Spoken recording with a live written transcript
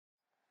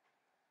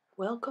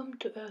Welcome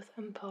to Earth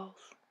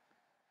Impulse.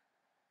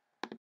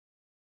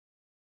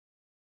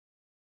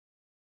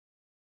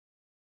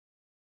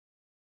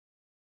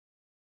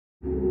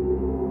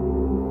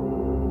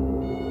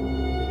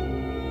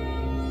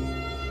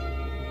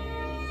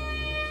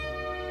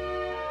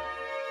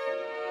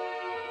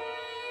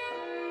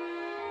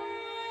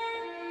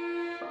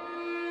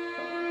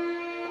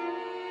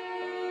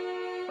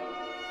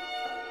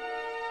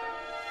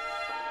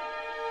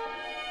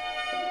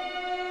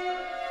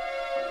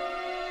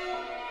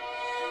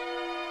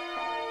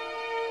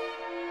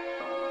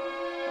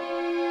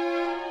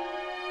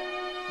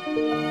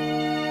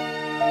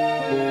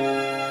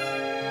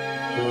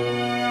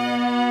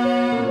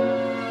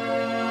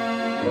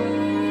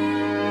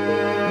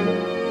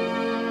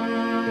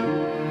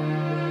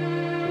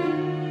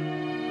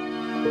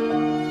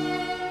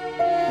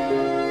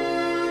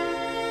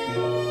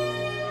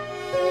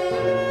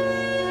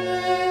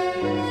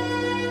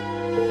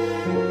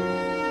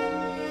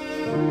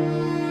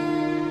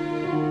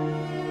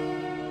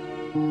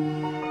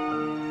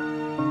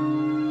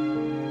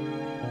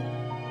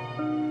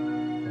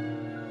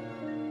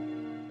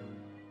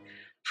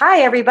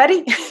 Hi,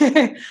 everybody.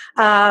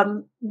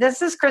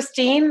 This is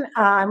Christine.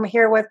 I'm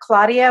here with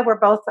Claudia. We're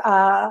both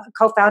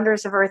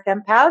co-founders of Earth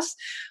Impasse.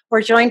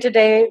 We're joined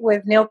today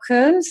with Neil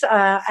Kunze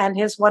and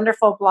his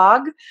wonderful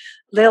blog,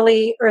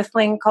 Lily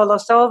Earthling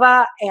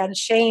Kolosova, and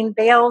Shane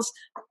Bales,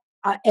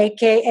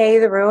 aka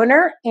The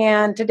Ruiner.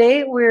 And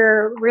today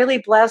we're really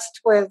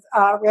blessed with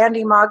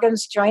Randy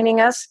Maugans joining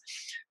us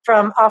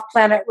from Off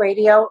Planet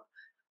Radio.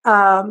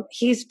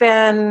 He's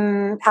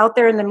been out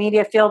there in the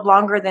media field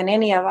longer than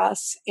any of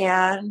us,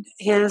 and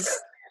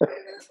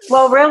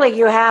really,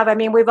 you have. I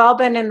mean, we've all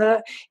been in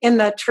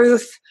the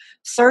truth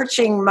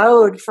searching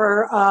mode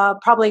for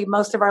probably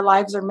most of our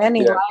lives or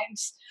many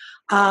lives.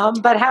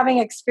 But having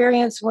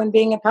experience when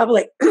being a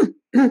public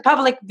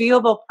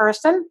viewable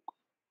person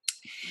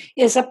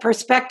is a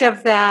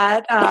perspective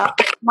that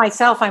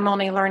myself I'm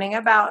only learning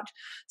about.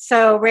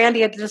 So,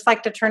 Randy, I'd just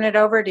like to turn it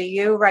over to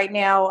you right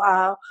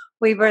now.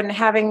 We've been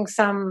having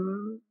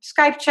some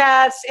Skype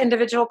chats,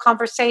 individual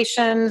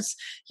conversations.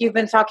 You've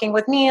been talking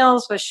with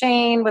Niels, with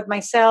Shane, with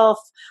myself.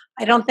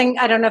 I don't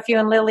know if you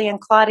and Lily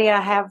and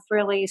Claudia have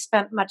really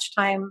spent much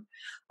time,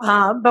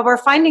 but we're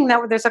finding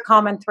that there's a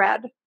common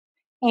thread,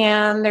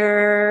 and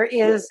there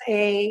is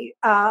a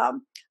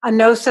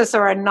gnosis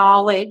or a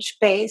knowledge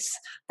base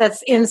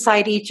that's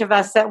inside each of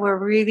us that we're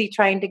really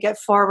trying to get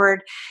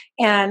forward,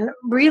 and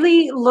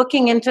really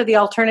looking into the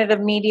alternative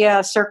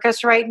media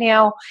circus right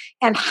now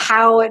and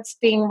how it's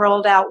being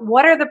rolled out.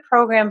 What are the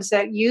programs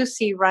that you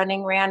see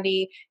running,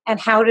 Randy, and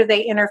how do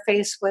they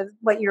interface with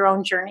what your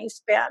own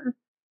journey's been?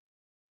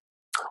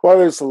 Well,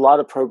 there's a lot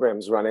of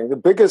programs running. The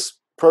biggest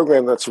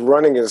program that's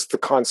running is the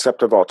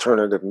concept of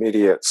alternative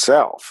media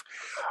itself.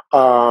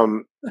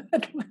 We're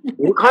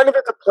kind of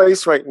at the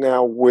place right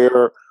now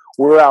where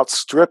we're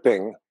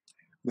outstripping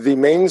the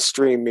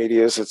mainstream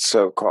media, as it's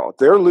so-called.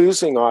 They're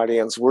losing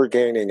audience, we're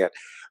gaining it.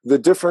 The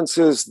difference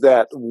is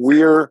that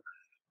we're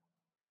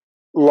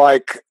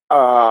like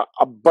a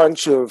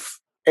bunch of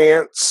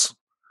ants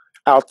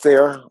out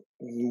there.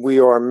 We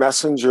are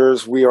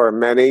messengers, we are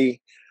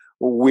many.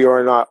 We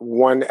are not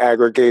one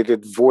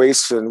aggregated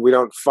voice, and we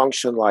don't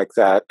function like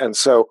that. And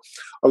so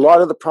a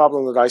lot of the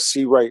problem that I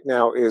see right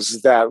now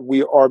is that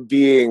we are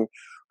being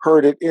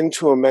herded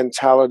into a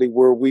mentality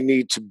where we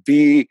need to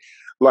be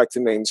like the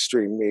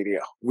mainstream media.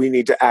 We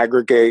need to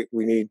aggregate.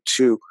 We need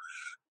to.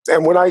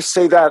 And when I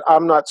say that,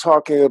 I'm not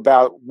talking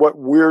about what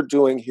we're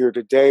doing here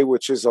today,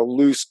 which is a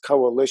loose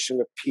coalition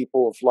of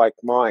people of like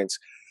minds.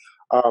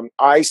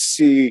 I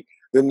see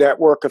the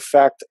network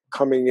effect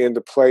coming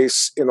into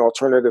place in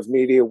alternative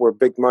media where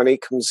big money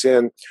comes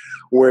in,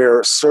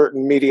 where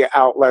certain media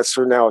outlets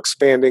are now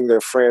expanding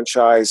their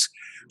franchise,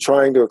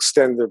 trying to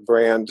extend their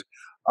brand,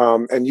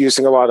 and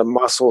using a lot of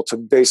muscle to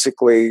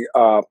basically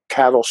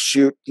cattle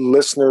shoot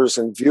listeners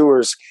and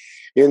viewers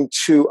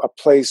into a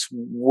place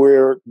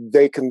where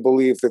they can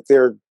believe that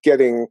they're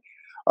getting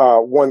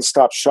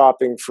one-stop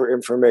shopping for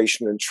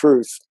information and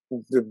truth.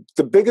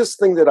 The biggest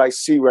thing that I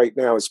see right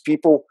now is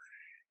people.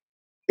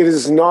 It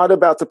is not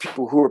about the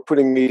people who are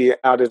putting media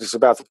out. It is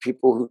about the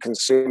people who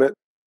consume it.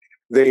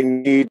 They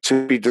need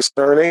to be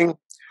discerning.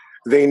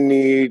 They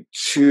need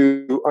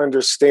to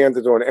understand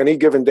that on any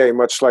given day,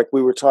 much like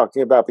we were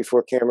talking about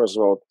before cameras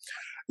rolled,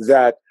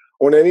 that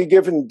on any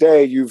given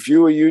day, you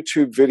view a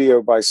YouTube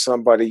video by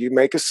somebody, you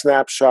make a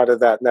snapshot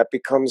of that, and that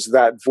becomes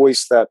that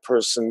voice, that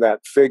person,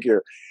 that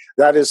figure.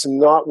 That is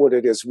not what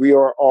it is. We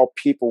are all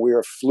people. We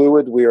are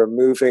fluid. We are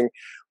moving.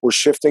 We're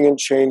shifting and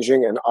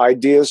changing, and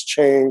ideas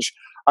change.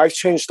 I've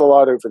changed a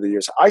lot over the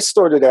years. I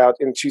started out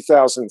in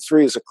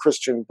 2003 as a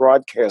Christian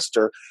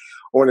broadcaster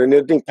on an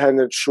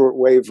independent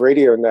shortwave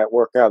radio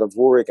network out of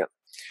Oregon.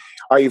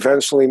 I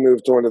eventually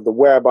moved onto the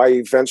web. I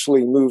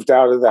eventually moved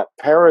out of that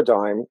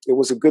paradigm. It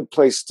was a good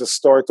place to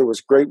start. There was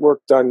great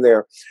work done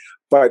there,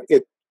 but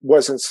it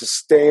wasn't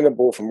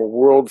sustainable from a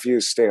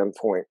worldview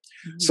standpoint.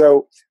 Mm-hmm.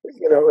 So,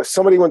 if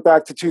somebody went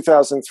back to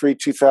 2003,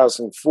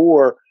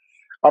 2004,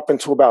 up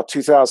until about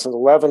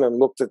 2011 and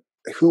looked at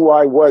who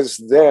I was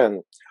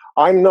then.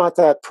 I'm not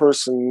that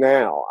person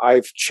now.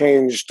 I've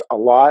changed a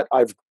lot.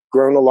 I've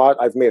grown a lot.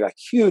 I've made a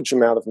huge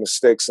amount of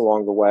mistakes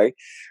along the way.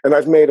 And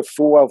I've made a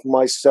fool of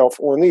myself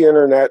on the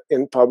internet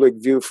in public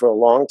view for a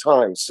long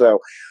time. So,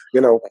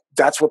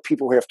 that's what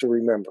people have to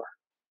remember.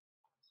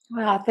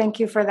 Well, thank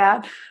you for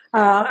that.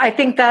 I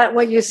think that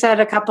what you said,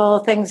 a couple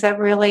of things that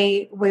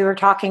really we were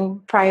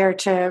talking prior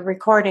to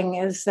recording,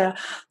 is the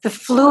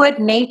fluid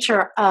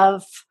nature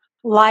of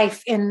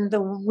life in the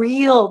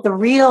real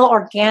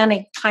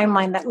organic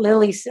timeline that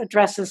Lily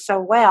addresses so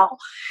well.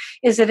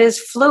 Is it is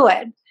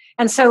fluid.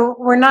 And so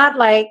we're not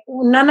like,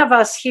 none of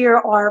us here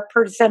are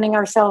presenting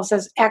ourselves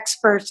as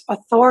experts,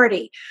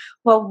 authority.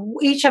 What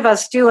each of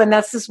us do, and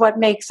this is what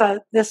makes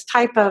this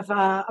type of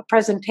a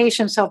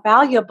presentation so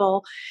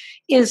valuable,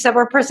 is that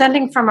we're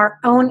presenting from our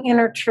own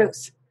inner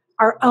truth,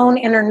 our own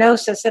inner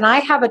gnosis. And I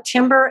have a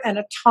timbre and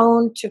a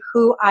tone to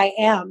who I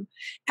am.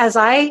 As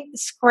I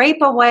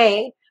scrape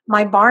away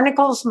my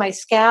barnacles, my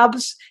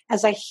scabs,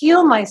 as I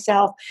heal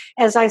myself,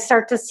 as I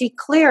start to see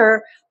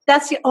clearer,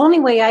 that's the only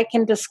way I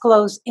can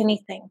disclose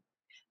anything.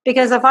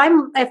 Because if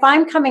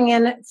I'm coming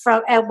in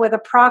from with a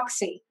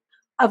proxy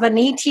of an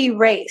ET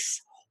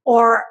race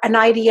or an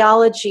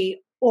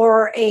ideology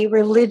or a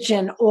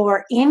religion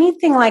or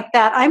anything like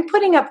that, I'm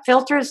putting up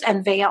filters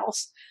and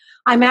veils.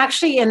 I'm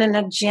actually in an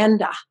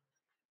agenda,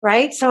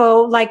 right?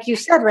 So like you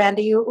said,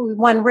 Randy,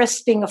 one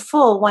risks being a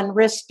fool, one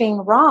risks being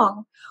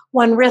wrong,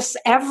 one risks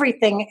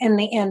everything in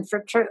the end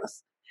for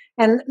truth.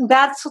 And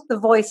that's the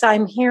voice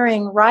I'm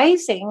hearing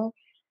rising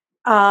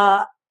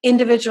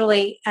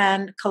individually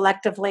and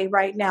collectively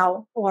right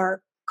now,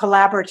 or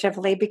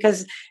collaboratively,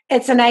 because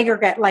it's an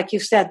aggregate, like you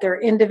said.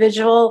 They're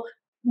individual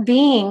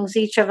beings,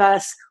 each of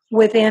us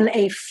within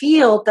a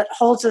field that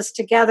holds us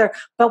together,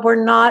 but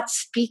we're not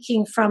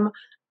speaking from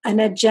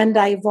an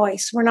agenda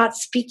voice. We're not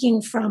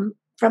speaking from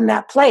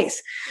that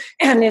place,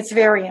 and it's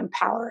very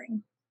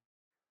empowering.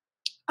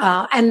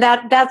 And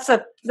that's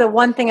the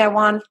one thing I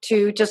want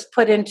to just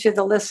put into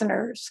the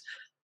listeners'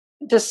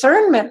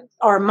 discernment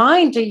or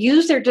mind, to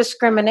use their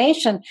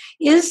discrimination.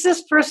 Is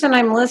this person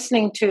I'm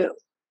listening to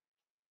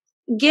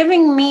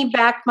giving me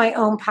back my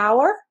own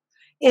power?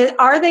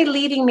 Are they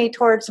leading me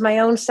towards my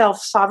own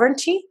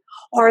self-sovereignty?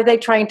 Or are they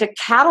trying to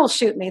cattle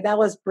shoot me? That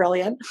was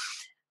brilliant.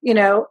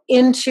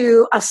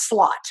 Into a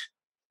slot,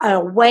 a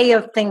way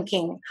of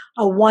thinking,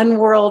 a one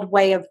world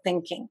way of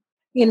thinking.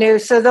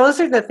 So those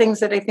are the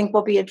things that I think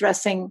we'll be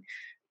addressing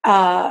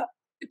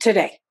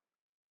today.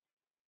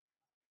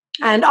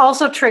 And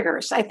also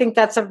triggers. I think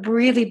that's a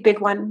really big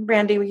one.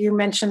 Randy, you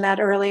mentioned that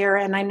earlier,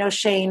 and I know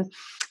Shane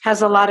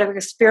has a lot of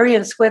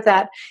experience with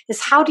that,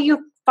 is how do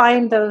you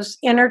find those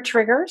inner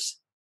triggers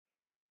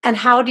and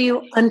how do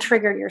you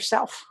untrigger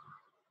yourself?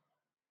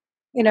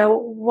 I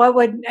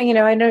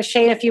know,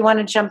 Shane, if you want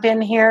to jump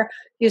in here,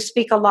 you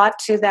speak a lot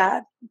to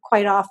that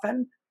quite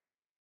often.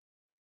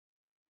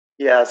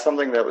 Yeah,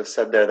 something that was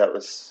said there that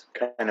was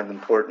kind of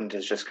important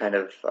is just kind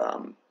of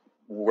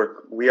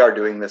we are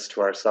doing this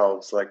to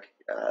ourselves, like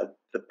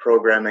the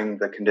programming,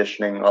 the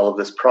conditioning, all of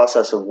this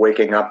process of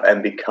waking up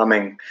and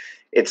becoming.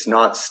 It's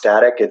not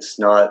static, it's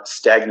not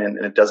stagnant,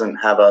 and it doesn't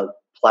have a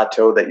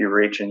plateau that you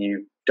reach and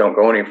you don't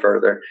go any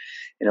further.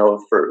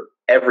 For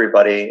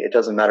everybody, it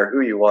doesn't matter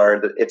who you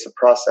are, it's a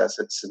process.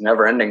 It's a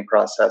never-ending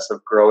process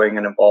of growing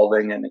and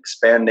evolving and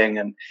expanding.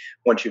 And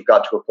once you've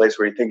got to a place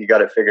where you think you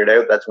got it figured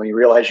out, that's when you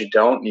realize you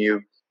don't, and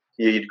you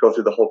go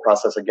through the whole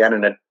process again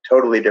in a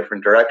totally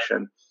different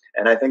direction.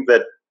 And I think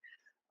that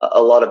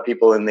a lot of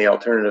people in the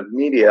alternative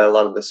media, a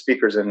lot of the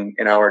speakers in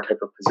our type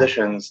of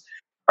positions,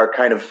 are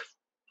kind of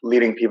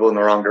leading people in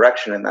the wrong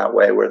direction in that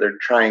way, where they're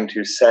trying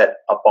to set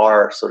a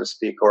bar, so to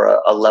speak, or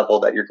a level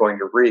that you're going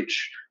to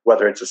reach,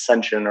 whether it's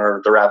ascension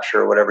or the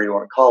rapture or whatever you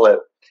want to call it.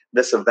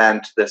 This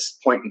event, this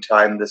point in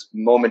time, this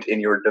moment in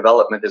your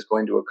development is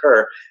going to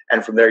occur,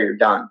 and from there you're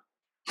done,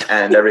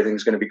 and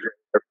everything's going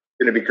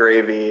to be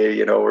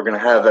gravy. We're going to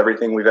have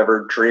everything we've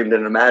ever dreamed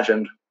and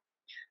imagined.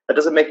 That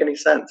doesn't make any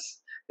sense.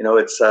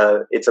 It's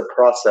a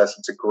process.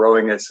 It's a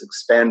growing. It's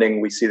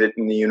expanding. We see that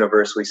in the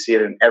universe. We see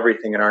it in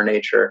everything in our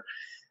nature.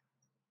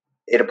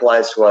 It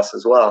applies to us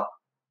as well.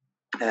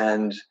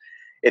 And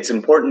it's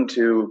important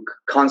to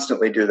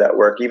constantly do that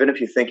work. Even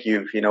if you think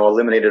you've,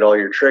 eliminated all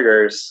your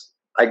triggers,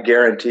 I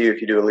guarantee you,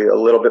 if you do a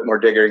little bit more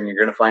digging, you're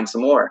going to find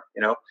some more.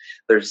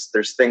 There's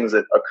things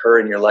that occur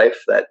in your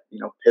life that,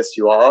 piss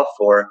you off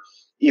or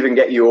even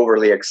get you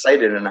overly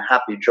excited in a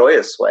happy,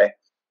 joyous way.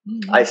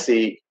 Mm-hmm. I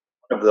see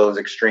one of those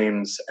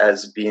extremes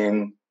as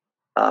being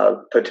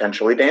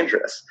potentially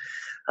dangerous.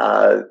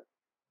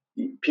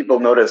 People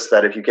notice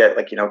that if you get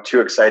too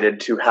excited,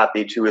 too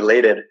happy, too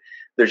elated,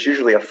 there's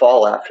usually a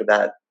fall after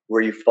that,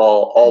 where you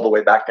fall all the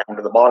way back down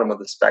to the bottom of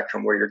the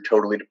spectrum, where you're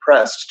totally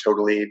depressed,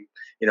 totally,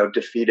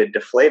 defeated,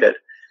 deflated.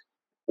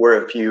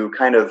 Where if you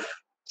kind of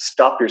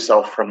stop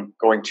yourself from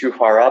going too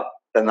far up,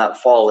 then that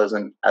fall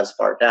isn't as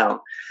far down.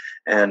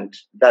 And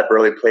that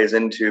really plays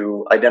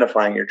into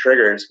identifying your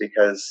triggers,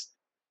 because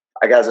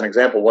as an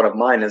example, one of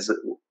mine is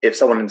if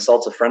someone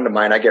insults a friend of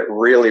mine, I get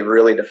really,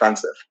 really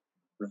defensive.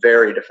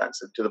 very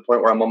defensive, to the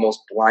point where I'm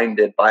almost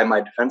blinded by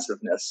my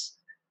defensiveness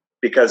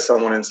because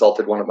someone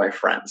insulted one of my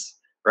friends,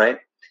 right?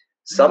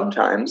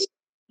 Sometimes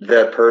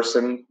the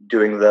person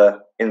doing the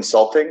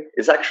insulting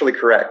is actually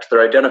correct.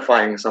 They're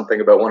identifying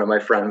something about one of my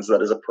friends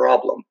that is a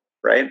problem,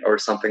 right? Or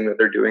something that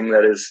they're doing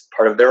that is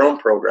part of their own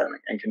programming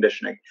and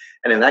conditioning.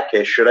 And in that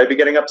case, should I be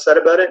getting upset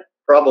about it?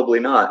 Probably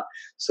not.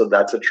 So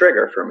that's a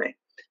trigger for me.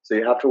 So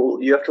you have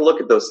to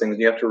look at those things.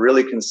 You have to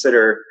really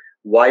consider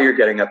why you're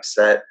getting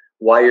upset,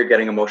 why you're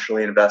getting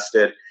emotionally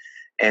invested,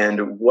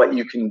 and what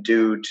you can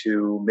do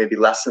to maybe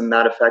lessen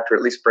that effect, or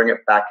at least bring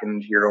it back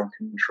into your own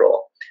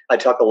control. I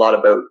talk a lot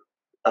about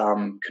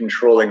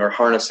controlling or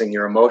harnessing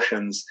your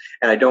emotions,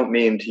 and I don't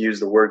mean to use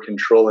the word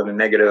control in a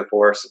negative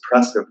or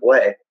suppressive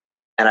way.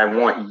 And I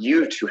want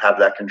you to have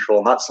that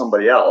control, not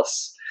somebody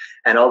else.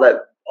 And all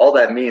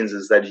that means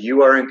is that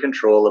you are in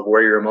control of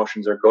where your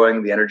emotions are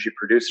going, the energy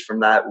produced from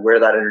that, where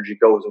that energy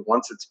goes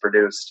once it's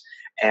produced,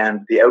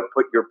 and the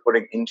output you're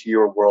putting into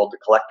your world, the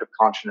collective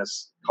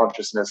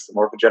consciousness, the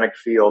morphogenic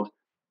field,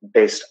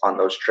 based on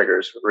those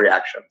triggers,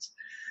 reactions.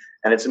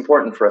 And it's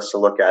important for us to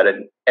look at it,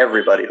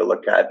 everybody to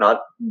look at,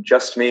 not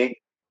just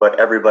me, but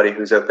everybody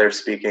who's out there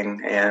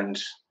speaking,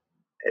 and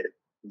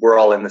we're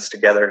all in this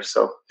together.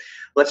 So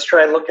let's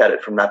try and look at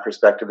it from that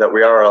perspective, that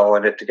we are all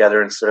in it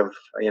together, instead of,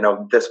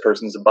 this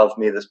person's above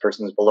me, this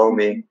person's below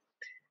me.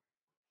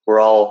 We're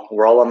all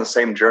on the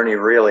same journey,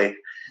 really.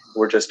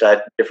 We're just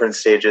at different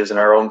stages in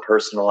our own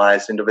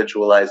personalized,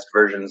 individualized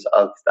versions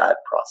of that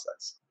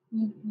process.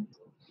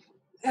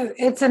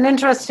 It's an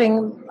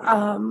interesting,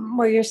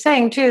 what you're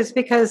saying too, is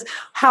because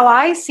how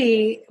I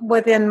see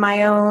within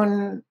my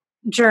own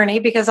journey,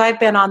 because I've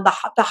been on the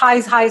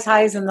highs,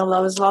 and the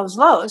lows,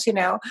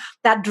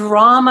 that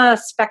drama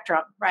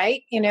spectrum,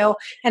 right?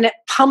 And it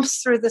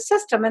pumps through the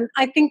system. And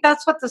I think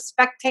that's what the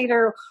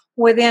spectator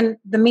within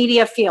the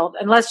media field,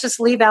 and let's just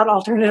leave out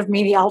alternative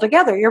media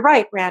altogether. You're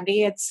right,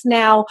 Randy. It's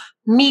now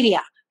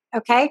media.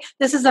 Okay.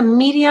 This is a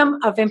medium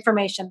of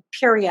information,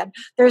 period.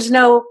 There's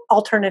no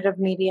alternative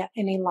media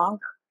any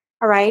longer.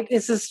 All right.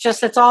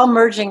 It's all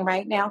merging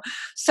right now.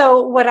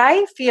 So what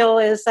I feel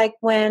is like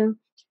when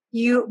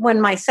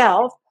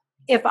myself,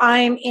 if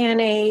I'm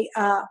in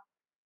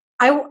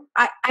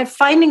I'm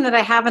finding that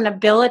I have an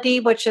ability,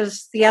 which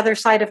is the other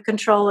side of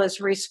control, is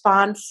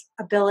response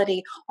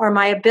ability, or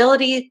my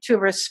ability to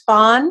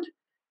respond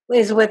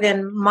is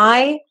within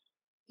my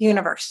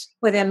universe,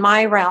 within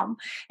my realm.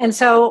 And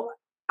so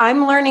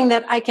I'm learning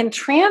that I can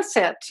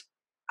transit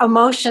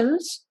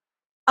emotions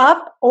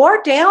up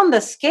or down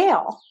the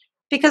scale,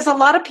 because a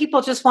lot of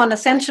people just want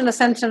ascension.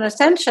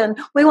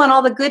 We want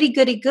all the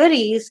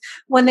goodies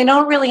when they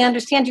don't really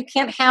understand you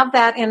can't have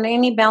that in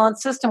any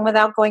balanced system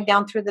without going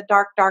down through the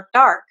dark,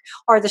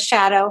 or the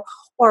shadow,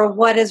 or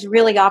what is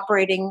really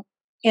operating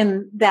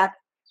in that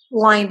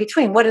line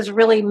between, what is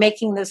really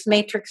making this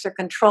matrix or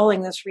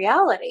controlling this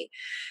reality.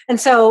 And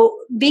so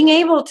being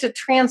able to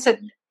transit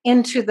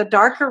into the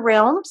darker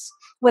realms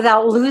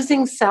without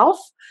losing self,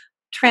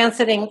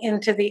 transiting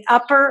into the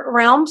upper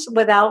realms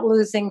without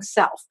losing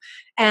self.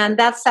 And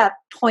that's that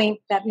point,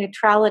 that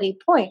neutrality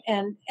point.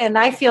 And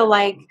I feel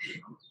like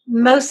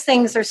most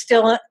things are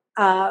still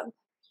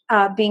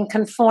being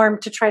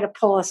conformed to try to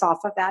pull us off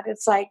of that.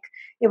 It's like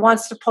it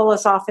wants to pull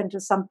us off into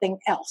something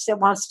else. It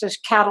wants to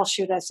cattle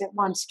shoot us. It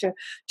wants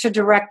to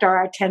direct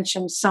our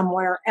attention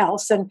somewhere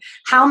else. And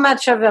how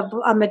much of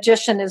a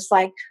magician is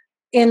like,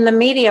 in the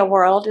media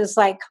world, is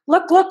like,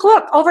 look,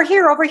 over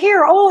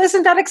here. Oh,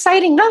 isn't that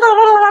exciting? La, la,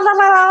 la, la,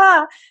 la,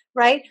 la,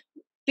 right?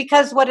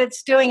 Because what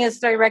it's doing is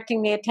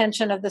directing the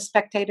attention of the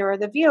spectator or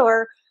the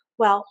viewer.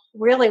 Well,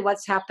 really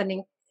what's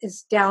happening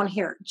is down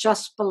here,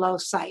 just below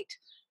sight,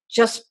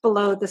 just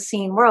below the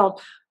seen world,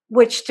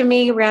 which to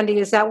me, Randy,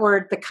 is that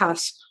word, the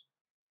cusp,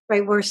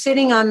 right? We're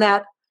sitting on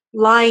that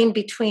line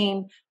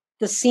between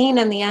the seen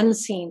and the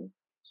unseen.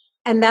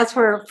 And that's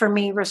where, for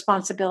me,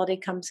 responsibility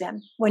comes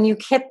in. When you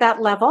hit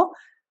that level,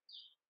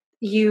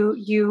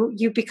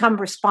 you become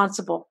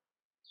responsible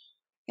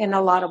in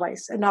a lot of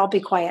ways. And I'll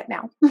be quiet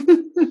now.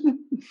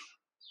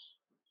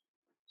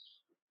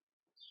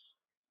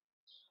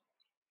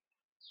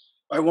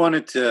 I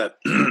wanted to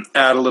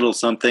add a little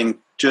something,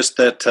 just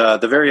that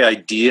the very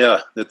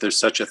idea that there's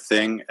such a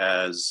thing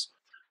as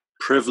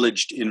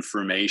privileged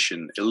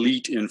information,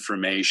 elite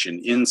information,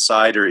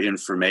 insider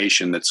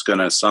information that's going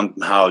to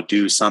somehow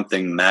do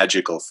something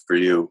magical for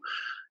you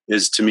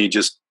is, to me,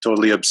 just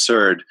totally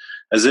absurd.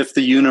 As if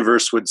the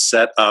universe would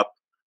set up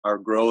our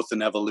growth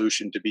and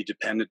evolution to be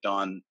dependent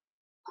on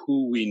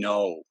who we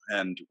know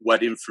and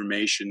what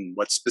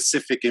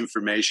specific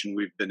information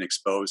we've been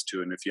exposed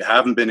to. And if you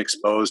haven't been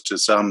exposed to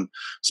some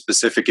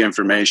specific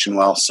information,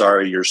 well,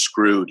 sorry, you're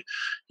screwed.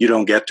 You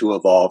don't get to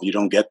evolve. You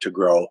don't get to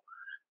grow.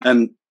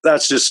 And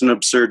that's just an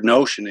absurd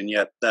notion. And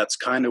yet that's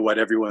kind of what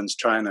everyone's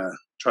trying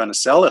to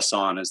sell us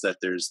on, is that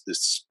there's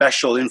this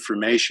special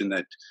information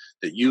that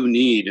you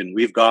need, and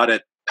we've got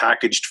it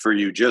packaged for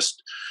you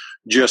just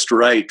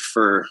right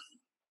for,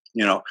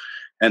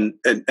 and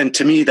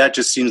to me, that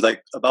just seems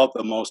like about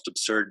the most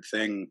absurd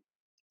thing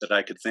that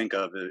I could think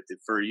of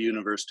for a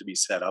universe to be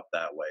set up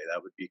that way.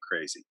 That would be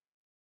crazy.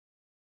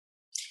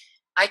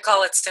 I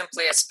call it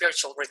simply a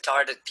spiritual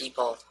retarded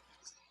people.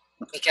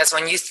 Because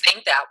when you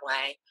think that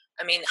way,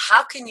 I mean,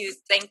 how can you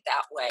think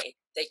that way?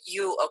 That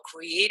you, a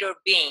creator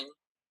being,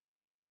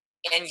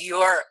 and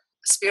your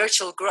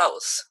spiritual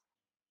growth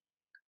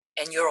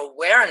and your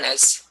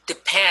awareness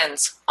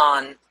depends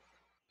on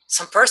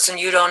some person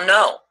you don't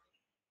know.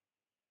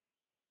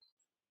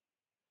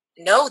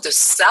 Know the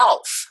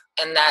self,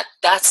 and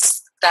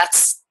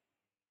that's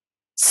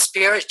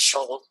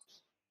spiritual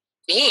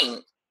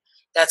being,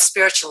 that's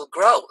spiritual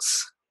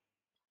growth.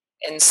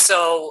 And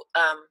so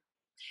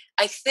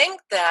I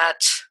think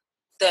that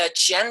the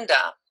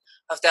agenda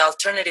of the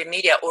alternative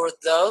media, or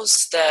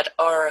those that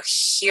are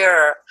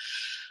here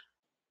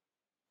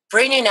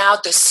bringing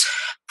out these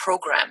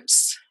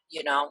programs,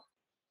 you know,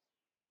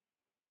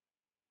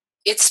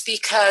 it's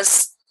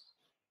because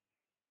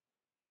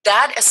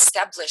that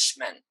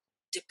establishment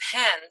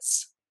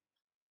depends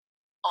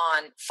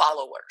on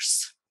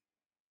followers.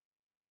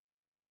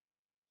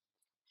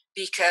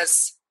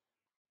 Because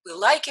we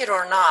like it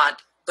or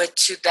not, but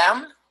to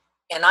them,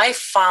 and I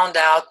found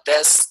out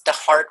this the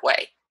hard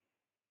way,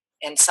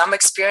 and some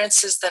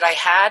experiences that I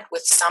had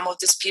with some of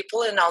these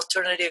people in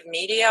alternative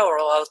media or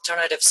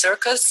alternative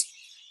circus,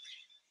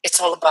 it's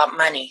all about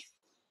money.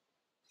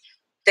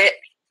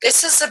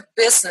 This is a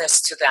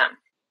business to them.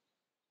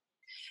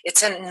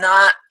 It's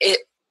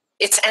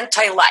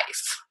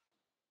anti-life,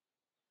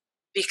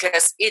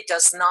 because it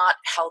does not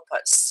help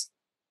us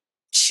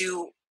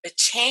to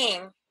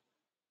attain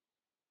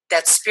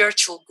that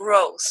spiritual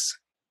growth.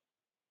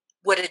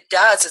 What it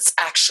does is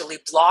actually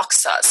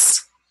blocks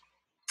us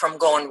from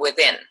going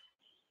within,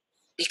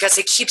 because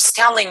it keeps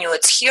telling you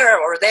it's here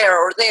or there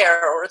or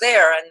there or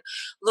there. And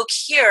look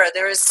here,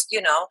 there is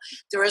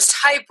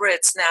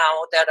hybrids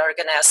now that are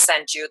going to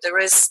ascend you. There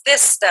is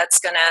this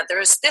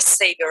there is this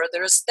savior,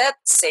 there is that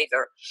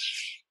savior.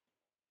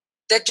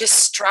 The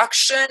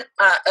destruction,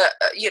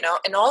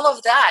 and all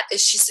of that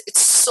is just,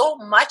 it's so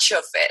much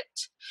of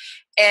it.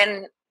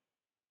 And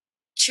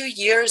 2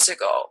 years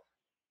ago,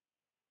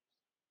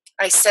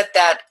 I said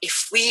that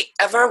if we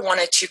ever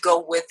wanted to go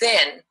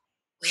within,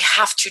 we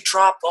have to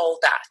drop all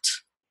that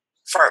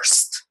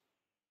first.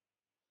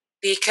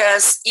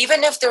 Because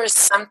even if there is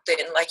something,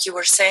 like you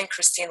were saying,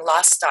 Christine,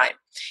 last time,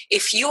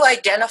 if you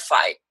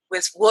identify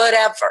with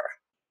whatever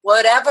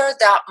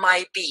that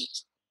might be,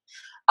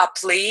 a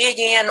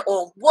Pleiadian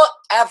or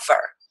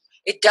whatever,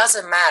 it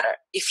doesn't matter.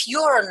 If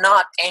you are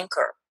not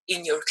anchored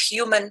in your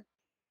human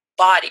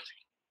body,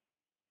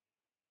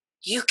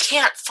 you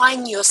can't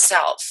find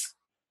yourself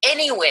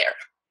anywhere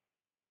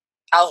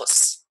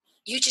else.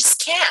 You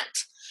just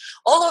can't.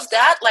 All of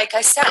that, like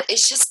I said, it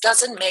just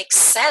doesn't make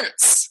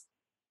sense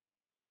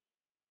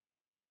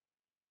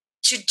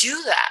to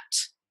do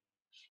that.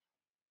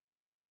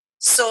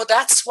 So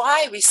that's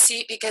why we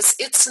see, because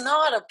it's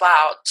not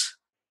about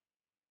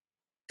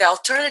the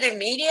alternative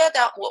media,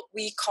 that what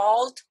we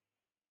called,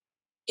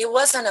 it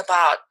wasn't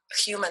about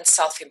human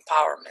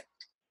self-empowerment.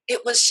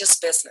 It was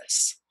just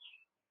business.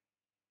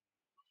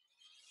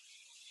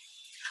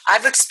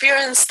 I've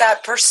experienced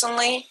that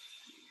personally.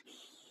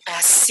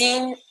 I've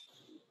seen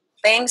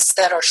things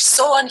that are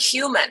so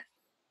unhuman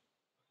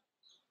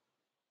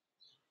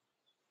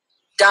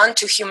done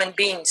to human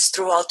beings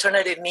through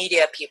alternative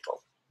media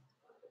people.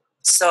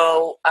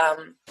 So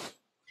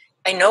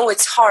I know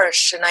it's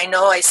harsh, and I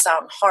know I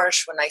sound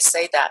harsh when I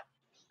say that,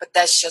 but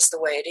that's just the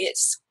way it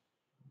is.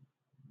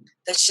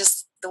 That's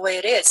just the way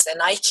it is.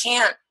 And I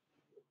can't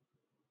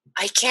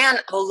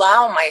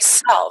allow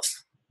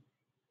myself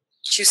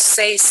to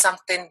say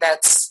something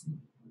that's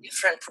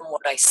different from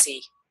what I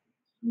see.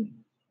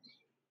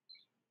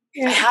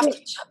 I have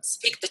to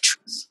speak the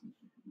truth.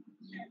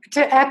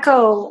 To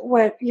echo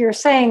what you're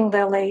saying,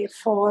 Lily,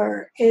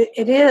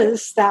 it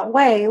is that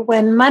way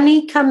when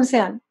money comes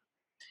in,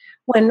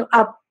 when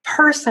a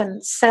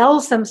person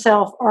sells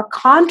themselves or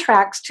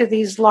contracts to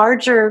these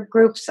larger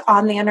groups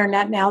on the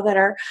internet now that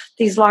are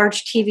these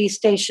large TV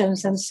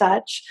stations and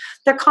such,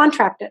 they're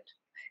contracted.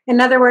 In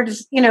other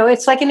words,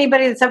 it's like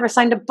anybody that's ever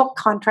signed a book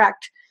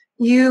contract.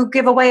 You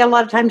give away a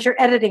lot of times your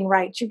editing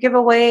rights. You give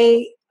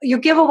away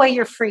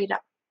your freedom.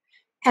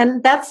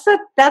 And that's the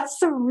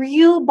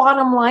real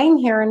bottom line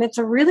here. And it's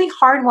a really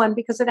hard one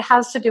because it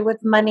has to do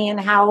with money and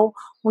how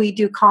we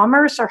do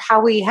commerce, or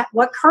how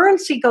what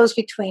currency goes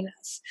between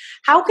us.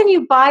 How can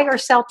you buy or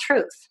sell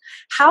truth?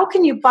 How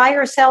can you buy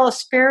or sell a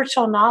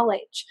spiritual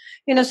knowledge?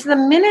 So the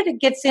minute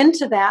it gets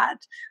into that,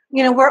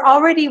 we're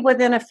already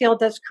within a field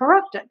that's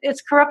corrupted.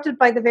 It's corrupted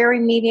by the very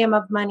medium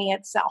of money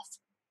itself.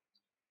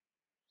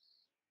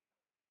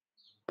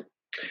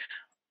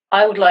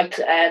 I would like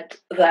to add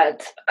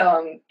that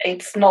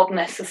it's not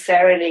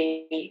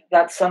necessarily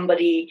that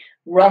somebody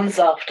runs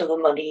after the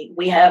money.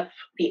 We have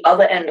the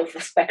other end of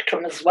the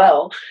spectrum as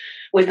well,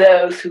 with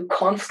those who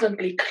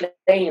constantly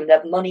claim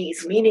that money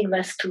is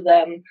meaningless to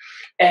them,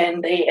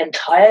 and they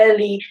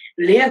entirely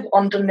live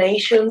on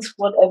donations,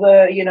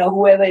 whatever,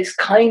 whoever is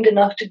kind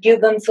enough to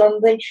give them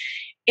something.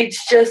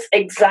 It's just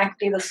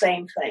exactly the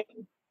same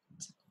thing.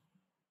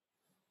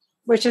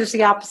 which is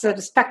the opposite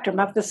of spectrum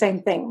of the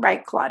same thing,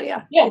 right,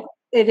 Claudia? Yeah.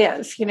 It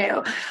is,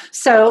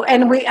 So,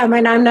 and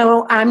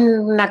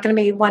I'm not going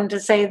to be one to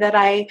say that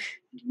I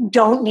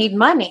don't need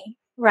money,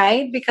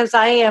 right? Because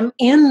I am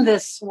in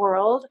this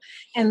world,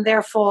 and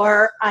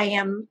therefore I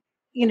am,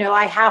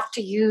 I have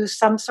to use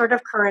some sort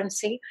of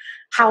currency.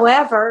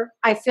 However,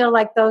 I feel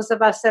like those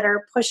of us that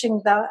are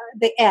pushing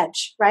the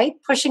edge, right?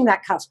 Pushing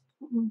that cusp,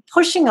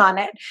 pushing on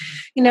it,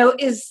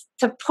 is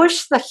to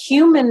push the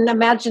human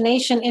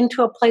imagination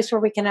into a place where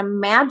we can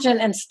imagine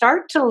and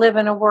start to live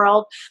in a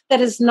world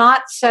that is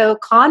not so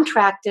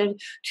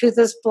contracted to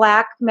this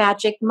black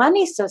magic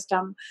money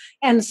system.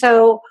 And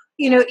so,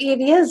 it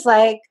is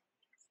like,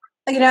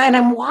 and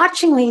I'm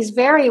watching these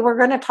we're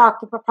going to talk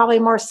about probably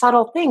more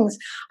subtle things.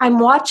 I'm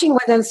watching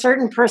within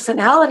certain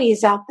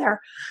personalities out there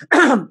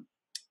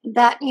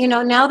that,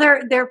 now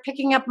they're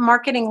picking up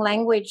marketing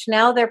language.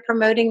 Now they're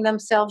promoting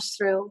themselves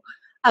through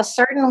a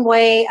certain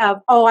way of,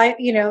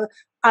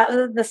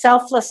 the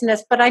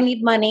selflessness, but I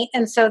need money.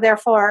 And so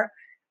therefore,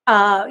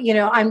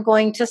 I'm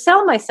going to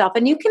sell myself.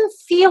 And you can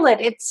feel it.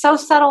 It's so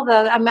subtle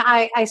though.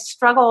 I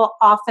struggle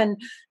often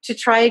to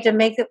try to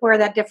make it where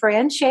that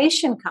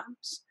differentiation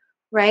comes.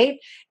 Right.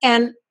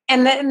 And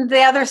then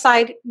the other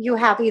side, you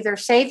have either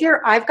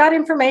savior, I've got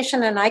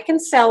information and I can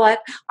sell it.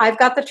 I've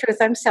got the truth,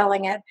 I'm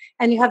selling it.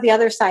 And you have the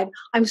other side,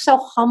 I'm so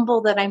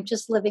humble that I'm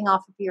just living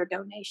off of your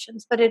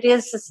donations. But it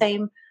is the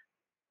same.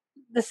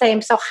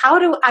 So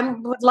I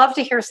would love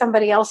to hear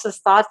somebody else's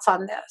thoughts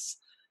on this.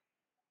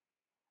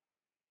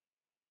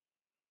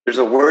 There's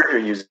a word you're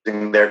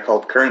using there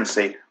called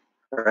currency,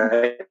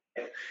 right?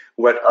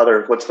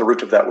 What's the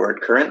root of that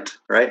word? Current,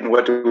 right? And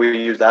what do we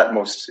use that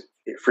most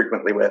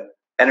frequently with?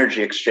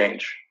 Energy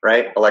exchange,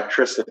 right?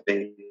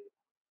 Electricity.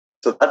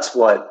 So that's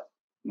what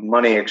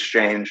money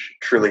exchange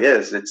truly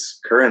is. It's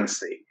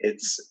currency.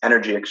 It's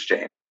energy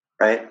exchange,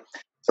 right?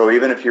 So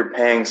even if you're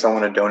paying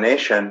someone a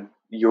donation,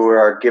 you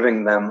are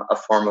giving them a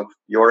form of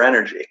your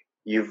energy.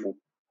 You've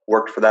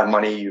worked for that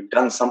money. You've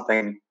done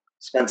something,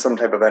 spent some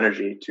type of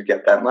energy to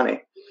get that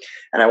money.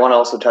 And I want to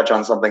also touch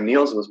on something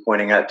Niels was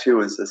pointing at too,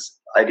 is this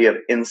idea of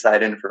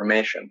inside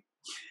information.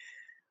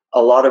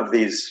 A lot of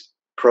these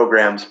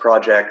programs,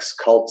 projects,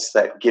 cults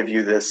that give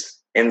you this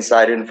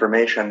inside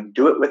information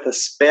do it with a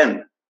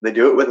spin. They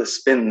do it with a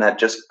spin that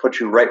just puts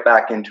you right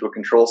back into a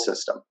control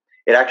system.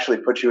 It actually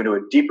puts you into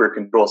a deeper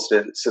control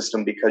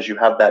system because you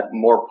have that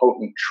more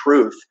potent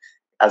truth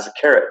as a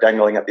carrot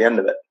dangling at the end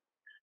of it,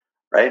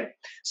 right?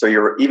 So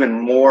you're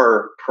even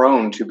more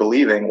prone to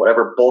believing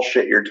whatever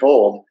bullshit you're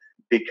told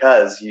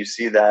because you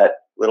see that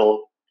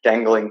little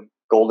dangling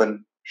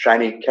golden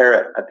shiny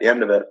carrot at the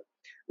end of it.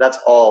 That's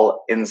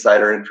all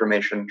insider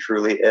information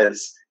truly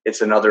is.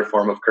 It's another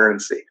form of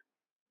currency.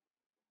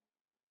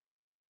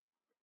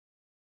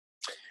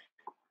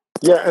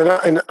 Yeah,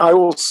 and I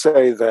will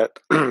say that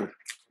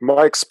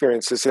my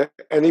experience is that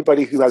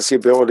anybody who has the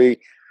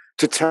ability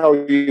to tell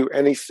you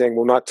anything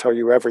will not tell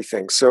you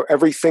everything. So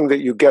everything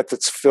that you get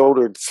that's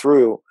filtered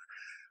through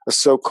a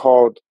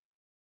so-called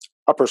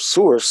upper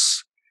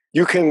source,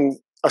 you can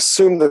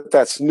assume that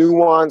that's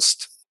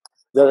nuanced,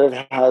 that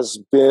it has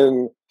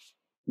been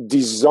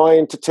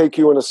designed to take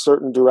you in a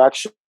certain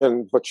direction,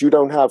 but you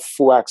don't have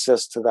full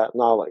access to that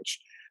knowledge.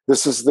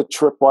 This is the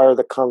tripwire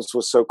that comes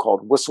with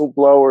so-called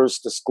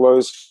whistleblowers,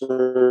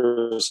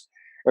 disclosers,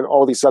 and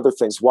all these other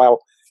things.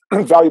 While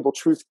valuable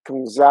truth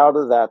comes out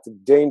of that, the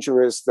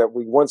danger is that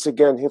we once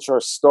again hitch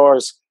our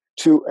stars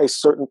to a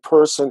certain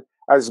person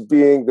as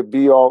being the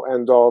be-all,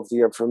 end-all of the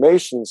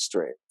information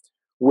stream,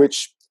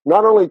 which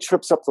not only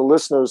trips up the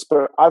listeners,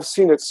 but I've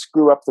seen it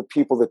screw up the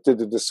people that did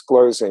the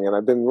disclosing. And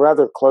I've been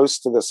rather close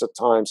to this at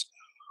times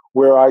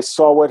where I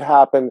saw what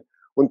happened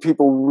when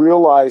people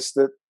realized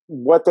that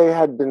what they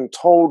had been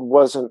told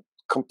wasn't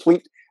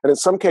complete. And in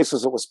some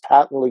cases, it was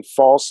patently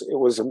false. It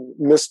was a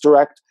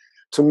misdirect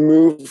to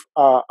move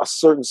a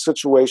certain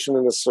situation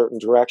in a certain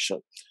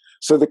direction.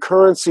 So the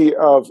currency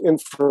of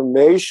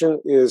information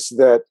is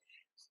that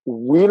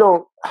we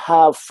don't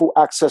have full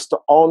access to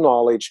all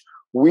knowledge.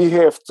 We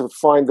have to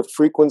find the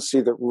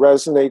frequency that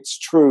resonates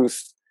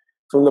truth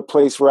from the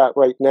place we're at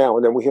right now.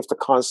 And then we have to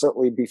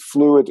constantly be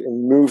fluid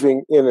in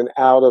moving in and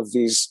out of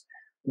these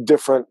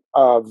different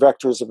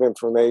vectors of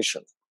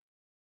information.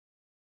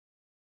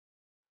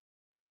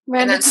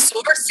 And then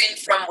sourcing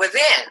from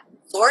within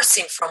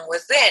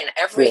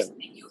everything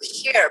you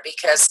hear,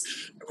 because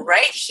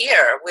right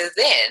here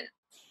within,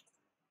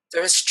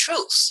 there is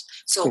truth.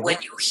 So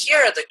when you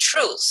hear the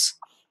truth,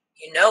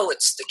 you know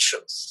it's the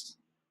truth.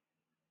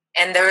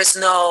 And there is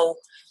no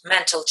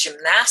mental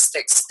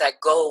gymnastics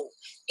that go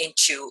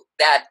into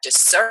that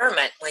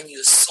discernment when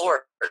you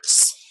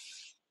source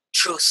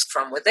truth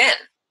from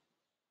within.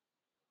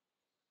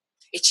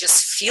 It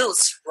just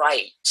feels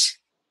right.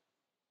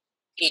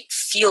 It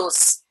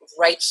feels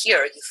right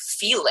here. You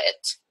feel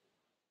it.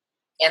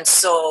 And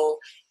so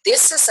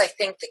this is, I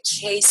think, the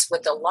case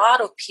with a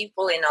lot of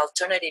people in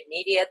alternative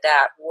media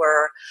that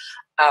were,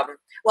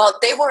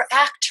 they were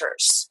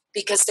actors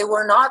because they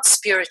were not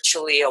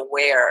spiritually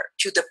aware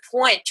to the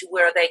point to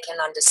where they can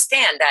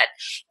understand that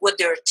what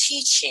they're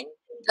teaching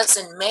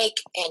doesn't make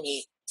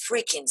any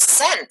freaking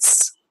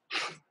sense.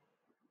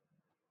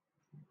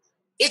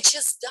 It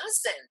just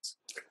doesn't.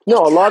 No,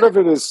 a lot of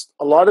it is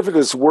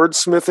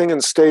wordsmithing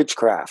and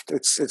stagecraft.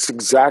 It's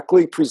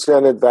exactly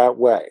presented that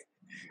way.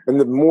 And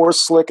the more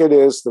slick it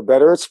is, the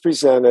better it's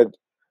presented.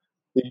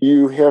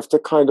 You have to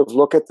kind of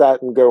look at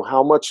that and go,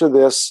 how much of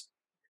this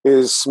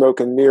is smoke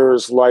and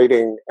mirrors,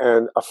 lighting,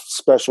 and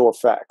special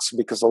effects?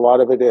 Because a lot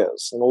of it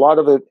is. And a lot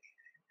of it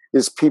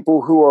is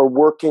people who are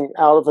working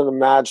out of an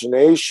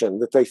imagination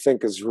that they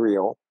think is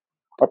real,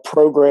 a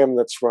program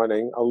that's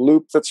running, a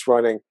loop that's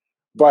running,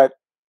 but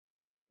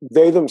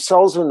they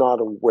themselves are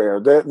not aware.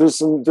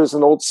 There's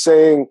an old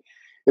saying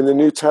in the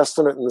New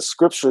Testament and the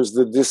scriptures,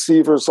 the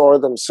deceivers are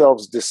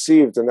themselves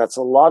deceived. And that's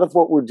a lot of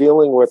what we're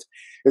dealing with,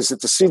 is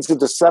that the seeds of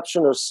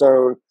deception are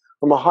sown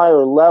from a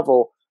higher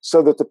level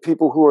so that the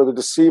people who are the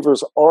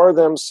deceivers are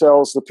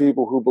themselves the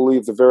people who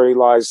believe the very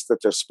lies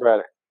that they're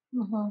spreading.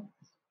 Mm-hmm.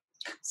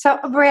 So,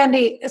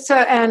 Brandy,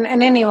 and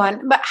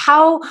anyone, but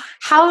how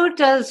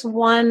does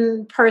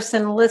one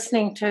person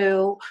listening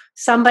to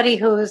somebody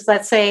who's,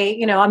 let's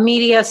say, a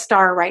media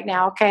star right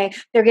now, okay,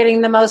 they're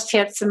getting the most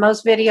hits, the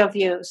most video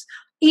views,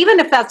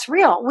 even if that's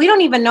real, we don't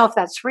even know if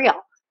that's real.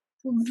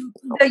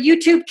 The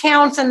YouTube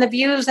counts and the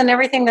views and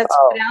everything that's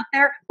put out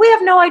there, we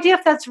have no idea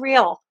if that's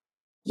real.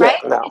 Right?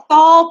 Yeah, no. It's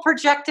all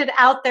projected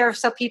out there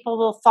so people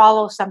will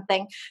follow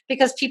something,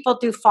 because people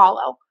do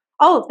follow.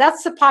 Oh,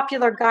 that's the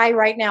popular guy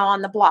right now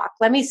on the block.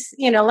 Let me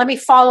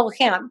follow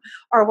him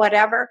or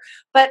whatever.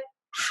 But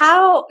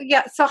how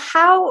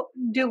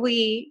do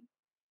we,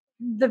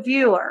 the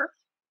viewer,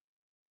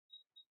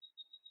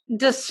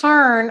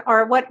 discern,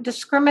 or what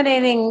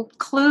discriminating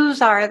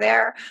clues are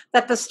there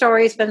that the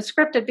story's been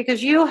scripted?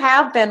 Because you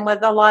have been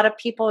with a lot of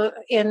people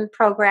in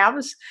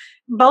programs.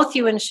 Both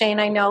you and Shane,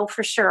 I know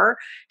for sure,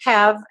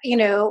 have,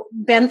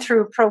 been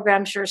through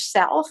programs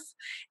yourself.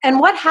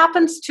 And what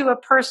happens to a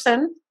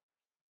person,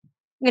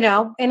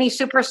 any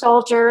super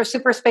soldier,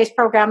 super space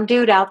program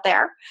dude out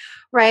there,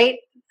 right?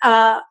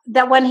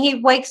 That when he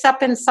wakes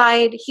up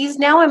inside, he's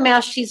now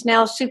enmeshed, he's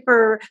now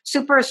super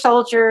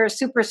soldier,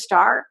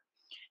 superstar.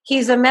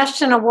 He's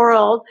enmeshed in a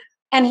world,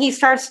 and he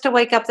starts to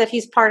wake up that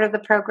he's part of the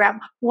program.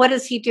 What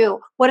does he do?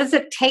 What does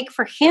it take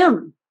for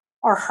him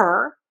or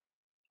her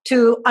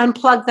to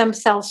unplug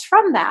themselves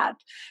from that?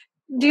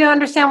 Do you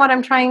understand what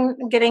I'm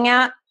getting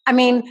at? I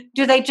mean,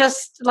 do they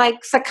just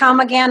succumb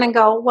again and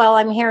go, well,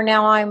 I'm here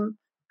now, I'm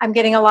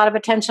getting a lot of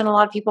attention, a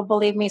lot of people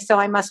believe me, so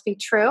I must be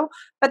true?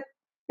 But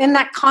in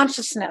that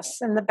consciousness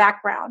in the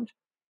background,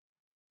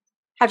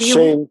 have you...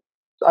 Shane,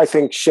 I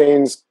think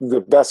Shane's the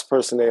best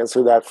person to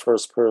answer that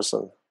first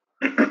person.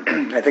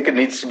 I think it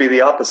needs to be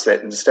the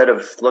opposite. Instead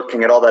of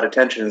looking at all that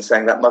attention and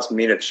saying that must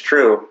mean it's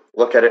true,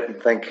 look at it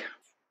and think,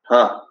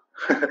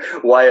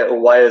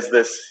 why is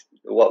this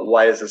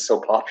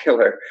so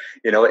popular?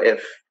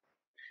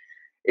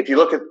 If you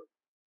look at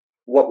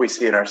what we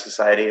see in our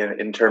society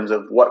in terms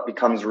of what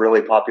becomes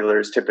really popular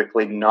is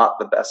typically not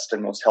the best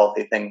and most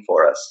healthy thing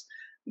for us,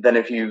 then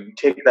if you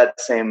take that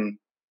same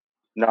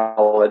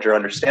knowledge or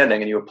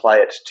understanding and you apply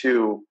it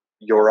to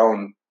your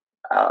own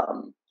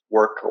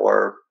work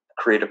or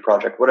creative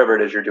project, whatever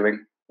it is you're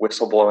doing,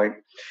 whistleblowing,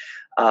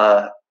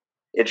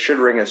 it should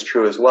ring as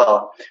true as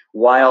well.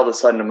 Why all of a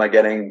sudden am I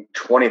getting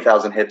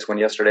 20,000 hits when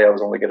yesterday I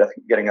was only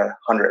getting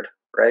 100,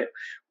 right?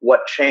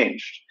 What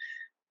changed?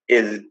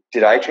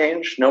 Did I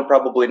change? No,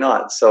 probably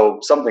not. So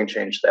something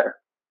changed there.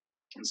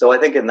 So I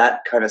think in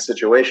that kind of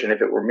situation,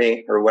 if it were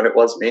me or when it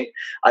was me,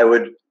 I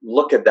would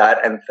look at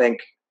that and think,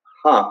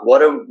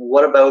 what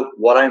about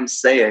what I'm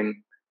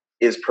saying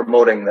is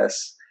promoting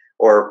this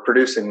or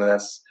producing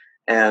this?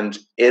 And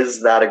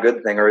is that a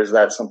good thing, or is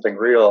that something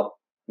real?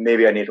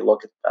 Maybe I need to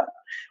look at that.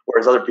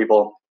 Whereas other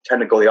people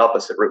tend to go the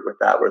opposite route with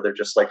that, where they're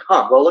just like,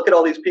 well, look at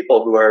all these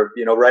people who are,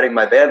 riding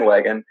my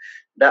bandwagon.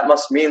 That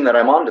must mean that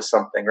I'm onto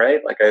something, right?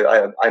 Like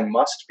I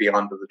must be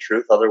onto the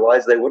truth.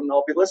 Otherwise they wouldn't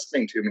all be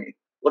listening to me.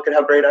 Look at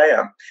how great I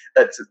am.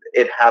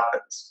 It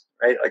happens,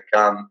 right? Like,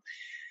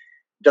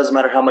 doesn't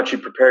matter how much you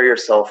prepare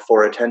yourself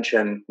for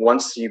attention.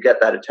 Once you get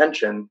that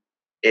attention,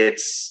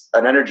 it's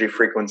an energy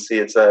frequency.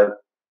 It's a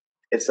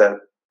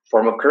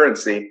form of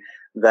currency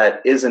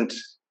that isn't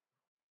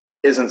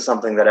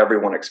something that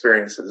everyone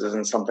experiences,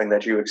 isn't something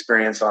that you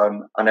experience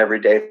on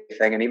everyday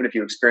thing. And even if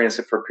you experience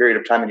it for a period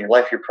of time in your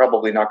life, you're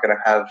probably not going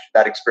to have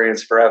that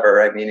experience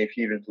forever. I mean, if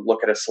you even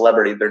look at a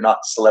celebrity, they're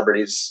not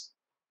celebrities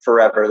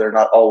forever. They're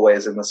not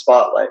always in the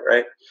spotlight,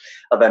 right?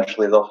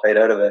 Eventually they'll fade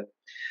out of it.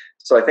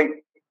 So I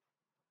think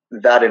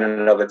that in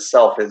and of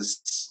itself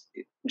is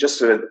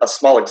just a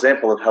small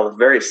example of how a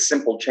very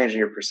simple change in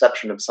your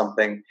perception of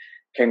something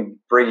can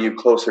bring you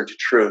closer to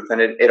truth.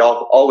 And it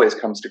always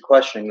comes to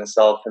questioning the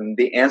self. And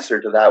the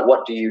answer to that,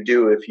 what do you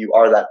do if you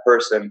are that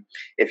person?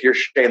 If you're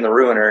Shane the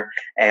Ruiner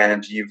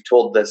and you've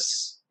told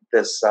this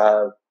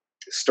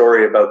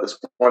story about this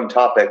one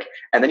topic,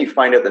 and then you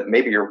find out that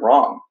maybe you're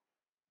wrong,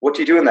 what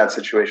do you do in that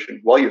situation?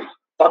 Well, you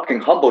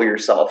fucking humble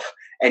yourself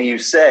and you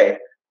say,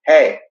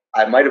 hey,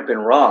 I might have been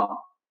wrong.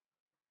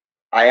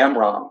 I am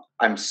wrong.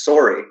 I'm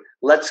sorry.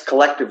 Let's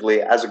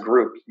collectively, as a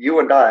group, you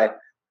and I,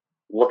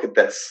 look at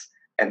this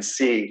and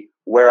see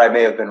where I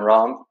may have been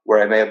wrong,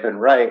 where I may have been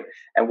right,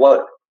 and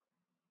what,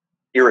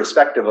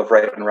 irrespective of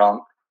right and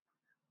wrong,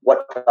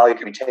 what value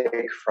can we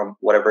take from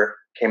whatever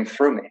came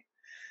through me,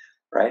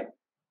 right?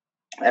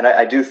 And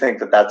I do think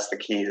that that's the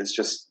key, is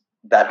just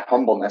that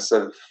humbleness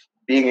of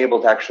being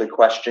able to actually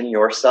question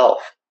yourself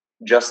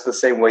just the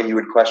same way you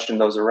would question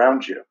those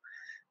around you.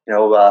 A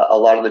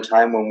lot of the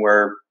time when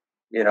we're,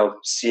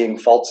 seeing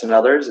faults in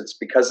others, it's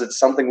because it's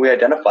something we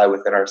identify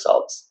within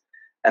ourselves.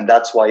 And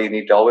that's why you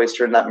need to always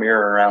turn that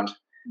mirror around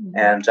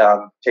and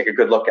take a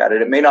good look at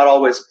it. It may not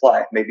always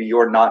apply. Maybe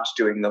you're not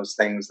doing those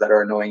things that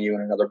are annoying you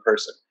in another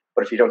person.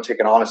 But if you don't take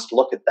an honest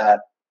look at that,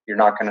 you're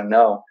not going to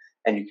know.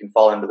 And you can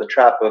fall into the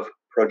trap of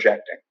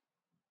projecting.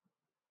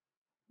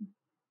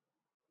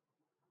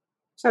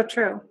 So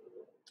true.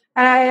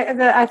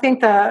 I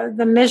think the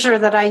measure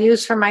that I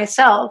use for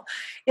myself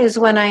is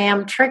when I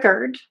am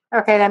triggered.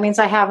 Okay, that means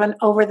I have an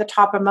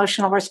over-the-top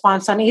emotional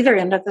response on either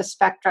end of the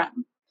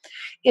spectrum.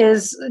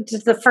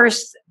 The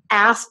first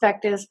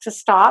aspect is to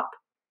stop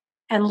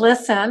and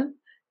listen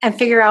and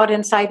figure out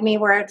inside me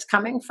where it's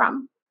coming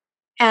from.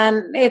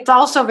 And it's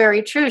also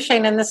very true,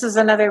 Shane, and this is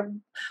another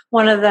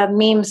one of the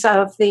memes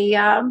of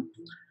the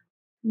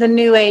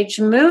New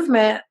Age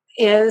movement,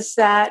 is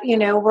that,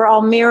 we're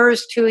all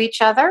mirrors to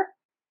each other.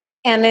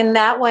 And in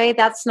that way,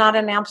 that's not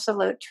an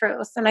absolute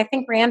truth. And I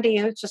think Randy,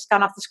 who's just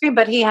gone off the screen,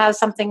 but he has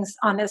some things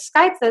on his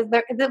Skype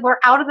that we're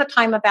out of the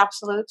time of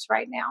absolutes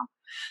right now.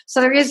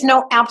 So there is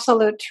no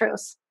absolute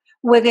truth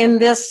within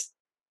this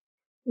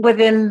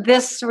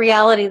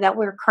reality that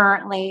we're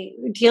currently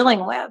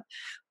dealing with.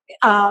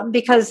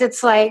 Because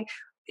it's like,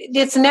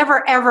 it's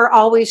never, ever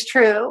always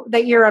true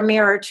that you're a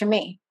mirror to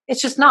me.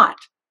 It's just not.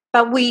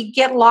 But we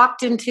get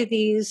locked into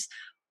these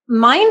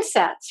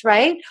mindsets,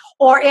 right?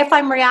 Or if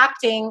I'm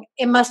reacting,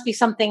 it must be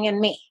something in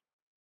me,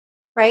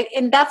 right?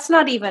 And that's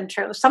not even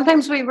true.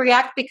 Sometimes we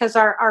react because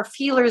our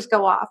feelers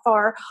go off,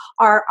 or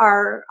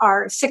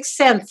our sixth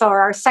sense or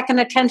our second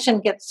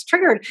attention gets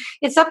triggered.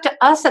 It's up to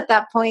us at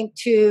that point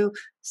to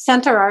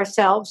center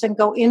ourselves and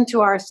go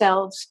into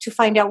ourselves to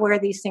find out where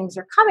these things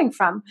are coming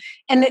from.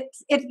 And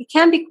it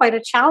can be quite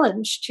a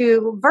challenge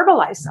to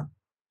verbalize them.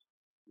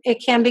 It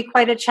can be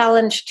quite a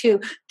challenge to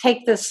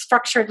take the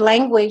structured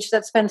language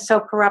that's been so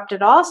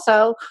corrupted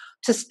also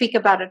to speak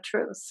about a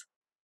truth.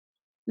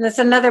 And that's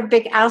another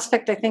big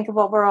aspect, I think, of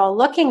what we're all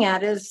looking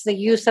at, is the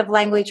use of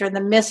language, or the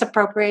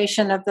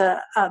misappropriation of the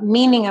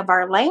meaning of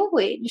our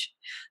language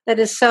that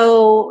is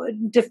so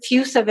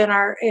diffusive in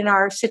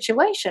our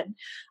situation.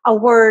 A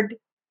word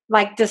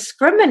like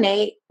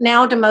discriminate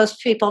now to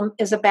most people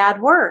is a bad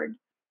word.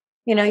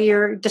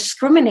 You're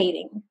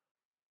discriminating.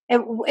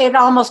 It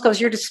almost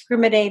goes, you're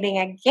discriminating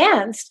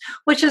against,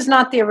 which is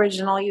not the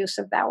original use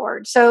of that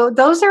word. So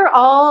those are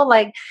all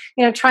like,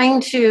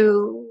 trying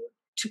to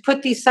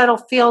put these subtle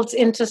fields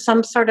into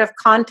some sort of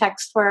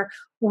context where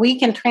we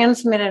can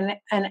transmit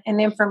an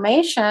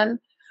information,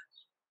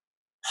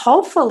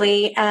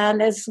 hopefully,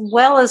 and as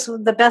well as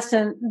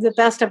the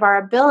best of our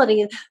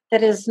ability,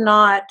 that is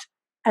not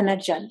an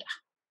agenda.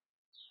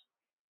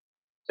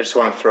 I just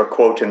want to throw a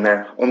quote in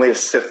there. Only a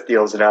Sith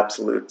deals in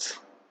absolutes.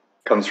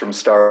 Comes from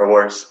Star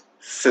Wars.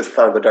 Sith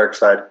are the dark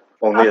side.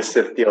 Only a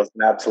Sith deals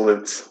in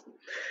absolutes.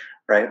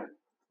 Right?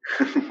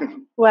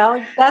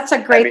 Well, that's a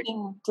great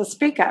thing to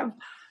speak of.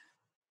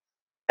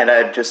 And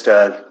I just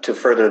to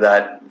further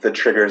that, the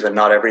triggers and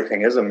not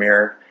everything is a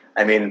mirror.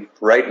 I mean,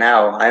 right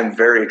now, I'm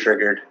very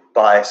triggered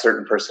by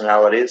certain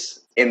personalities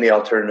in the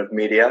alternative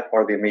media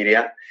or the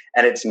media.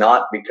 And it's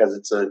not because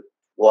it's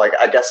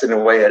I guess in a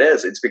way it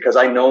is. It's because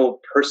I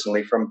know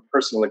personally from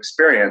personal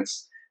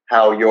experience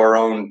how your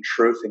own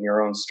truth and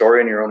your own story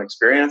and your own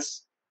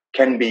experience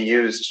can be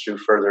used to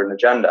further an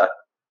agenda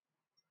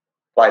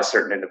by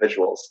certain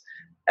individuals.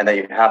 And that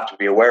you have to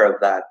be aware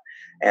of that.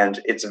 And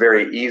it's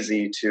very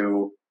easy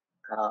to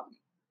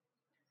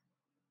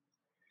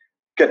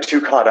get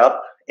too caught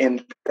up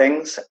in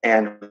things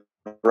and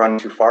run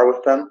too far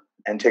with them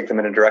and take them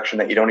in a direction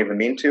that you don't even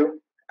mean to,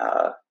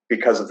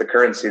 because of the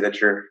currency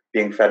that you're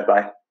being fed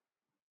by.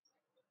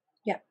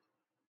 Yeah.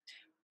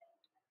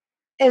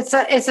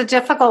 It's a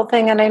difficult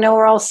thing, and I know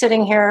we're all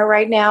sitting here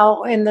right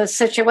now in the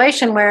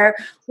situation where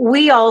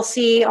we all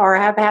see or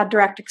have had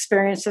direct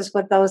experiences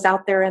with those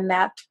out there in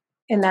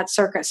that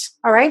circus.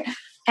 All right,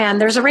 and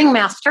there's a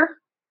ringmaster,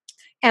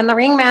 and the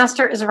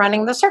ringmaster is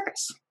running the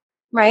circus,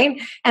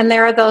 right? And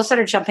there are those that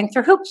are jumping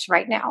through hoops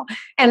right now,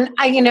 and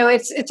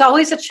it's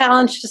always a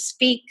challenge to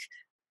speak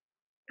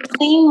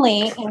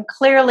cleanly and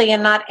clearly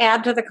and not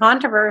add to the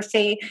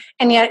controversy.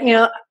 And yet,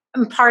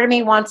 part of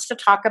me wants to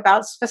talk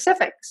about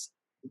specifics.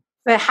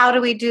 But how do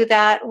we do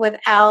that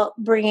without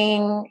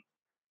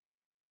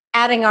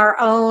adding our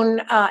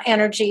own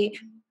energy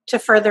to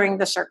furthering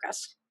the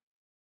circus?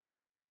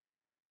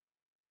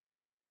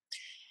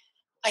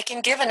 I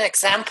can give an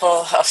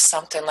example of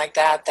something like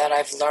that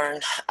I've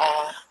learned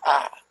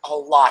a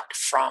lot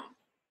from.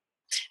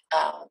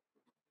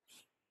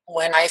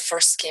 when I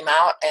first came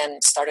out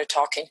and started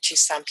talking to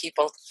some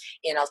people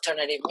in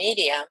alternative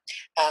media,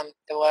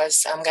 there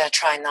was, I'm going to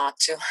try not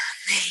to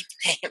name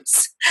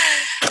names.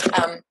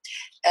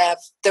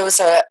 There was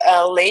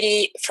a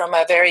lady from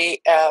a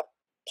very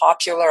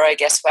popular, I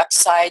guess,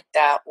 website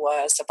that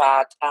was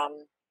about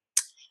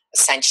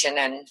ascension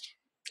and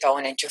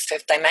going into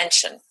fifth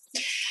dimension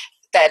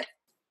that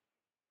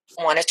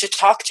wanted to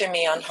talk to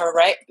me on her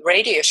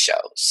radio show.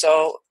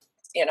 So,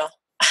 you know,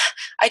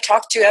 I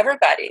talk to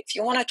everybody. If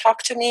you want to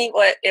talk to me,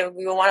 if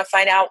you want to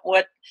find out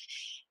what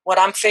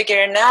I'm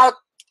figuring out,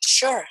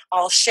 sure,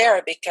 I'll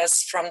share.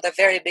 Because from the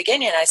very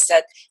beginning, I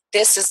said,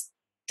 this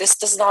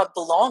does not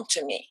belong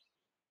to me.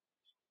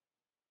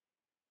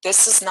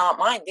 This is not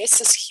mine. This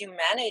is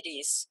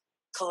humanity's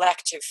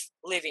collective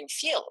living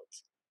field.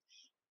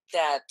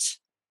 That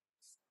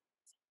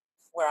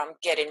where I'm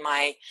getting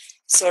my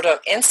sort of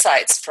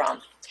insights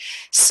from.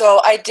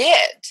 So I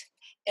did,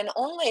 and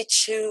only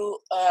to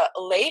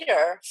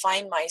later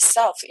find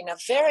myself in a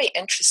very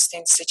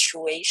interesting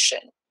situation.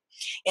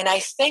 And I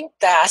think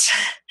that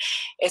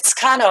it's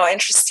kind of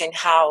interesting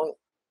how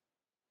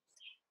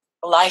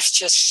life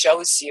just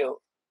shows you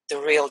the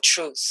real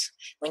truth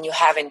when you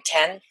have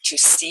intent to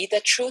see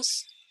the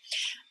truth.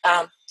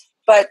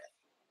 But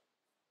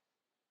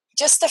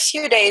just a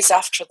few days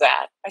after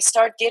that, I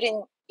started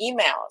getting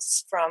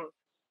emails from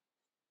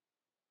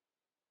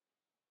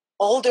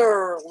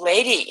older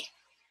lady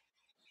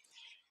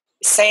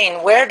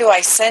saying, where do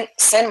I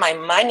send my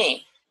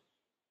money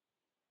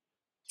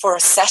for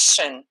a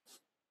session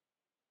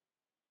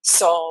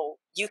so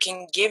you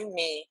can give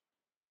me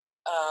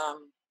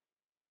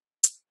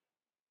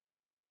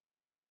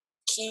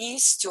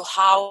keys to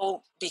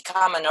how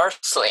become an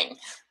Earthling?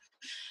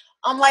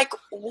 I'm like,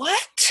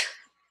 what?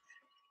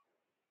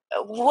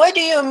 What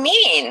do you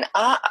mean?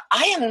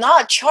 I am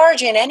not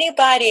charging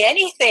anybody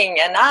anything,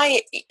 and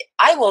I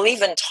will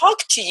even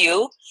talk to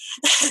you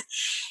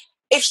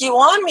if you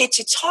want me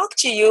to talk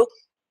to you,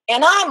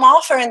 and I'm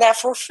offering that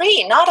for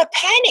free, not a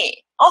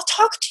penny. I'll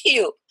talk to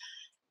you.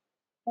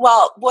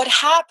 Well, what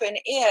happened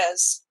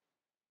is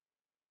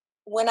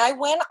when I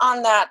went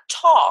on that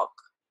talk,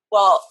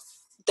 well,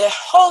 the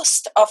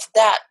host of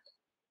that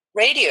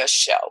radio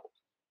show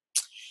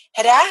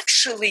had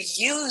actually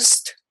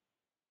used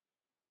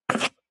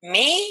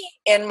me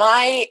in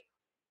my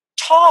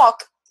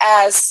talk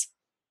as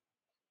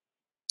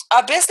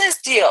a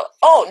business deal.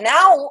 Oh,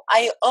 now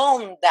I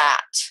own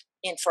that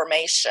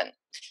information.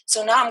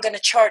 So now I'm going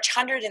to charge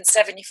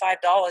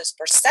 $175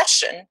 per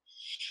session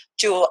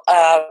to,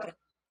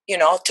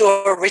 to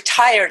a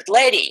retired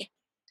lady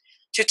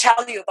to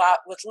tell you about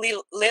what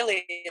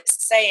Lily is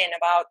saying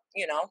about,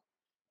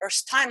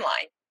 Earth's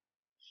timeline.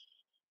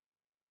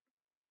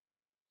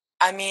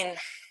 I mean,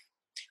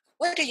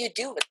 what do you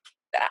do with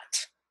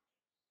that?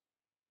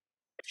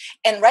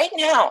 And right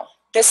now,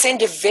 this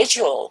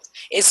individual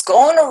is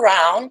going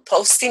around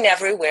posting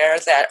everywhere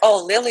that,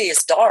 oh, Lily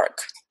is dark.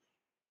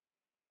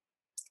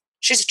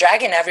 She's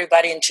dragging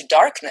everybody into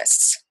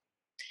darkness.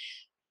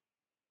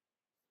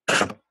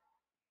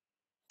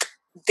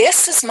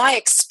 This is my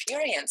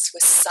experience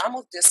with some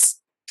of these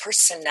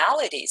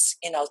personalities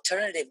in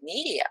alternative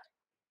media.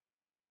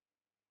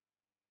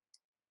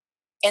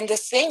 And the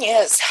thing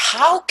is,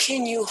 how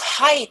can you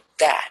hide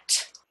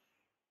that?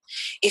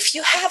 If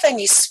you have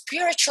any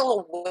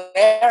spiritual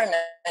awareness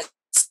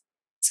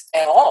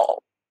at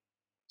all,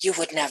 you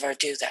would never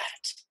do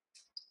that.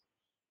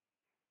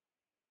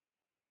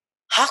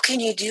 How can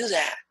you do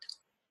that?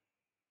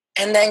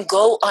 And then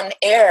go on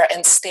air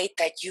and state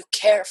that you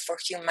care for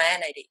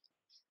humanity,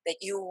 that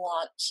you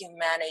want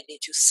humanity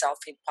to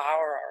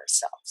self-empower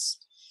ourselves,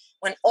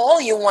 when all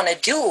you want to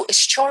do is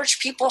charge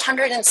people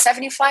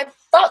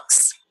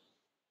 $175.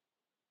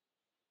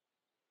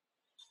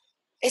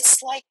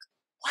 It's like,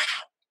 wow.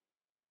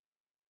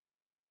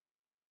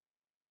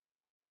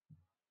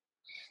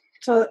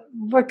 So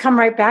we'll come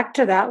right back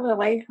to that,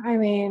 Lily. I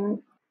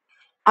mean,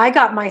 I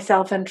got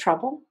myself in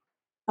trouble.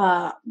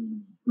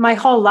 My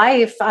whole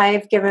life,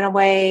 I've given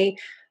away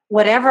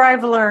whatever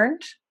I've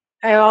learned.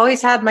 I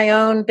always had my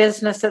own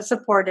business that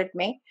supported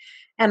me.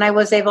 And I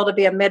was able to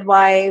be a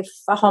midwife,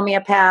 a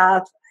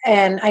homeopath,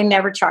 and I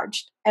never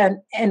charged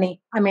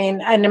any. I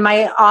mean, and in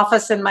my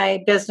office and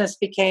my business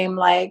became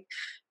like,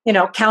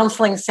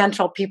 counseling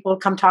central. People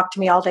would come talk to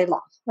me all day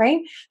long,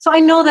 right? So I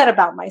know that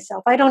about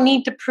myself. I don't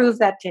need to prove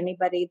that to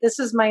anybody. This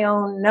is my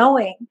own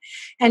knowing.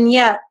 And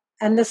yet,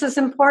 and this is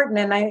important,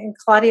 and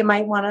Claudia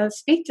might want to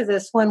speak to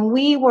this, when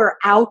we were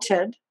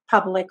outed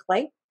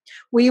publicly,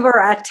 we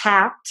were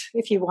attacked,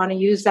 if you want to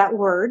use that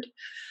word,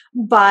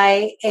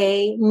 by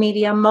a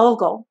media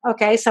mogul,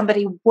 okay?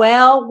 Somebody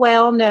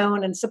well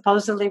known and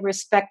supposedly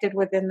respected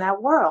within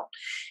that world.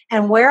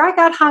 And where I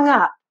got hung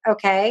up,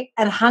 okay,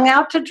 and hung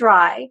out to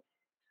dry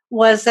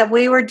was that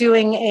we were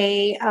doing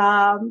a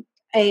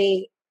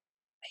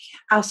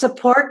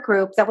support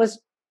group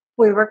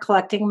we were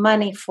collecting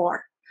money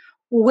for,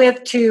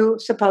 with two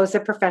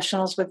supposed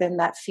professionals within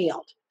that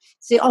field.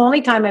 It's the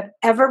only time I've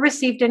ever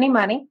received any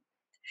money.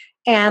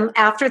 And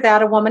after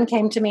that, a woman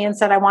came to me and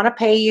said, I want to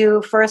pay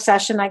you for a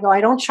session. I go,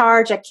 I don't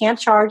charge. I can't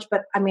charge,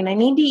 but I mean, I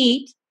need to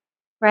eat,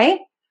 right?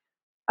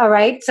 All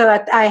right. So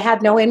I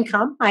had no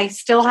income. I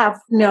still have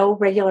no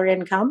regular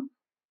income.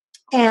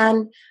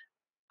 And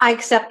I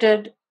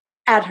accepted,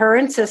 at her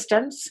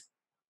insistence,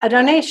 a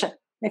donation,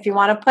 if you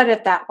want to put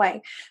it that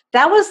way.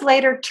 That was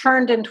later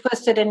turned and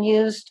twisted and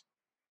used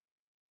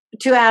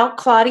to out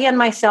Claudia and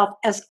myself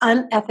as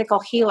unethical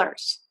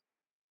healers.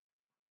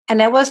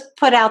 And it was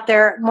put out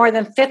there. More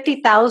than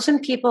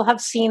 50,000 people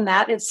have seen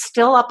that. It's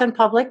still up in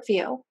public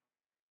view.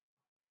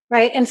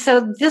 Right. And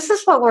so this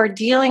is what we're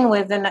dealing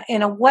with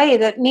in a way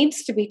that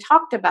needs to be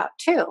talked about,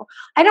 too.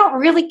 I don't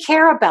really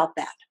care about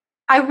that.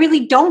 I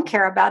really don't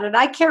care about it.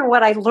 I care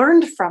what I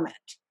learned from it.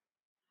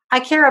 I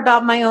care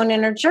about my own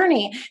inner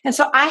journey. And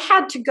so I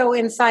had to go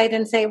inside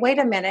and say, wait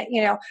a minute,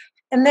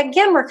 and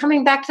again, we're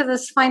coming back to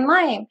this fine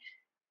line.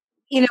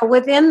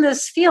 Within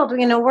this field,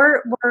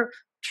 we're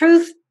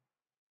truth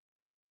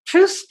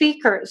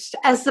speakers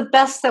as the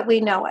best that we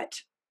know it,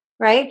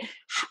 right?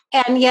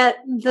 And yet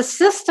the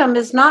system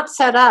is not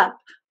set up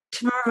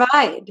to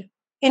provide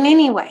in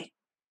any way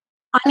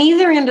on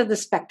either end of the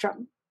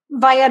spectrum,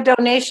 via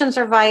donations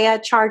or via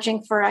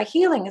charging for a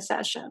healing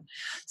session.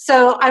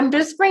 So I'm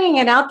just bringing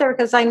it out there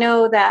because I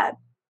know that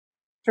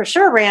for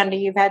sure, Randy,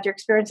 you've had your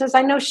experiences.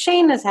 I know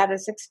Shane has had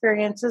his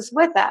experiences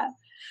with that.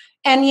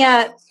 And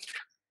yet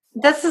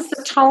this is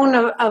the tone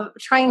of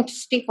trying to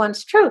speak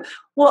one's truth.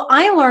 Well,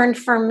 I learned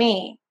for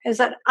me is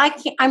that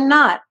I'm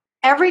not.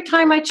 Every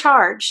time I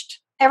charged,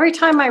 every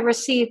time I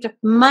received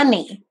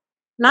money,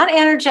 not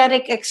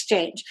energetic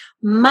exchange,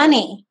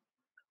 money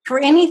for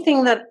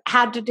anything that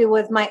had to do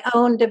with my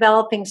own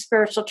developing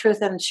spiritual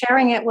truth and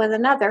sharing it with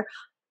another,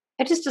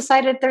 I just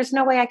decided there's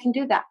no way I can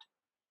do that.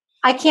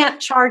 I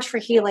can't charge for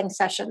healing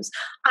sessions.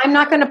 I'm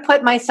not going to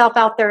put myself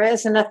out there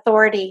as an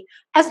authority,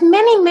 as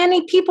many,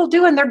 many people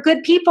do, and they're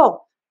good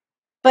people.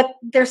 But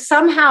they're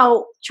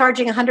somehow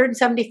charging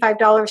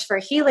 $175 for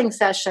a healing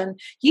session.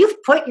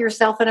 You've put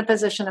yourself in a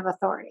position of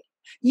authority.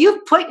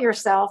 You've put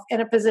yourself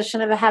in a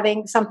position of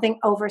having something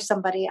over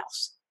somebody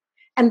else.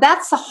 And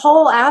that's the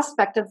whole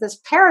aspect of this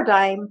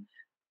paradigm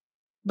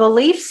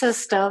belief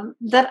system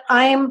that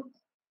I'm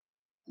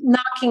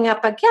knocking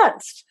up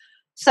against.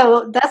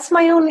 So that's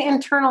my own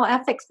internal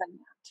ethics in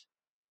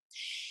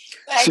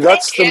that. So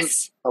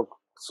that's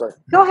sorry.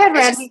 Go ahead, Randy.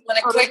 I just want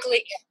to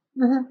quickly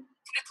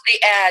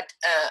add,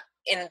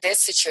 in this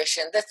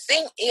situation, the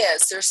thing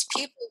is, there's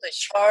people that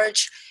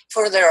charge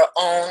for their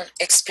own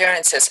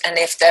experiences, and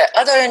if the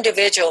other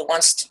individual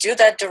wants to do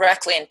that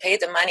directly and pay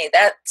the money,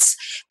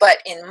 but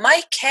in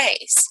my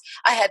case,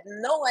 I had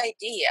no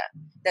idea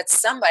that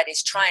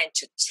somebody's trying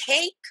to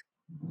take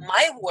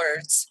my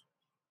words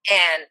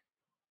and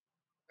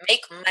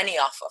make money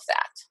off of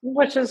that.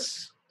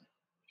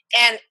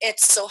 And it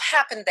so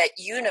happened that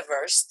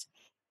universe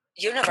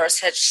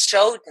had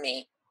showed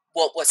me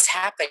what was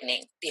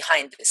happening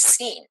behind the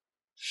scene.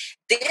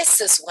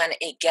 This is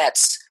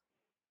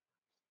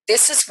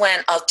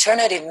when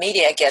alternative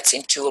media gets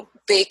into a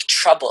big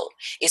trouble.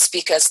 It's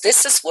because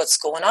this is what's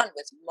going on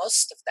with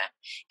most of them.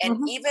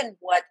 And even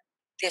what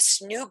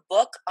this new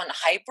book on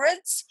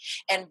hybrids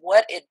and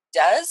what it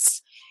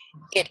does,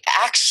 it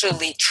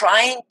actually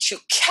trying to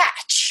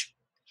catch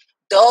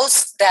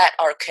those that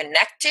are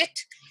connected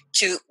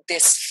to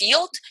this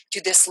field, to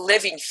this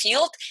living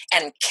field,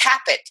 and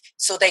cap it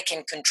so they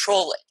can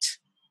control it.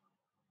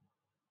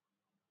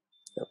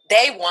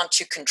 They want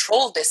to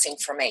control this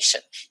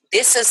information.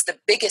 This is the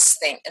biggest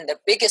thing and the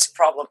biggest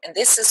problem. And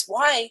this is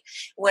why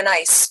when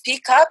I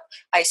speak up,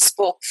 I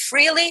spoke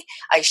freely,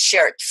 I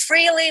shared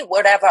freely,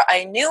 whatever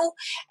I knew,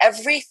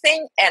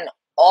 everything, and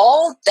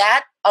all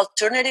that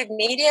alternative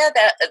media,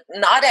 that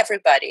not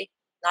everybody,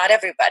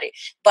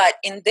 but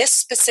in this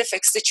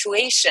specific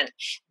situation,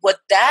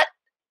 what that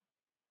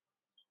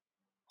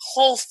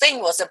whole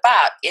thing was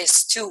about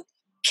is to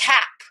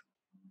cap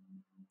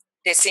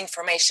this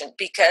information,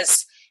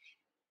 because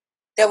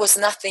there was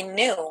nothing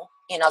new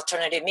in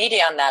alternative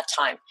media on that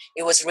time.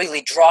 It was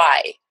really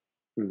dry.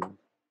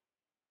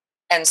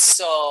 And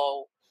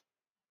so,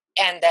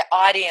 and the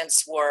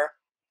audience were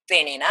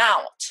thinning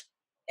out.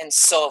 And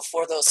so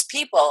for those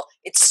people,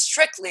 it's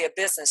strictly a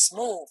business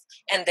move,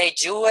 and they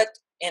do it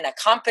in a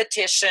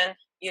competition,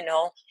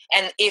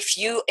 and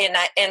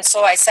and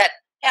so I said,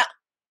 yeah,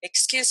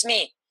 excuse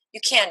me, you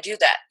can't do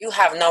that. You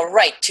have no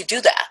right to do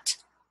that.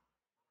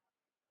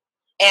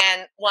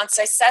 And once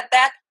I said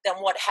that, then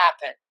what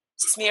happened?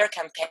 Smear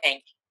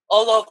campaign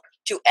all over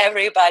to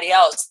everybody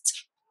else.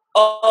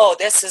 Oh,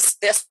 this is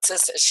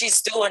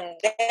she's doing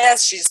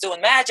this, she's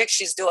doing magic,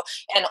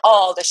 and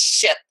all the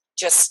shit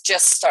just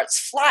starts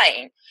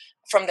flying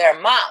from their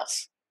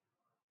mouth.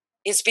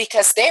 Is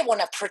because they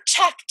want to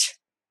protect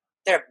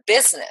their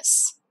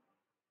business.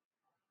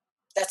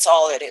 That's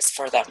all it is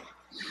for them.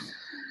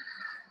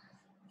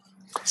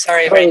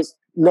 Sorry, Ray.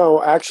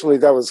 No, actually,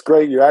 that was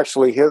great. You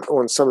actually hit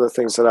on some of the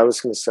things that I was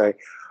going to say.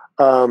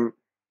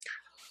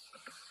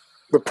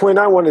 The point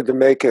I wanted to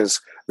make is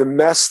the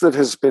mess that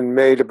has been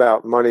made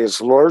about money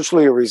is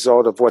largely a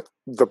result of what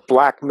the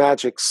black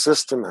magic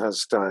system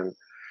has done.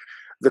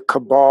 The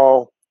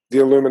cabal, the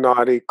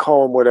Illuminati,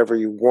 call them whatever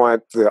you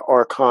want, the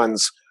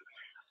archons.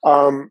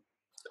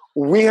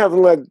 We have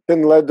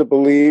been led to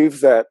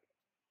believe that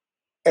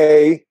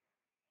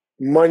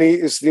money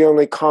is the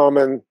only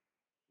common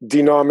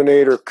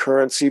denominator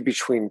currency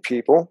between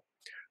people.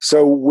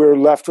 So we're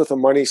left with a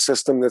money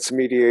system that's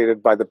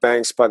mediated by the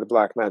banks, by the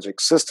black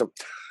magic system.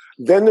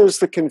 Then there's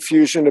the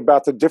confusion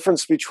about the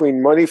difference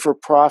between money for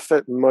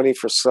profit and money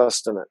for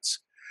sustenance.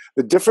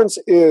 The difference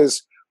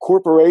is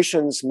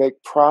corporations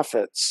make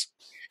profits.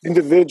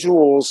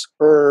 Individuals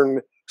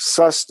earn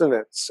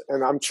sustenance.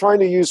 And I'm trying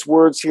to use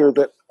words here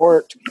that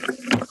aren't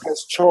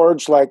as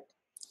charged like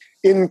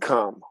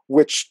income,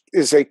 which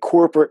is a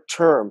corporate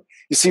term.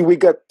 You see, we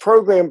got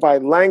programmed by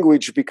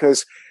language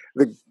because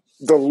the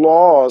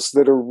laws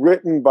that are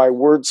written by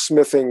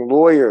wordsmithing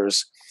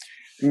lawyers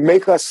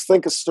make us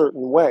think a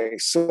certain way.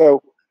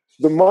 So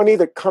the money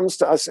that comes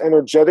to us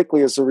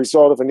energetically as a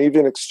result of an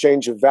even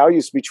exchange of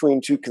values between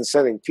two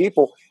consenting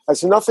people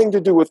has nothing to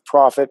do with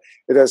profit.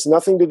 It has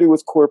nothing to do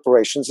with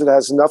corporations. It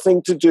has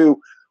nothing to do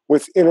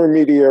with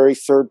intermediary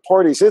third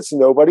parties. It's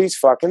nobody's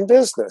fucking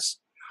business.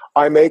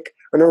 I make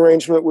an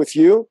arrangement with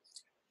you.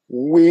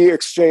 We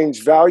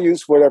exchange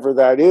values, whatever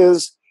that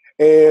is,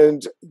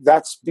 and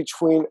that's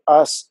between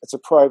us. It's a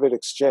private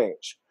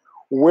exchange.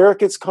 Where it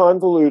gets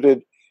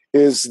convoluted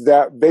is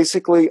that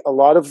basically a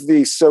lot of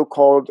the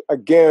so-called,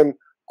 again,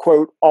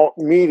 quote, alt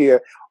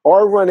media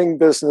are running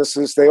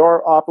businesses. They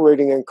are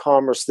operating in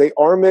commerce. They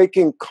are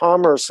making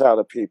commerce out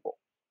of people,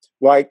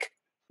 like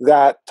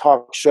that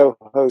talk show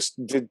host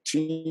did to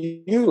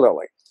you,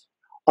 Lily.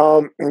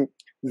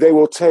 They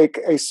will take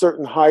a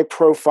certain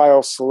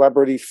high-profile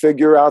celebrity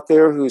figure out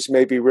there who's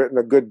maybe written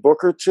a good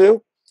book or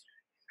two,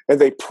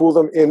 and they pull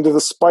them into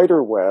the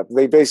spider web.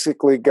 They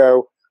basically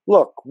go,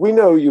 look, we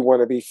know you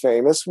want to be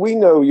famous. We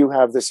know you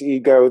have this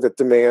ego that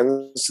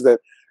demands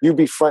that you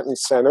be front and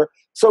center.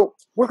 So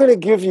we're going to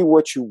give you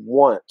what you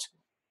want.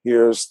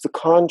 Here's the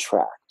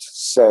contract,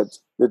 said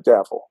the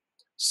devil.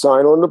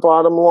 Sign on the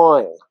bottom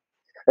line.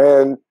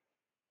 And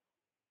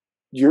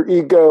your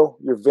ego,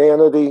 your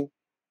vanity,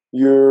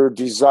 your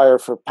desire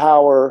for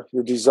power,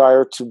 your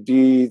desire to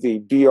be the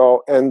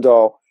be-all,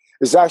 end-all,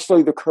 is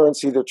actually the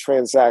currency they're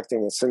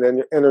transacting. It's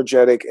an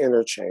energetic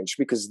interchange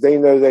because they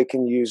know they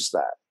can use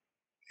that.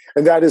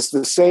 And that is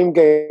the same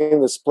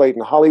game that's played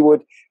in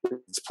Hollywood,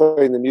 it's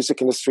played in the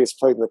music industry, it's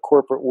played in the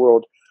corporate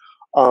world.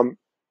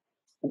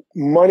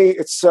 Money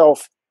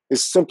itself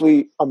is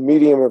simply a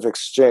medium of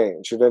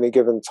exchange at any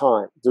given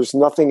time. There's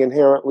nothing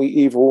inherently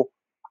evil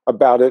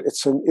about it.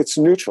 It's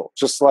neutral,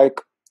 just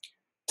like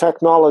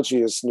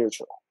technology is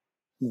neutral.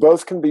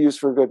 Both can be used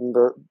for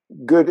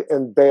good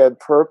and bad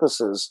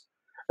purposes,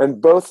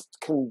 and both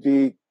can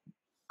be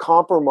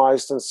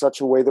compromised in such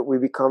a way that we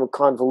become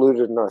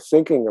convoluted in our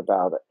thinking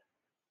about it.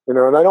 You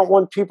know, and I don't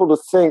want people to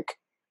think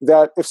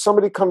that if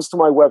somebody comes to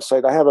my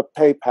website, I have a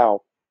PayPal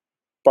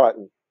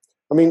button.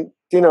 I mean,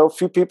 you know, a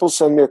few people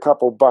send me a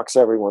couple bucks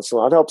every once in a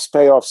while. It helps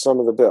pay off some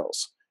of the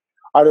bills.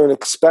 I don't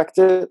expect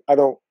it. I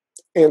don't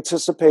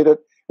anticipate it.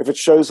 If it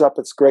shows up,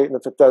 it's great. And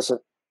if it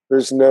doesn't,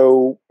 there's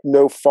no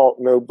fault,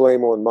 no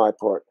blame on my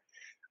part.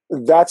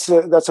 That's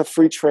a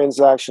free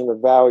transaction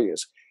of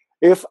values.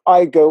 If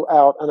I go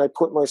out and I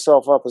put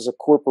myself up as a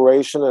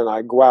corporation and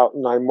I go out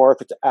and I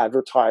market to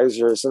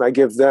advertisers and I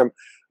give them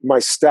my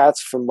stats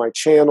from my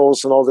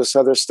channels and all this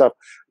other stuff,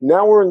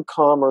 now we're in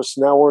commerce,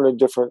 now we're in a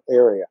different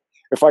area.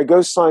 If I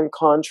go sign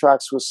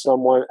contracts with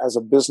someone as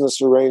a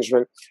business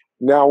arrangement,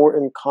 now we're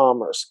in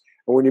commerce.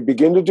 And when you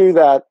begin to do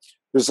that,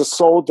 there's a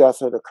soul death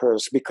that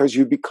occurs because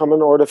you become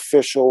an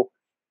artificial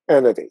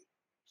entity.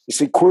 You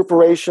see,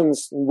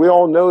 corporations, we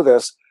all know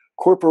this,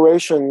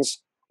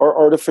 corporations are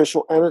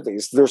artificial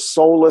entities. They're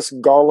soulless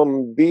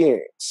golem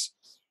beings.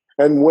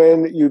 And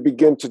when you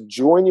begin to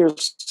join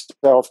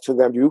yourself to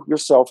them, you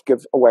yourself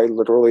give away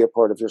literally a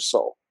part of your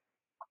soul.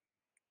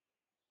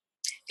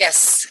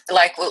 Yes,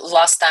 like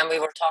last time we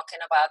were talking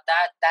about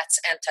that, that's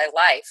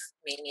anti-life,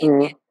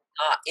 meaning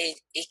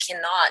you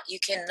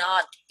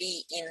cannot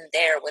be in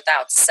there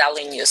without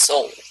selling your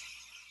soul.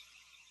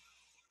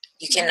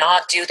 You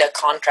cannot do the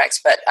contracts.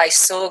 But I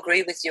so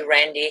agree with you,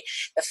 Randy.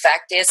 The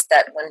fact is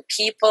that when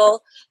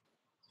people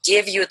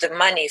give you the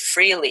money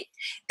freely,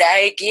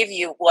 they give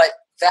you what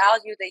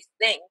value they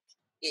think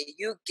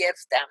you give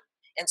them.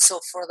 And so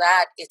for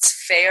that,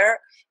 it's fair,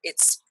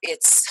 it's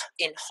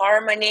in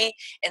harmony,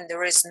 and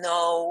there is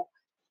no,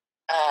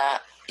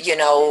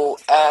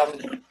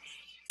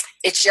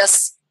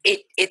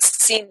 it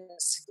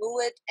seems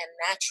fluid and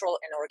natural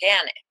and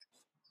organic.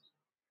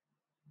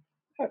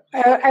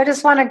 I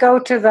just want to go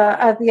to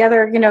the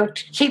other,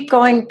 keep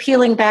going,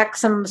 peeling back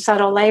some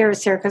subtle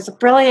layers here, because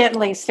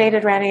brilliantly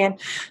stated, Randy. And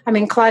I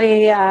mean,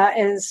 Claudia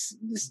is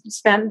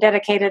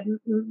dedicated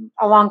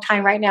a long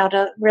time right now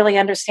to really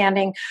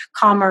understanding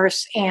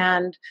commerce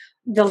and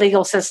the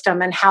legal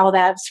system and how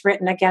that's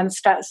written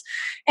against us.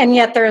 And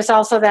yet there's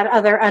also that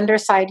other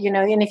underside,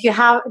 and if you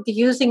have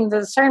using the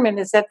discernment,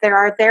 is that there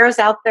are theirs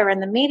out there in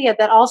the media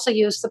that also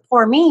use the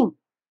poor meme.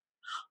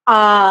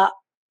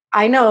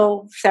 I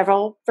know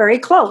several very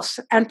close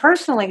and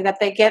personally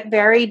that they get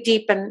very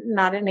deep, and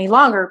not any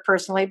longer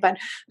personally, but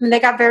they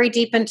got very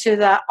deep into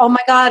the, oh my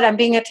God, I'm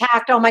being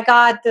attacked. Oh my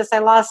God, this, I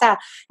lost that.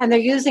 And they're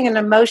using an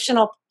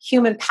emotional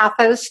human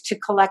pathos to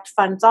collect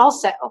funds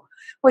also,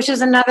 which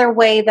is another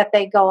way that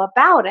they go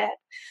about it.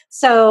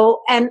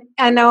 So, and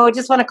I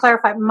just want to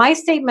clarify, my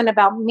statement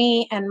about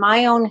me and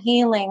my own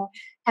healing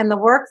and the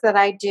work that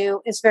I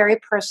do is very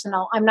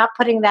personal. I'm not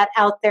putting that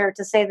out there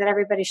to say that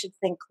everybody should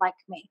think like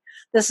me.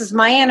 This is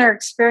my inner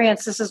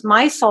experience. This is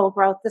my soul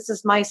growth. This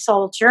is my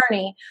soul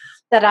journey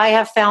that I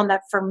have found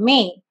that for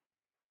me,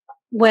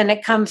 when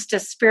it comes to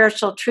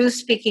spiritual truth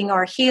speaking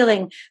or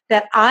healing,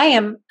 that I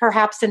am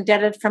perhaps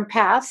indebted from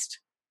past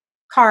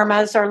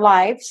karmas or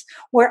lives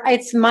where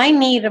it's my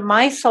need of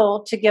my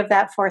soul to give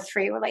that forth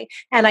freely.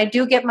 And I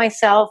do get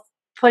myself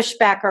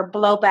pushback or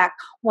blowback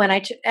when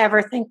I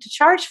ever think to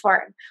charge for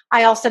it.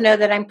 I also know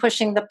that I'm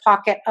pushing the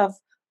pocket of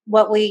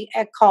what we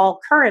call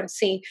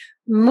currency,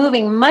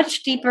 moving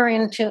much deeper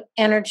into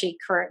energy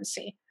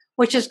currency,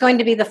 which is going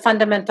to be the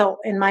fundamental,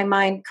 in my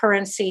mind,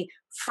 currency,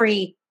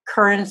 free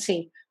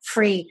energy,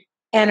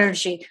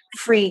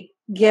 free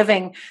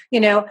giving,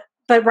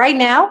 But right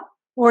now,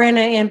 we're in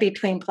an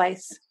in-between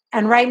place.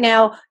 And right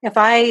now, if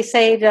I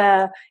say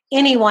to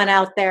anyone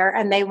out there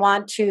and they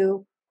want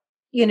to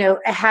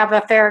have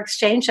a fair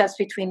exchange, that's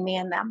between me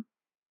and them.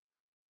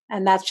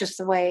 And that's just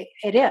the way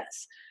it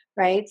is.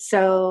 Right.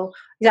 So,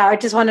 yeah, I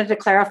just wanted to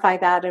clarify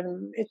that.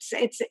 And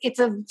it's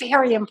a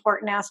very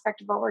important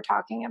aspect of what we're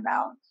talking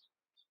about.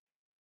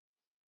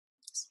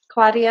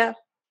 Claudia?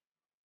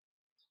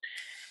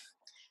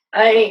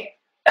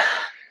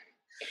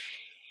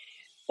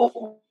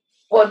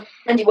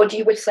 What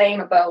you were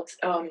saying about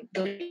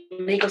the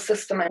legal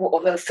system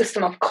or the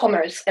system of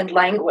commerce and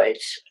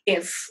language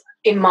is,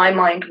 in my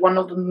mind, one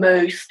of the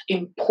most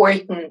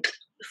important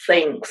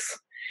things.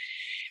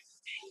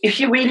 If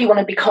you really want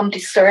to become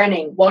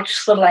discerning,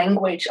 watch the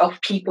language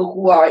of people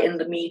who are in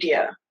the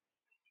media,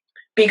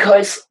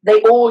 because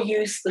they all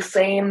use the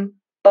same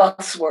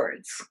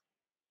buzzwords.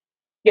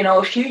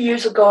 A few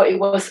years ago, it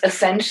was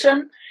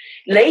ascension.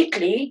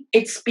 Lately,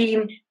 it's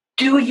been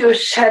do your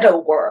shadow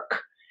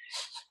work.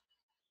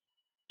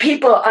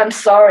 People, I'm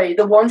sorry,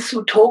 the ones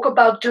who talk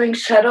about doing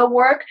shadow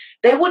work,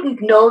 they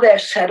wouldn't know their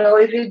shadow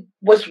if it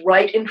was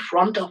right in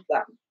front of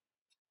them.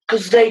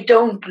 Because they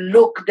don't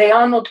look, they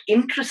are not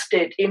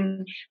interested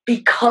in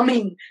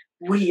becoming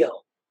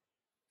real.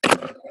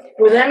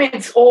 For them,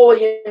 it's all,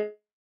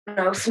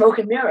 smoke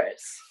and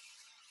mirrors.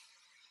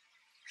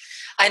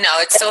 I know,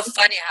 it's so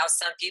funny how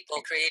some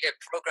people created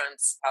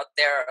programs out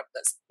there of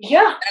this.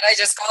 Yeah. And I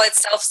just call it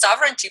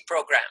self-sovereignty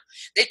program.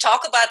 They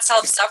talk about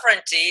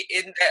self-sovereignty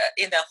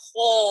in a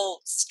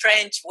whole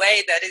strange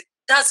way that it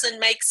doesn't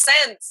make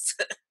sense.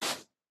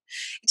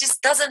 It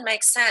just doesn't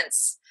make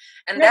sense.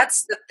 And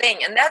that's the thing.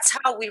 And that's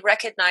how we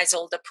recognize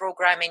all the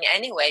programming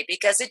anyway,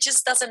 because it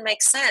just doesn't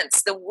make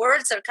sense. The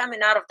words are coming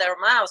out of their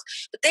mouths,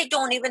 but they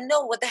don't even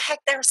know what the heck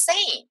they're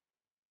saying.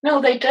 No,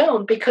 they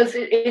don't, because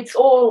it's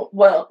all,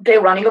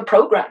 they're running a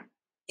program.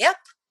 Yep.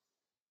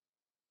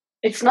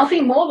 It's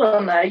nothing more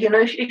than that.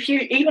 If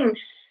you even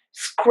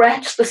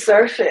scratch the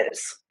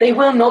surface, they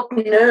will not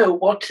know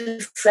what to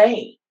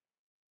say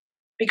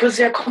because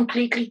they're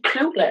completely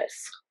clueless.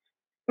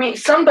 I mean,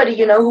 somebody,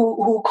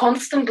 who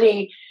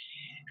constantly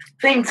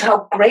thinks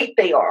how great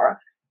they are,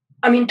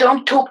 I mean,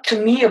 don't talk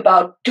to me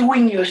about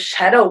doing your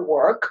shadow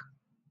work.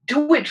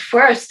 Do it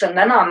first, and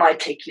then I might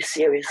take you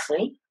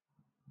seriously.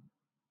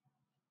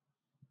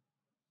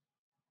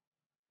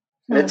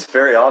 And it's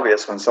very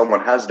obvious when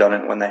someone has done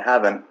it when they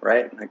haven't,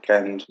 right?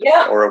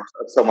 Or if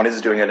someone is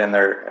doing it and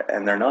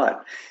they're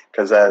not.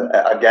 Because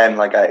again,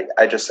 like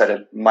I just said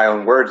it, my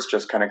own words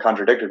just kind of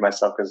contradicted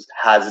myself, because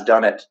has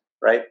done it,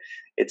 right?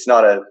 It's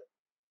not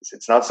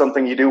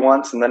something you do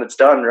once and then it's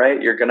done,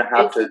 right? You're going to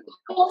have to.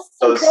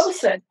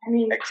 Process. I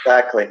mean,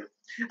 exactly.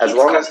 As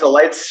long as the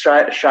light's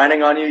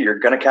shining on you, you're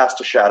going to cast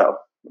a shadow.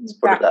 Let's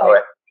put it that way,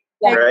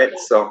 right?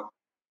 So.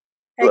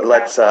 Exactly.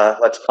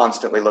 Let's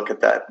constantly look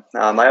at that.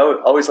 I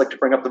always like to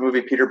bring up the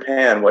movie Peter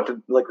Pan.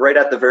 Right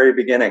at the very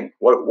beginning,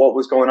 what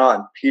was going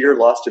on? Peter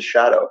lost his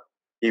shadow.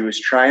 He was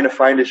trying to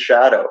find his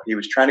shadow. He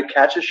was trying to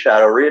catch his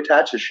shadow,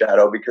 reattach his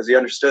shadow, because he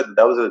understood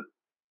that was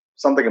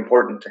something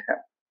important to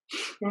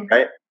him,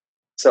 right?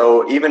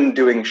 So even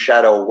doing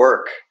shadow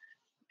work,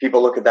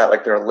 people look at that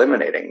like they're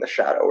eliminating the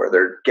shadow or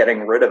they're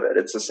getting rid of it.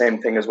 It's the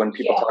same thing as when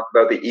people talk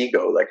about the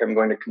ego, like I'm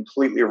going to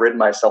completely rid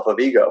myself of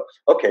ego.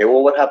 Okay,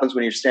 well, what happens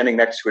when you're standing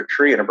next to a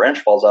tree and a branch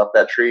falls off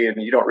that tree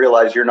and you don't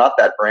realize you're not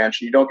that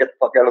branch and you don't get the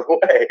fuck out of the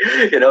way?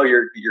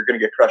 You're going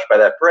to get crushed by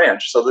that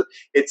branch. So that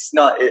it's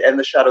not, and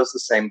the shadow's the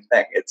same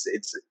thing.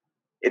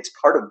 It's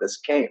part of this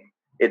game.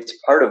 It's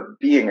part of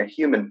being a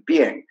human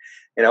being.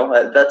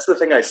 That's the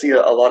thing I see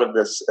a lot of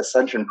this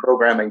ascension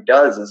programming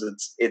does, is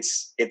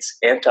it's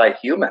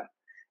anti-human.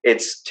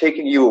 It's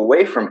taking you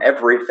away from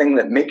everything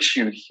that makes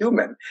you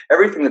human.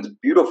 Everything that's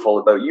beautiful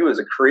about you as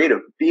a creative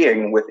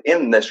being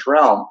within this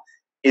realm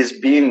is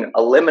being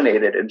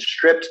eliminated and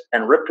stripped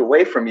and ripped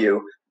away from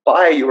you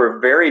by your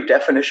very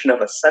definition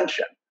of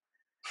ascension,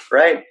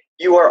 right?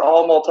 You are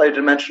all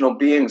multidimensional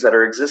beings that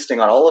are existing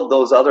on all of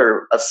those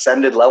other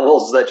ascended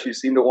levels that you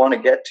seem to want to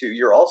get to.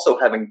 You're also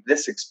having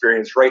this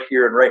experience right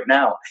here and right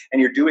now, and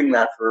you're doing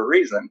that for a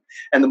reason.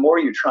 And the more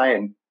you try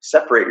and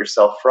separate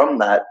yourself from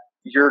that,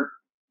 you're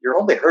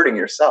only hurting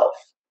yourself,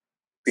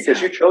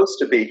 because you chose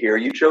to be here,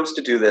 you chose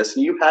to do this,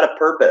 and you had a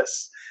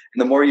purpose.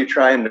 And the more you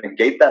try and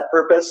negate that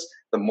purpose,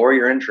 the more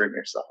you're injuring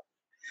yourself.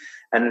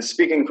 And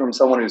speaking from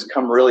someone who's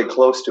come really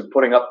close to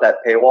putting up that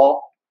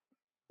paywall,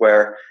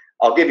 where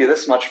I'll give you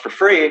this much for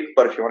free,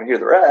 but if you want to hear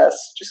the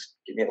rest, just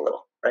give me a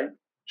little, right?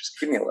 Just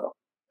give me a little.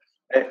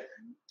 Right?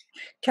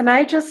 Can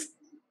I just...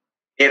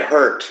 It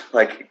hurt.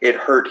 Like, it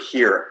hurt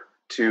here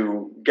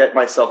to get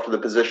myself to the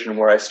position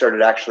where I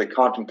started actually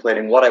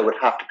contemplating what I would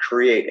have to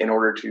create in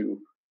order to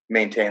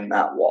maintain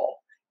that wall.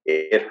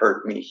 It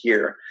hurt me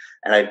here,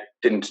 and I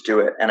didn't do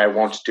it, and I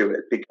won't do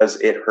it because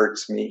it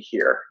hurts me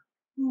here.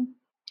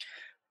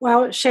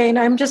 Well, Shane,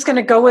 I'm just going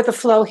to go with the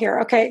flow here.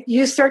 Okay,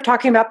 you start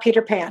talking about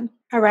Peter Pan,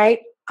 all right?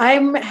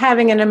 I'm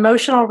having an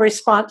emotional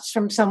response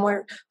from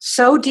somewhere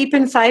so deep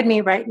inside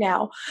me right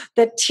now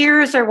that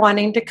tears are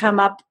wanting to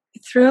come up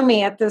through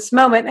me at this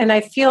moment. And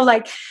I feel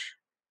like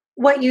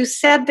what you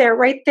said there,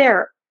 right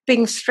there,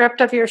 being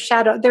stripped of your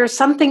shadow, there's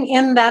something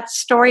in that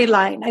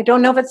storyline. I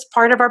don't know if it's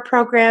part of our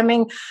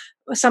programming.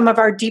 Some of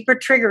our deeper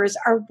triggers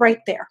are right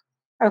there.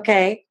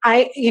 Okay.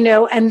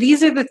 And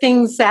these are the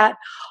things that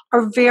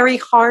are very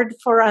hard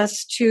for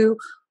us to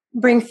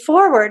bring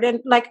forward.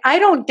 And like, I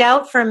don't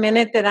doubt for a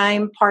minute that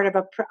I'm part of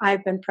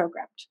I've been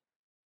programmed.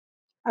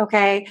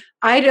 Okay.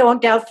 I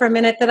don't doubt for a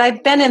minute that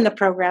I've been in the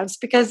programs,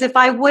 because if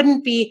I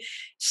wouldn't be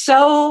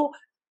so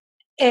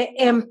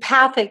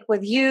empathic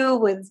with you,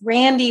 with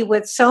Randy,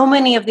 with so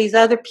many of these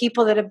other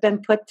people that have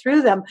been put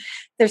through them,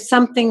 there's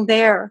something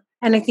there.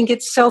 And I think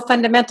it's so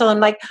fundamental.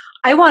 And like,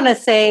 I wanted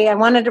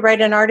to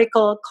write an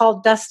article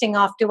called Dusting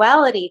Off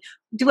Duality.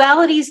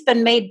 Duality's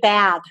been made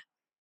bad.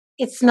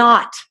 It's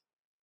not.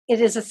 It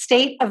is a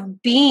state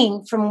of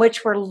being from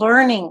which we're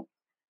learning,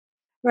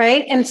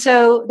 right? And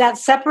so that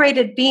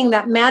separated being,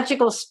 that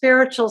magical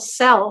spiritual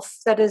self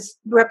that is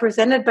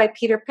represented by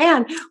Peter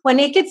Pan, when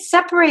it gets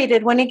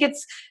separated, when it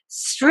gets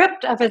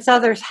stripped of its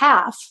other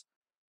half,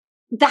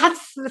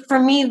 that's, for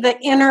me, the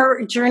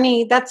inner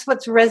journey. That's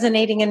what's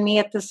resonating in me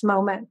at this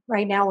moment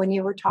right now when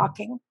you were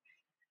talking.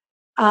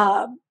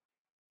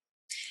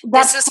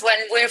 This is when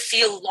we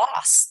feel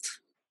lost.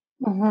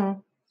 Mm-hmm.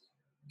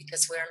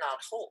 Because we're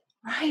not whole.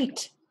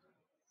 Right.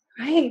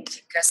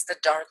 Because the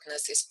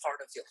darkness is part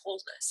of your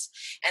wholeness.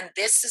 And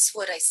this is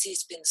what I see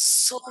has been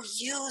so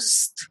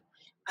used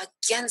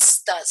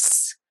against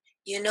us.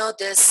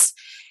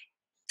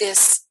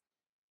 This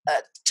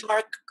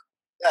dark,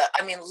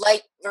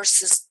 light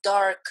versus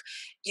dark,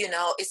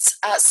 it's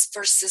us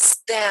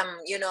versus them,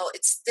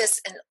 it's this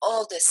and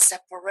all this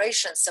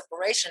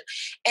separation.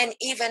 And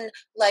even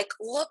like,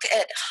 look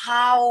at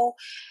how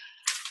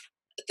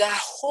the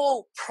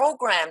whole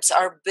programs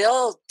are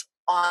built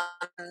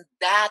on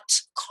that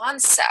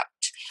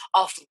concept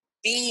of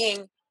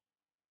being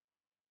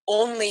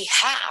only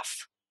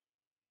half.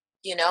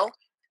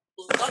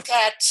 Look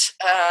at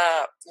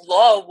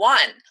Law 1,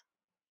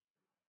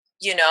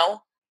 the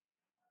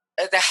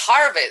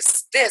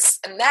harvest, this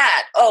and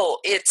that. Oh,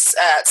 it's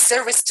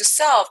service to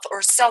self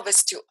or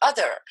service to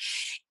other.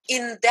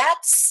 In that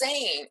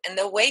saying, and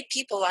the way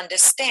people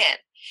understand,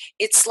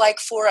 it's like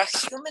for a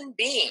human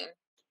being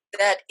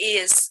that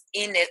is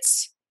in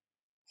its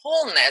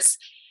wholeness,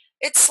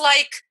 it's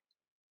like,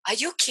 are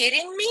you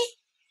kidding me?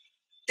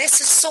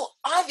 This is so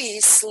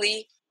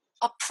obviously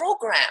a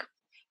program.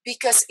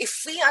 Because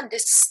if we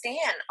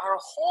understand our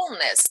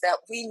wholeness, that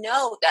we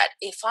know that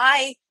if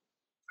I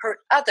hurt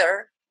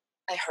other,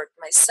 I hurt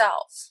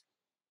myself.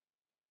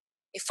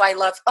 If I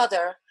love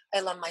other,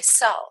 I love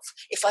myself.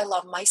 If I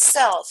love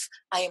myself,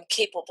 I am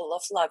capable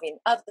of loving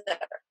other.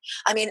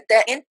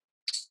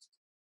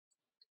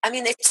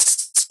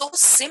 It's so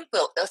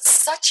simple. It's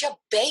such a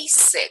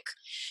basic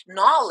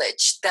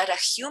knowledge that a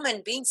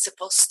human being's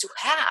supposed to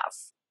have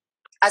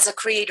as a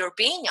creator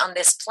being on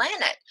this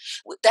planet.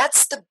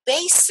 That's the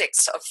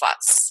basics of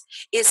us,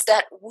 is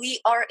that we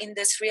are in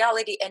this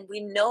reality and we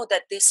know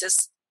that this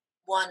is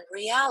one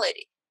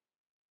reality.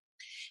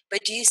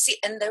 But do you see,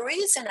 and the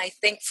reason I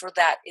think for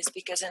that is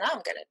because, and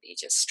I'm going to be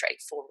just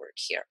straightforward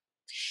here,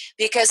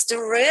 because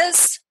there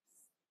is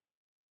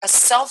a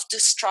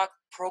self-destruct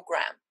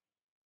program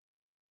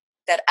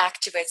that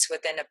activates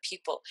within a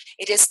people.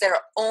 It is their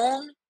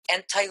own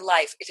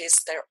anti-life. It is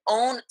their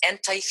own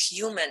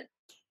anti-human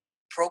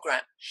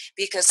program,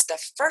 because the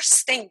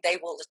first thing they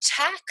will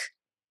attack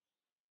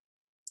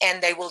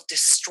and they will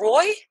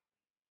destroy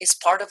is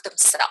part of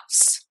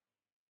themselves.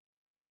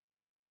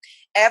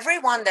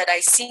 Everyone that I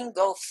seen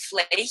go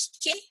flaky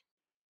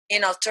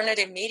in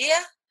alternative media,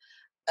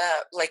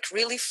 like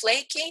really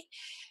flaky,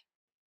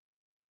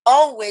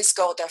 always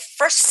go, the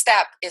first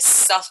step is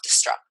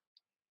self-destruct.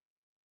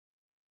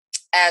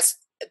 As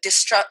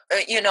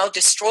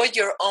destroy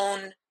your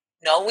own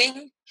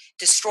knowing,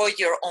 destroy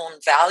your own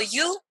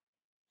value,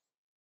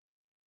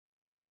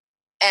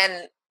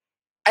 and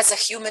as a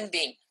human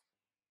being.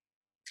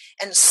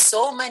 And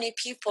so many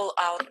people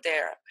out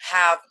there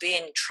have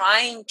been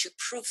trying to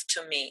prove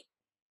to me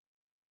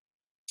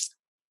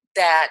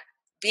that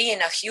being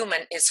a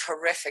human is a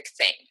horrific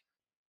thing.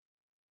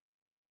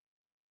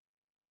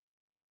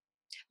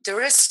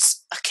 There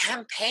is a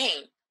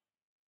campaign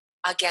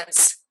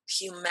against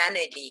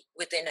humanity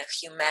within a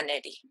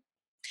humanity.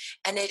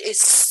 And it is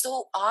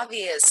so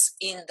obvious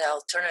in the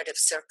alternative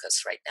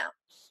circus right now.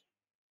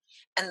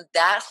 And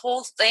that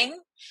whole thing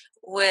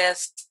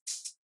with,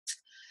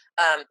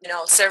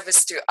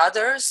 service to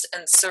others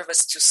and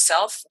service to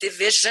self,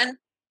 division,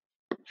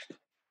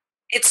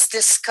 it's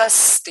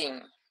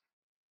disgusting.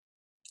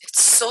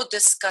 It's so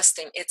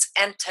disgusting. It's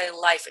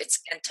anti-life. It's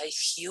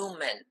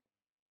anti-human.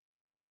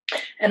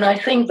 And I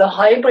think the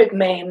hybrid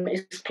meme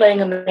is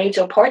playing a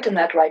major part in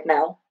that right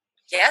now.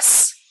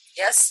 Yes.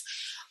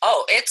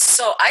 Oh, it's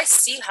so, I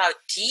see how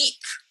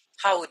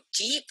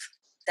deep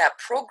that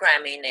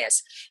programming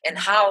is and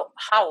how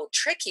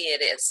tricky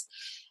it is.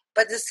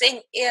 But the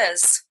thing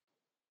is,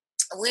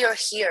 we are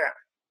here,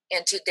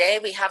 and today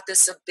we have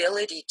this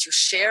ability to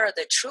share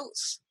the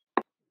truth.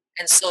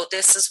 And so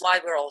this is why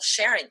we're all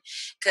sharing,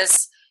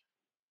 because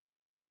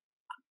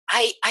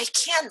I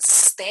can't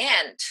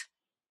stand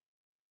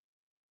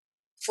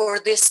for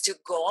this to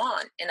go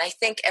on. And I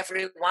think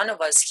every one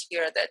of us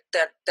here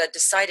that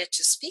decided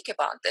to speak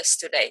about this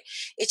today,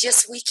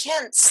 we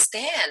can't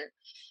stand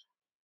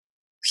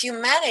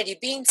humanity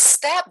being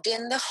stabbed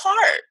in the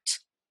heart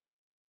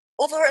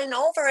over and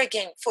over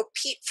again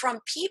from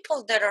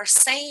people that are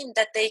saying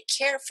that they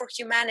care for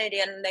humanity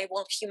and they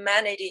want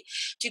humanity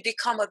to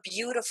become a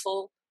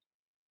beautiful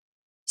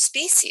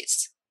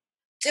species.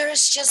 There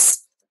is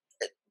just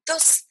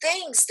those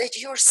things that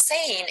you're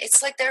saying,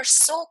 it's like they're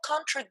so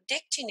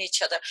contradicting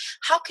each other.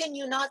 How can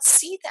you not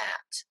see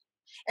that?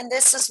 And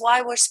this is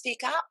why we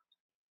speak up.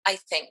 I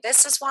think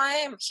this is why I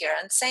am here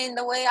and saying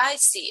the way I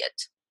see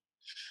it.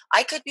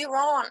 I could be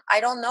wrong. I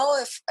don't know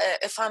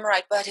if I'm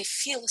right, but it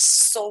feels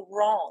so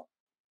wrong.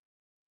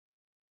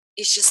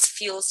 It just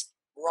feels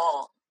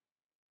wrong.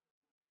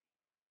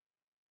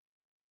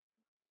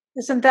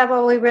 Isn't that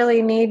what we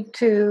really need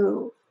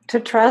to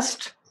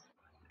trust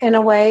in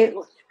a way?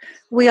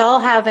 We all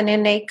have an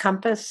innate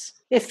compass.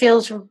 It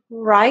feels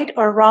right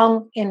or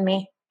wrong in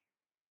me.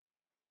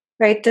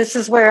 Right? This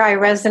is where I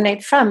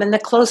resonate from. And the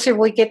closer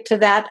we get to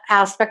that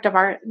aspect of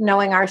our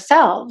knowing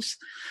ourselves,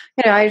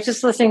 I was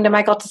just listening to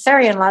Michael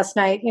Tessarian last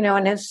night,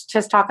 in his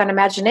talk on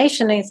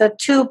imagination. And he said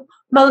two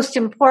most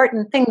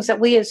important things that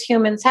we as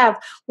humans have.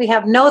 We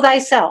have know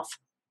thyself,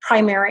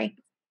 primary.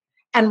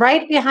 And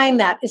right behind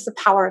that is the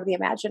power of the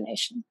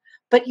imagination.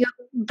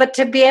 But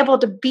to be able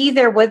to be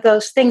there with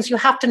those things, you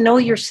have to know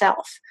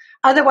yourself.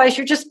 Otherwise,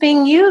 you're just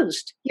being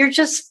used. You're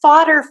just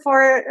fodder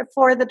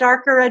for the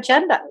darker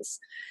agendas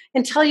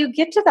until you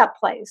get to that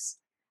place.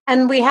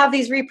 And we have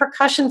these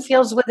repercussion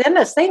fields within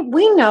us.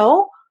 We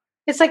know.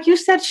 It's like you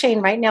said, Shane,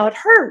 right now, it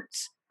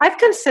hurts. I've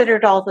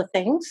considered all the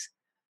things.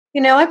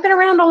 I've been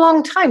around a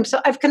long time.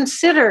 So I've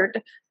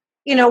considered,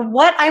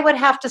 what I would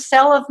have to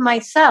sell of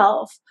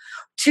myself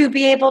to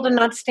be able to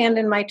not stand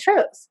in my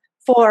truth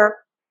for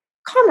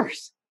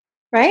commerce,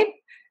 right?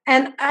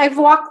 And I've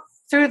walked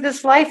through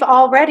this life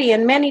already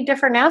in many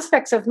different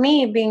aspects of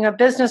me being a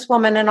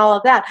businesswoman and all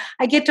of that.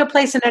 I get to a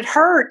place and it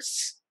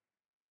hurts.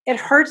 It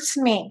hurts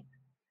me,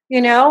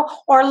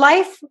 or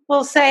life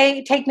will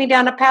say, take me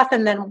down a path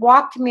and then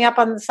walk me up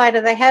on the side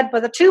of the head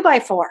with a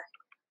 2x4,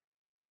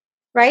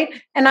 right?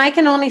 And I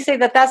can only say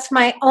that that's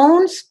my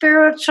own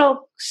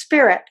spiritual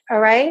spirit, all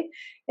right?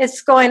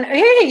 It's going,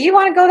 hey, you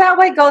want to go that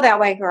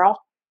way,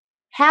 girl.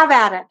 Have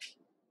at it.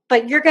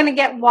 But you're going to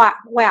get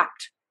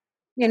whacked,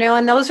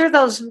 and those are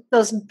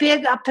those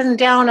big up and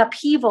down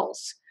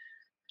upheavals.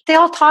 They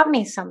all taught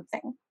me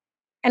something.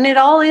 And it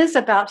all is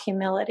about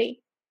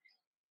humility.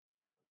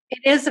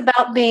 It is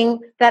about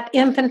being that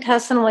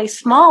infinitesimally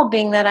small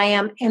being that I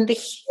am in the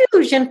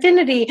huge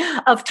infinity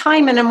of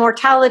time and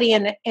immortality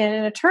and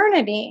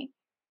eternity.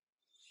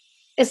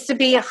 Is to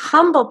be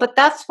humble, but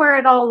that's where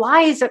it all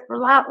lies. It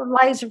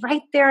lies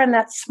right there in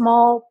that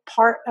small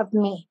part of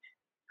me,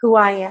 who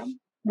I am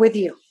with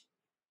you.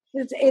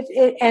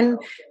 And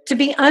to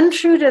be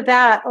untrue to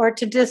that or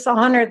to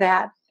dishonor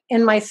that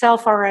in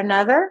myself or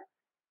another,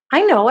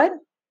 I know it.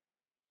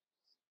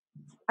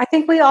 I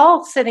think we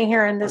all sitting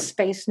here in this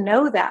space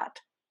know that.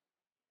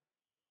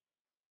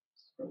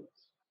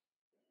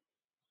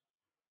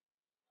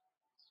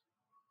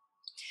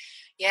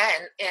 Yeah,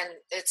 and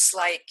it's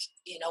like,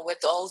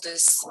 with all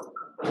this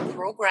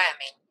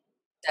programming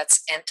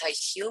that's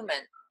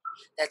anti-human,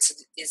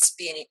 is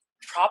being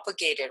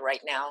propagated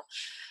right now,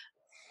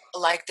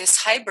 like this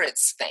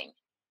hybrids thing.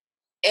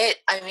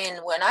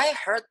 When I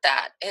heard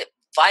that, it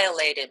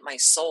violated my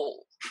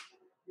soul.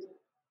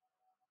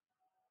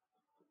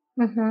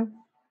 Mm-hmm.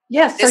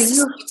 Yes, so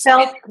you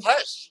felt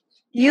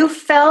you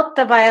felt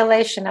the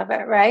violation of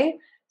it, right?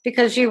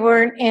 Because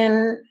you're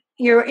in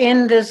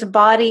this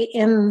body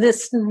in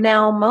this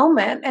now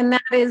moment, and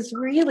that is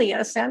really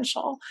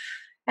essential.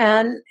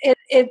 And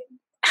it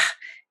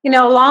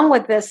along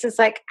with this, it's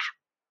like,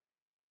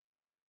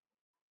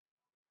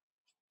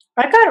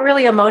 I got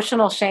really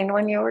emotional, Shane,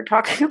 when you were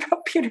talking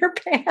about Peter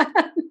Pan.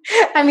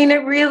 I mean,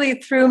 it really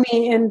threw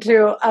me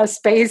into a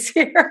space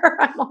here.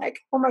 I'm like,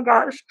 oh my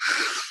gosh.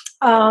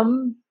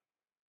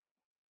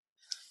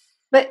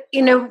 But,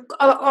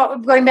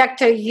 going back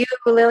to you,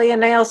 Lily,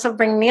 and I also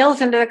bring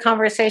Niels into the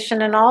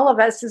conversation, and all of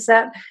us, is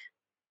that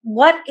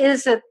what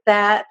is it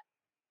that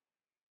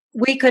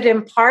we could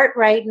impart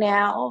right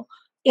now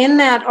in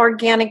that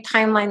organic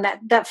timeline,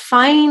 that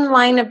fine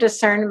line of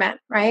discernment,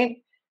 right?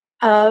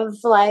 Of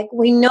like,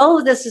 we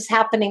know this is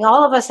happening.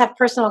 All of us have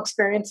personal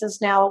experiences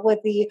now with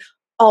the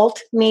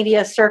alt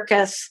media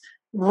circus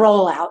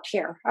rollout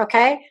here,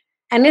 okay?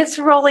 And it's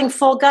rolling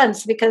full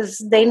guns because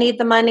they need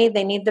the money,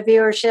 they need the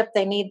viewership,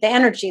 they need the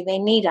energy, they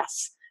need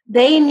us.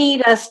 They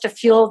need us to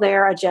fuel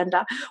their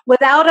agenda.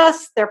 Without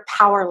us, they're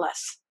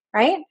powerless,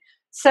 right?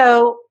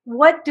 So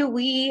what do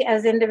we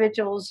as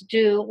individuals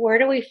do? Where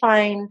do we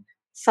find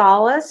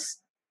solace,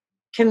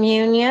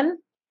 communion?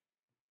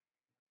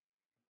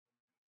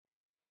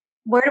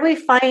 Where do we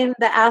find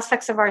the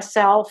aspects of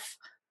ourself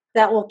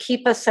that will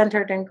keep us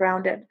centered and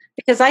grounded?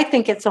 Because I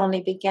think it's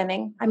only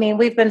beginning. I mean,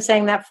 we've been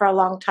saying that for a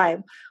long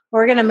time.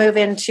 We're going to move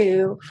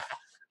into,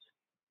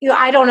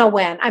 I don't know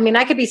when. I mean,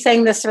 I could be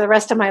saying this for the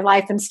rest of my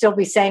life and still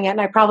be saying it, and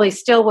I probably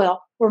still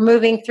will. We're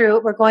moving through,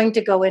 we're going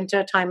to go into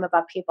a time of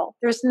upheaval.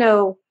 There's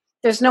no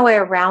way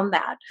around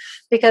that,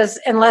 because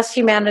unless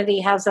humanity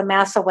has a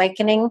mass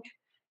awakening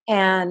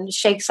and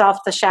shakes off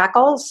the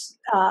shackles,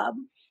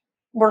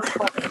 we're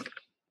close.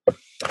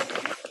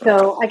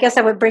 So I guess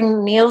I would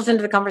bring Niels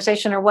into the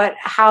conversation, or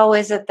how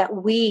is it that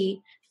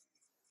we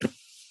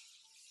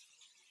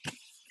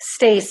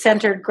stay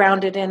centered,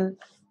 grounded in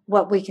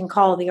what we can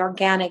call the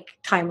organic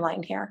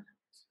timeline here?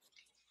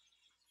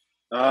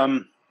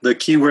 The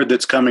key word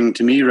that's coming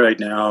to me right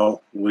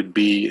now would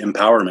be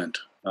empowerment.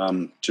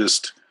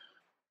 Just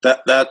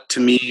that to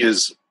me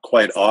is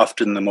quite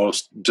often the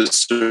most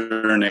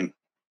discerning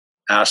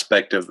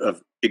aspect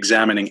of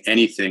examining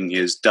anything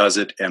is, does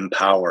it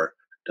empower?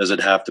 Does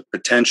it have the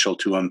potential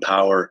to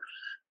empower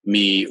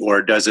me,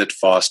 or does it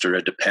foster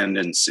a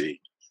dependency?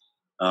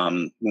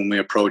 When we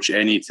approach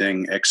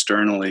anything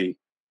externally,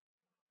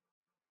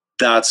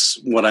 that's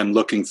what I'm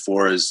looking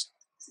for is,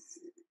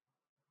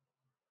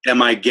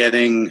 am I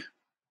getting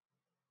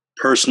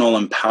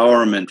personal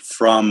empowerment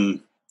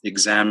from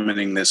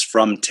examining this,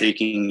 from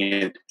taking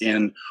it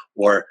in,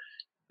 or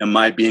am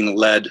I being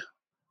led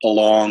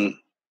along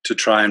to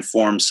try and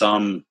form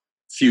some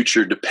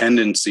future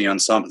dependency on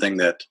something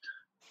that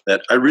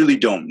I really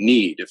don't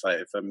need if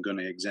I'm going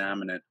to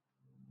examine it.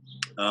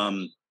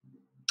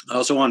 I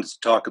also wanted to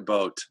talk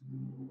about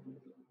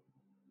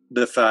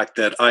the fact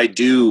that I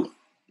do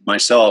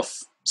myself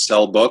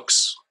sell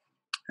books,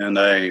 and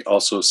I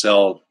also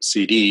sell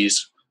CDs.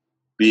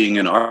 Being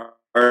an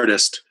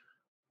artist,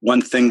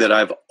 one thing that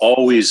I've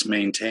always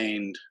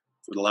maintained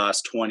for the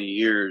last 20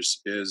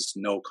 years is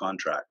no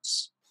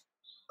contracts.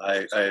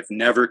 I've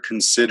never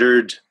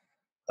considered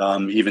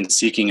even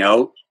seeking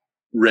out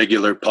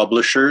regular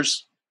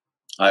publishers.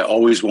 I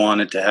always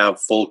wanted to have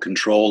full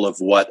control of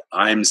what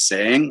I'm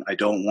saying. I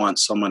don't want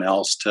someone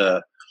else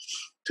to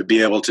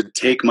be able to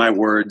take my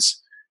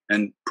words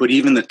and put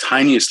even the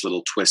tiniest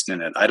little twist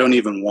in it. I don't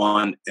even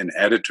want an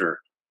editor.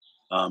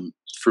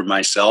 For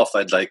myself,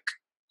 I'd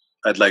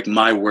like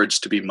my words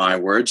to be my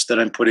words that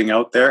I'm putting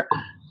out there.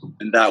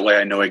 And that way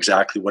I know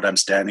exactly what I'm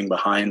standing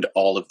behind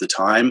all of the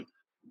time.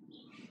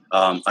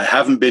 I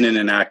haven't been in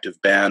an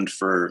active band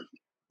for,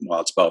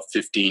 it's about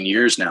 15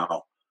 years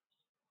now.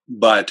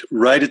 But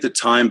right at the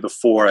time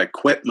before I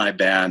quit my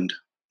band,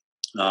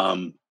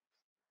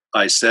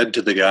 I said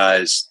to the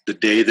guys, the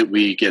day that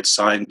we get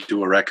signed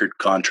to a record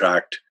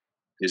contract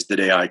is the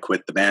day I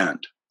quit the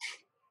band.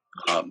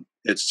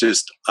 It's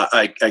just,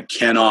 I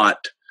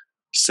cannot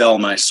sell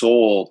my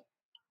soul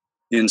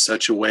in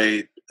such a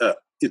way.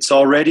 It's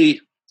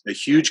already a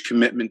huge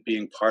commitment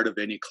being part of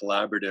any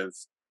collaborative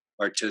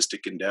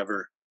artistic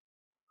endeavor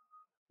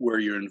where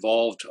you're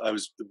involved.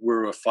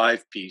 We're a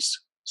 5-piece.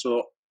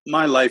 So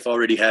my life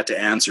already had to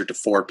answer to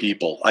 4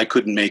 people. I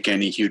couldn't make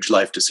any huge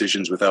life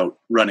decisions without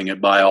running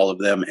it by all of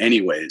them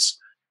anyways.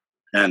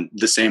 And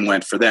the same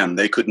went for them.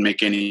 They couldn't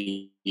make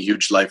any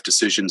huge life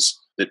decisions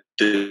that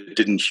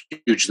didn't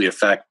hugely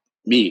affect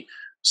me.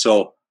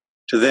 So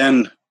to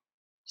then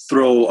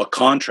throw a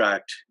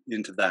contract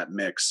into that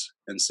mix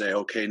and say,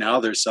 okay, now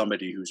there's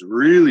somebody who's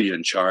really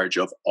in charge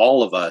of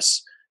all of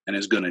us and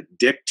is going to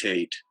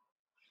dictate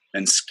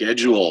and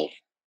schedule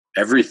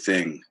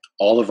everything,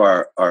 all of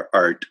our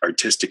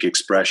artistic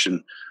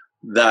expression,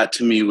 that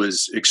to me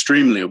was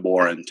extremely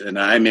abhorrent. And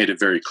I made it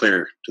very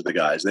clear to the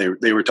guys.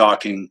 They were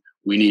talking,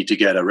 we need to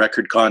get a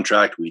record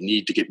contract. We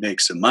need to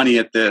make some money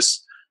at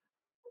this.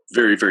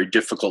 Very, very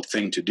difficult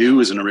thing to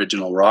do as an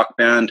original rock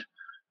band.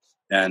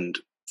 And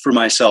for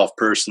myself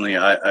personally,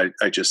 I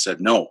just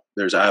said, no,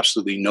 there's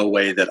absolutely no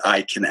way that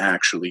I can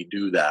actually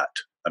do that.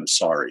 I'm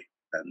sorry.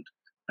 And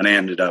I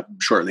ended up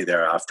shortly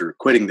thereafter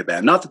quitting the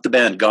band. Not that the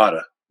band got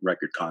a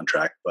record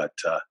contract, but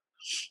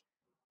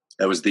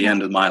that was the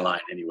end of my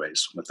line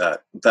anyways with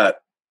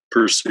that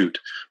pursuit.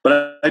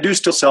 But I do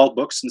still sell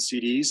books and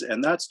CDs,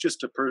 and that's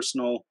just a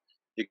personal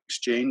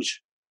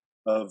exchange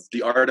of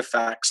the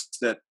artifacts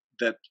that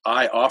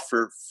I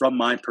offer from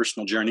my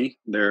personal journey.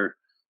 They're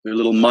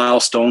little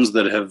milestones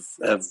that have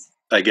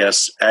I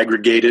guess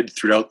aggregated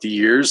throughout the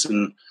years,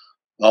 and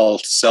I'll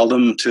sell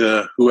them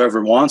to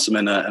whoever wants them,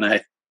 and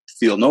I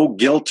feel no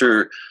guilt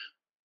or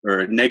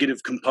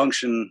negative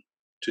compunction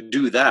to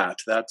do that.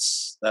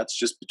 That's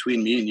just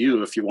between me and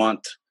you. If you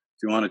want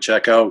to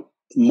check out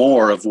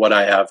more of what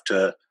I have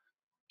to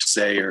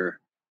say or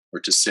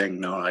to sing.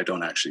 No, I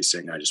don't actually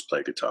sing. I just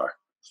play guitar.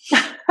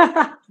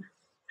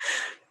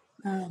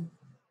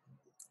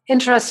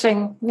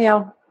 Interesting,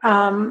 Neil.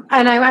 And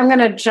I'm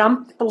going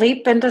to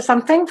leap into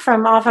something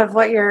from off of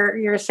what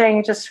you're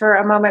saying just for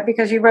a moment,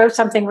 because you wrote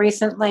something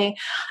recently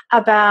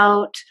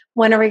about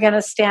when are we going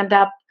to stand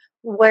up?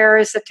 Where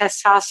is the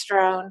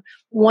testosterone?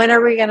 When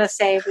are we going to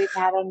say we've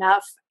had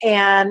enough?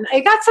 And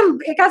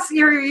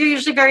you're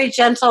usually very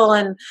gentle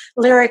and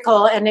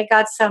lyrical, and it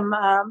got some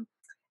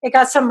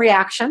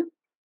reaction.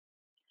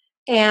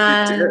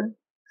 And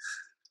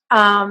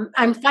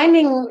I'm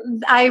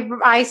finding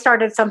I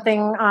started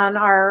something on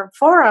our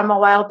forum a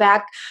while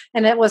back,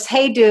 and it was,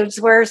 "Hey dudes,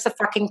 where's the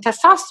fucking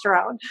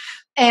testosterone?"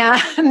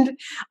 And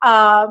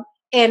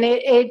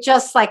it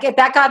just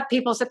that got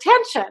people's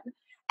attention.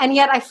 And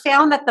yet I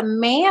found that the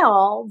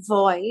male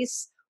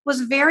voice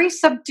was very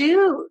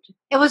subdued.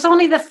 It was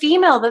only the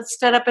female that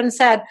stood up and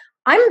said,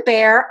 "I'm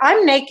bare,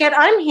 I'm naked,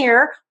 I'm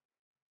here.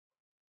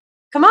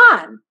 Come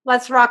on,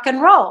 let's rock and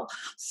roll."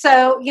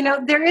 So,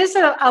 there is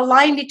a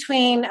line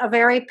between a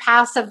very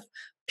passive,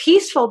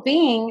 peaceful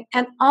being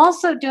and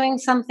also doing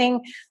something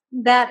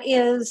that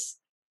is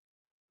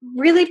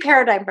really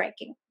paradigm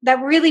breaking,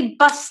 that really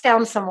busts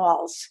down some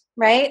walls,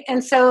 right?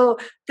 And so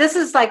this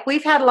is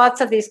we've had lots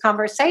of these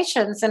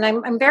conversations, and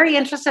I'm very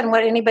interested in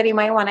what anybody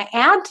might want to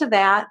add to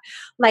that.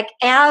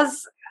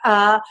 As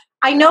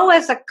I know,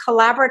 as a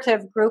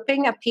collaborative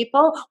grouping of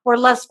people, we're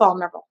less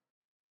vulnerable.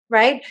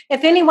 Right?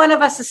 If any one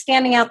of us is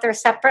standing out there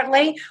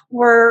separately,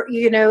 we're,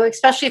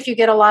 especially if you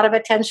get a lot of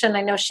attention.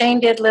 I know Shane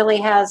did, Lily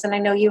has, and I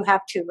know you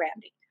have too,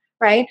 Randy,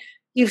 right?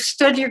 You've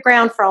stood your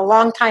ground for a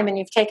long time and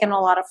you've taken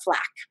a lot of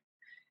flack.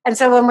 And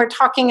so when we're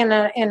talking in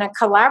a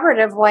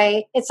collaborative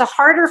way, it's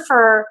harder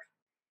for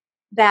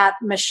that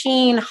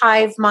machine,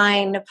 hive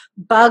mind,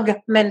 bug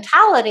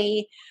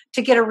mentality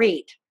to get a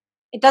read.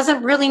 It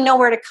doesn't really know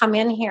where to come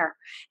in here.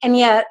 And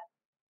yet,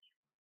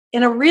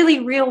 in a really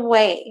real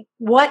way,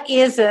 what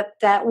is it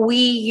that we,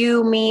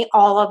 you, me,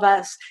 all of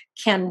us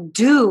can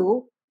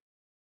do?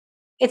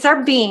 It's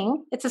our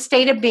being. It's a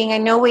state of being. I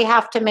know we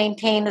have to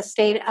maintain a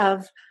state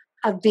of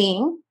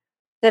being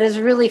that is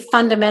really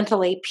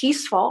fundamentally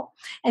peaceful.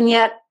 And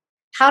yet,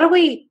 how do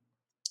we,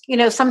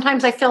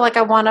 sometimes I feel like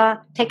I want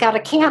to take out a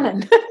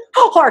cannon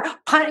or,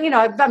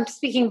 I'm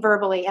speaking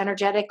verbally,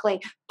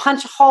 energetically,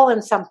 punch a hole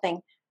in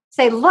something.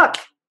 Say, look,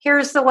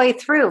 here's the way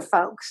through,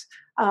 folks.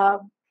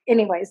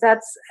 Anyways,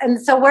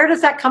 and so where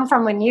does that come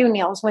from when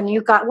Niels, when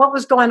you got, what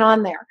was going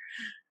on there?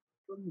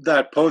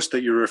 That post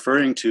that you're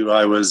referring to,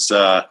 I was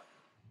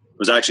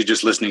actually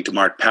just listening to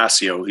Mark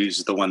Passio.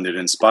 He's the one that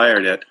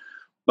inspired it.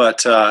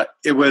 But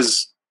it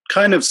was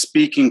kind of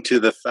speaking to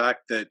the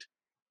fact that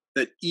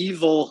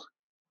evil,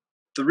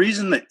 the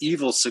reason that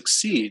evil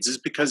succeeds is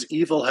because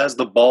evil has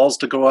the balls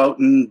to go out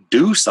and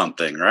do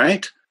something,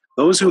 right?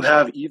 Those who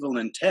have evil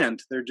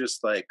intent, they're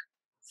just like,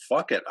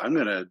 fuck it, I'm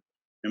going to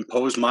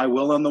impose my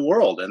will on the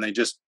world, and they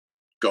just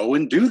go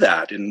and do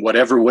that in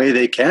whatever way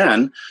they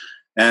can.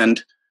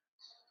 And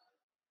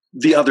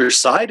the other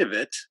side of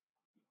it,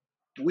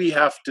 we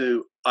have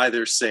to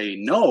either say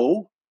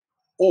no,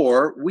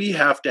 or we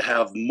have to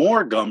have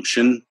more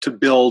gumption to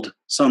build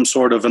some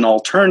sort of an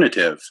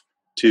alternative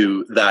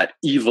to that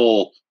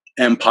evil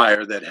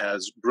empire that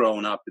has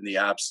grown up in the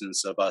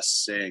absence of us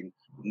saying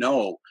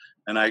no.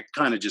 And I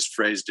kind of just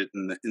phrased it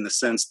in the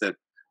sense that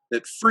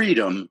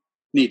freedom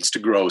needs to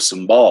grow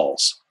some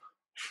balls.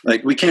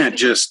 We can't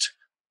just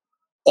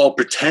all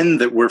pretend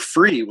that we're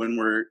free when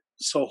we're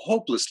so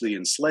hopelessly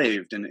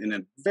enslaved in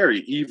a very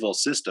evil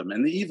system.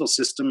 And the evil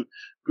system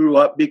grew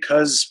up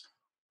because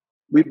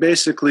we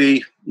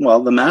basically,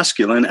 the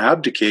masculine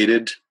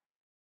abdicated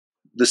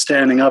the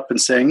standing up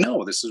and saying,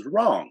 no, this is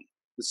wrong.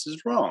 This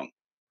is wrong.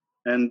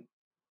 And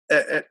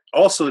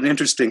also an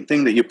interesting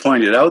thing that you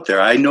pointed out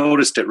there, I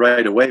noticed it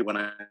right away when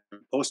I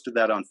posted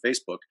that on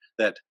Facebook,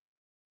 that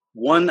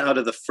 1 out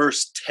of the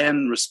first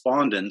 10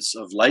 respondents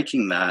of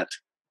liking that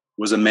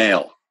was a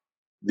male.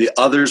 The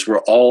others were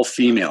all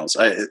females.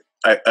 I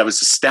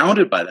was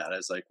astounded by that. I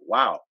was like,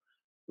 wow,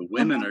 the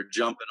women are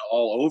jumping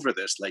all over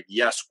this,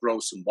 yes, grow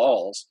some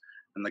balls.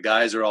 And the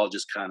guys are all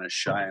just kind of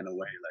shying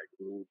away,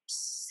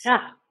 oops.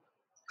 Yeah.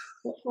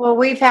 Well,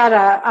 we've had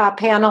a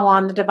panel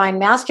on the divine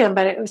masculine,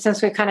 but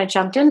since we kind of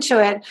jumped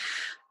into it,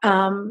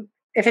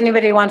 if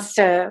anybody wants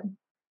to,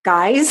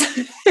 guys,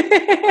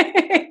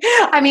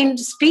 I mean,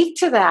 speak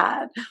to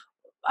that.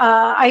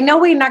 I know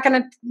we're not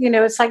going to,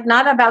 it's like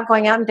not about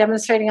going out and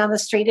demonstrating on the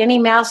street. Any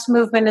mass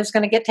movement is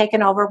going to get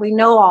taken over. We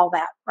know all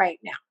that right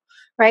now,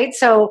 right?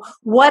 So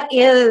what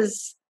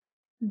is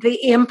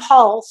the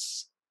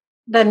impulse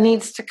that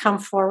needs to come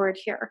forward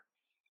here?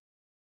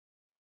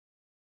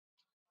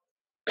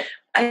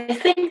 I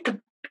think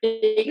the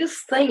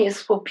biggest thing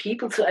is for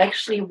people to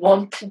actually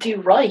want to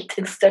do right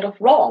instead of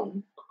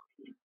wrong.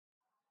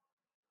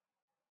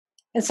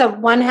 And so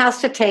one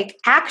has to take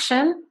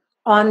action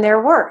on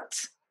their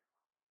words.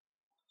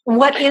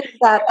 What is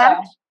that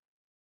action?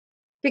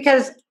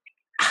 Because,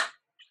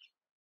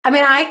 I've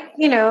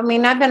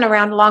been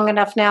around long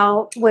enough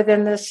now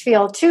within this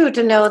field too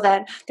to know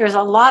that there's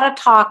a lot of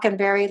talk and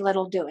very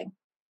little doing.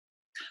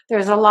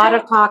 There's a lot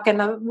of talk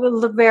and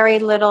very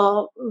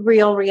little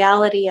real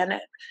reality in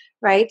it,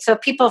 right? So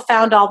people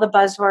found all the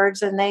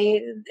buzzwords, and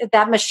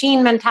that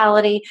machine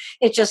mentality,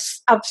 it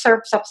just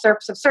usurps,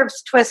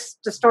 twists,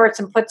 distorts,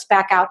 and puts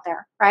back out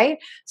there, right?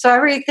 So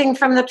everything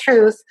from the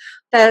truth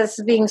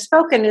that's being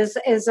spoken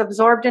is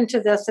absorbed into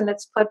this, and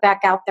it's put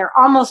back out there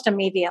almost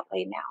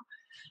immediately now.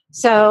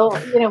 So,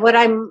 what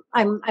I'm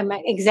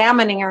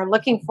examining or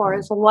looking for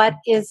is what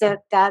is it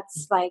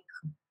that's like,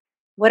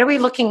 what are we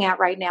looking at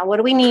right now? What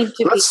do we need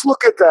to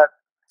look at that.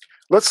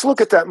 Let's look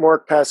at that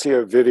Mark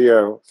Passio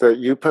video that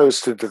you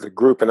posted to the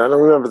group, and I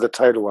don't remember the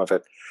title of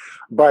it.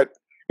 But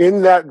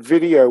in that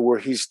video where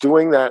he's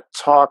doing that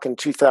talk in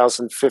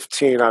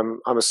 2015, I'm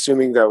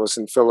assuming that was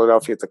in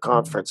Philadelphia at the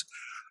conference,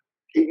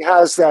 he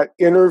has that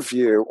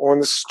interview on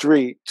the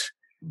street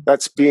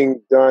that's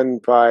being done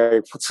by,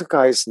 what's the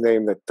guy's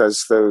name that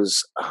does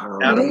those?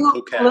 Adam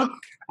Kokesh.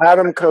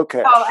 Adam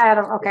Kokesh. Oh,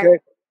 Adam, okay.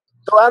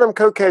 So Adam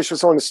Kokesh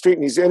is on the street,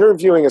 and he's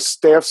interviewing a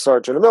staff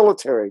sergeant, a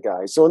military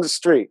guy. He's on the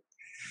street.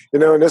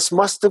 And this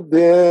must have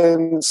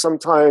been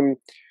sometime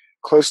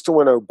close to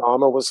when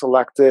Obama was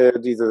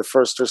elected, either the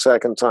first or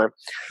second time.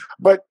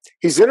 But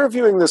he's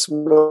interviewing this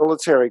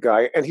military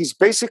guy, and he's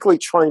basically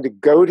trying to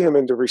goad him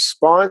into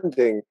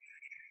responding.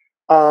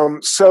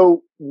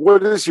 So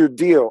what is your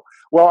deal?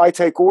 Well, I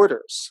take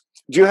orders.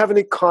 Do you have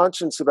any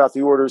conscience about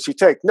the orders you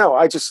take? No,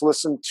 I just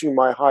listen to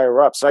my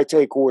higher ups. I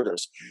take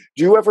orders.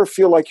 Do you ever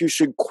feel like you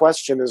should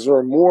question, is there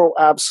a moral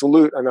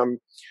absolute? And I'm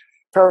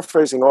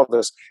paraphrasing all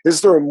this.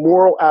 Is there a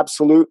moral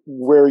absolute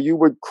where you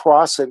would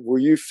cross it, where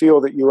you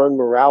feel that your own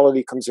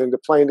morality comes into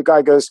play? And the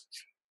guy goes,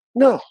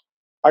 no,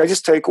 I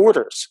just take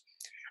orders.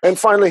 And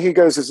finally he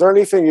goes, is there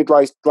anything you'd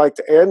like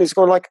to add? And he's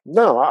going like,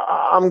 no,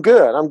 I'm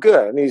good.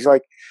 And he's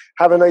like,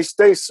 have a nice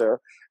day, sir.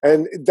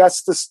 And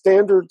that's the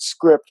standard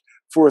script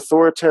for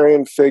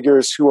authoritarian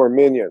figures who are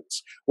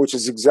minions, which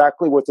is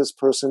exactly what this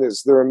person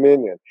is. They're a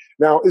minion.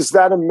 Now, is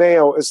that a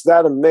male? Is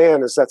that a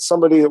man? Is that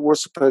somebody that we're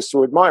supposed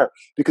to admire?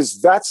 Because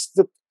that's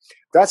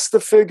the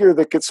figure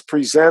that gets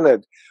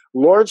presented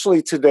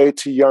largely today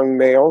to young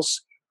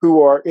males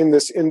who are in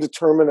this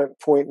indeterminate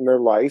point in their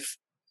life.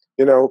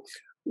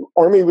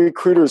 Army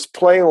recruiters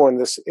play on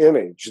this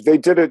image. They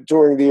did it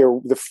during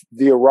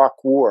the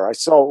Iraq War. I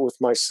saw it with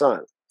my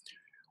son.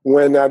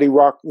 When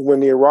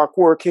the Iraq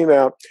War came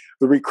out,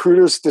 the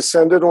recruiters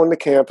descended on the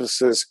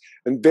campuses,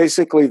 and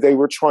basically they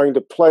were trying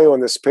to play on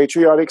this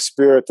patriotic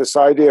spirit, this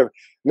idea of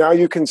now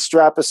you can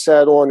strap a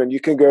set on and you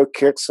can go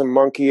kick some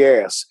monkey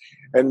ass.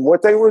 And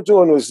what they were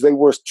doing was they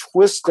were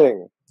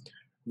twisting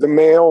the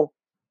male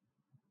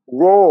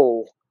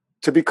role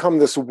to become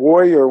this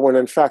warrior, when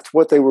in fact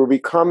what they were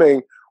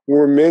becoming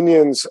were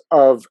minions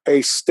of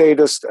a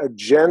statist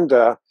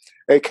agenda,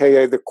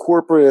 aka the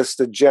corporatist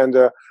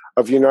agenda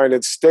of the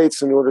United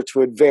States, in order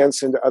to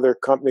advance into other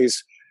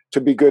companies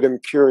to be good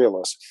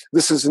imperialists.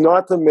 This is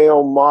not the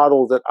male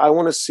model that I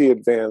want to see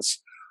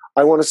advance.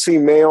 I want to see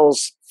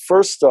males,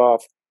 first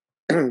off,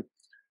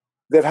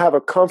 that have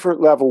a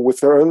comfort level with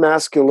their own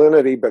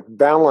masculinity, but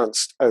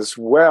balanced as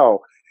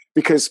well.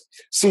 Because,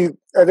 see,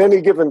 at any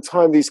given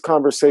time, these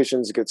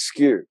conversations get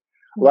skewed.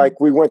 Like,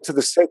 we went to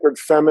the sacred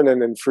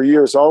feminine, and for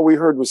years, all we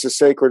heard was the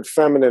sacred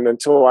feminine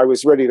until I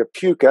was ready to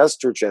puke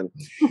estrogen.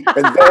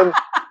 And then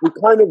we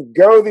kind of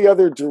go the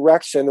other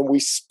direction, and we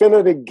spin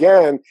it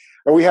again,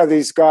 and we have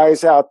these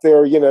guys out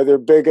there, they're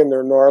big and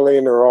they're gnarly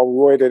and they're all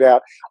roided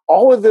out.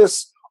 All of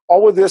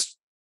this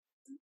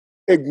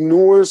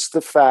ignores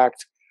the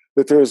fact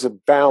that there's a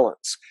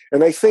balance.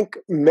 And I think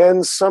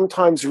men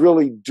sometimes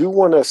really do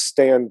want to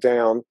stand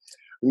down,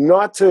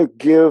 not to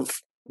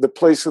give the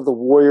place of the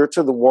warrior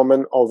to the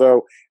woman,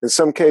 although in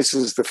some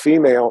cases the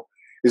female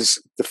is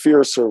the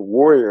fiercer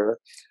warrior.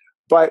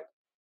 But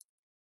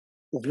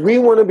we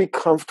want to be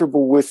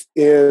comfortable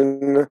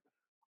within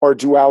our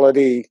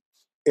duality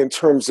in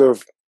terms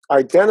of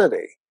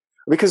identity.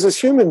 Because as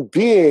human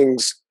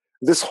beings,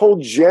 this whole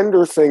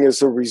gender thing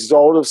is a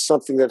result of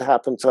something that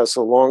happened to us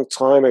a long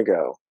time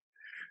ago.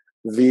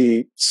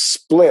 The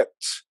split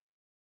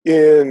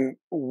in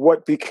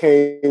what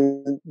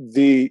became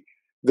the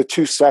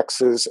two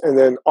sexes, and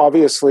then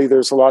obviously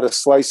there's a lot of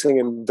slicing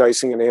and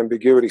dicing and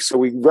ambiguity. So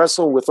we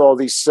wrestle with all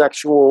these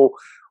sexual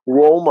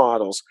role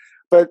models.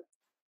 But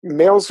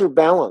males are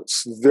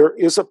balanced. There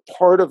is a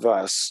part of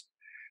us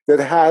that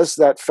has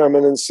that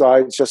feminine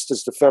side, just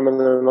as the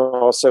feminine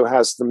also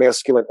has the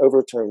masculine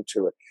overtone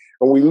to it.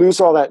 And we lose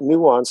all that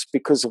nuance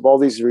because of all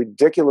these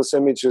ridiculous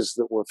images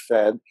that we're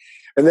fed.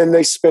 And then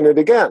they spin it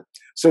again.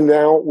 So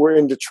now we're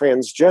into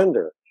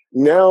transgender.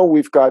 Now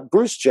we've got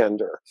Bruce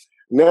gender.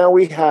 Now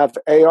we have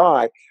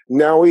AI.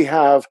 Now we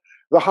have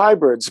the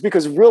hybrids,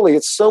 because really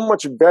it's so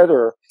much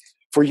better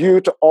for you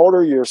to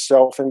alter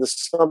yourself into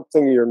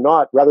something you're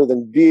not, rather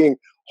than being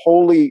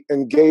wholly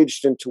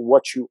engaged into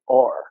what you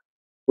are,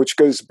 which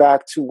goes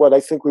back to what I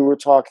think we were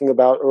talking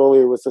about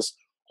earlier with this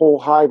whole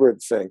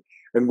hybrid thing,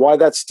 and why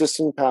that's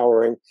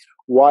disempowering,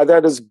 why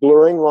that is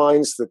blurring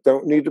lines that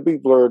don't need to be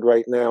blurred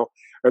right now,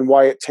 and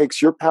why it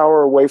takes your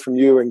power away from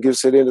you and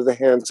gives it into the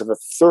hands of a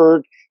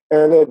third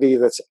entity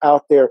that's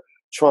out there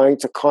trying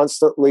to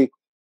constantly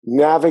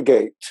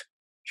navigate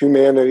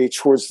humanity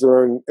towards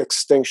their own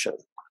extinction.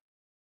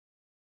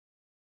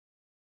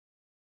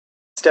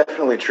 It's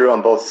definitely true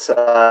on both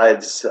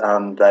sides,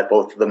 that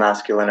both the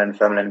masculine and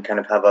feminine kind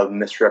of have a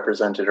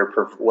misrepresented, or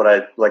what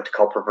I like to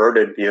call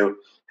perverted view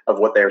of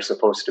what they are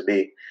supposed to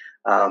be.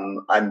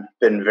 I've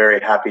been very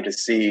happy to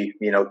see,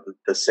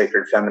 the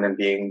sacred feminine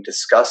being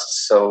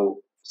discussed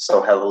so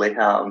heavily.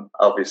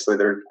 Obviously,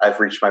 I've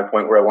reached my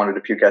point where I wanted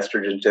to puke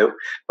estrogen too,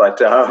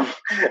 but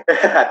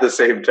at the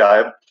same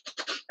time,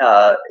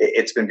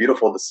 it's been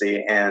beautiful to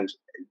see, and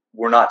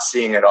we're not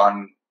seeing it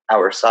on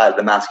our side,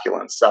 the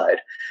masculine side.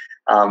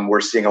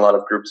 We're seeing a lot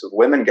of groups of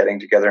women getting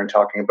together and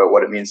talking about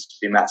what it means to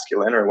be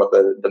masculine, or what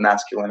the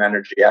masculine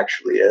energy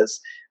actually is.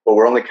 But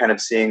we're only kind of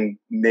seeing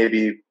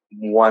maybe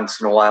once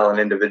in a while an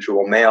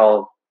individual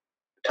male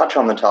touch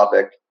on the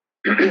topic.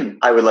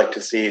 I would like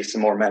to see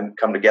some more men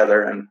come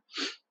together and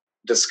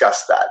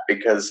discuss that,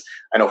 because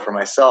I know for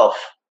myself,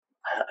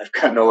 I've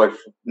got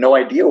no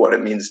idea what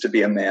it means to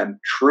be a man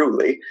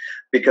truly,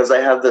 because I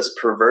have this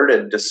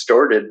perverted,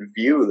 distorted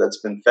view that's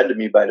been fed to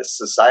me by the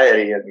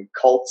society and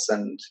cults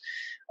and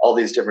all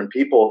these different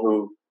people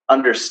who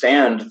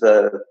understand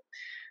the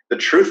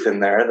truth in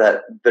there,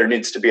 that there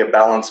needs to be a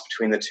balance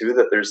between the two,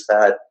 that there's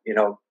that,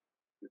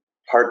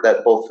 part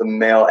that both the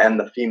male and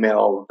the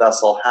female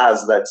vessel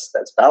has,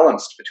 that's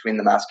balanced between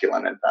the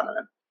masculine and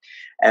feminine.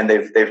 And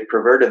they've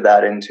perverted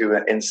that into,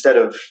 instead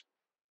of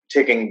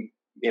taking,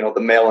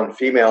 the male and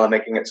female and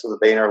making it so that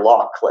they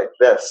interlock like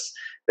this,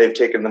 they've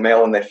taken the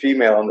male and the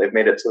female and they've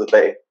made it so that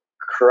they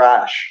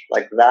crash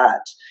like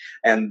that.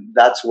 And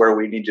that's where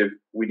we need to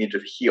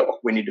heal.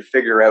 We need to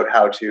figure out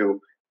how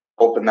to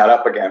open that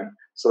up again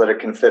so that it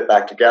can fit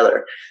back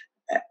together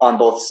on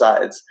both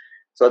sides.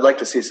 So I'd like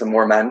to see some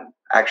more men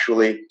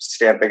actually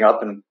stamping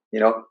up and,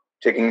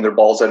 taking their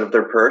balls out of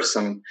their purse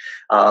and,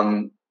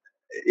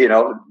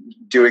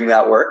 doing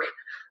that work.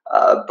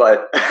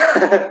 But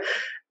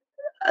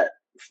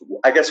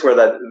I guess where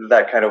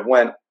that kind of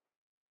went,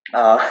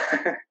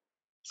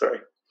 sorry.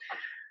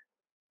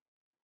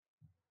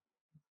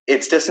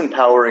 It's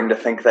disempowering to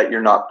think that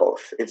you're not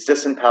both. It's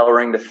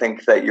disempowering to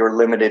think that you're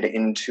limited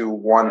into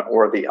one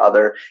or the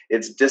other.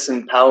 It's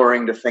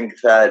disempowering to think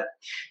that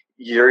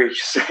your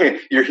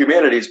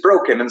humanity is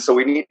broken, and so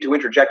we need to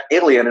interject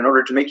alien in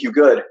order to make you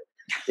good.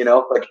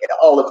 Like,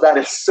 all of that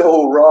is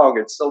so wrong.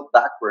 It's so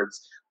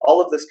backwards. All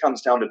of this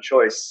comes down to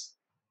choice.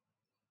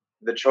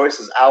 The choice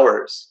is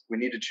ours. We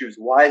need to choose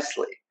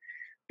wisely,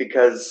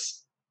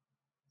 because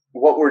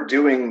what we're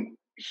doing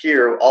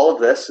here, all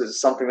of this is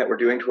something that we're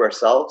doing to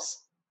ourselves.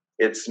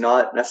 It's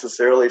not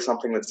necessarily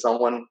something that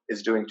someone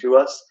is doing to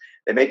us.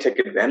 They may take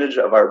advantage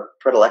of our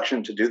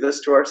predilection to do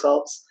this to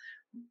ourselves,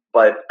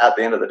 but at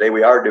the end of the day,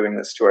 we are doing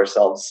this to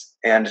ourselves.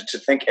 And to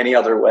think any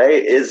other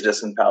way is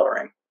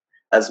disempowering.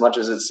 As much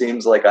as it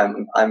seems like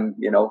I'm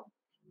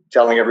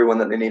telling everyone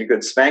that they need a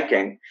good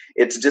spanking,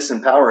 it's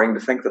disempowering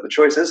to think that the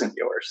choice isn't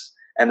yours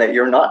and that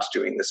you're not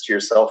doing this to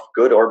yourself,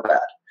 good or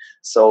bad.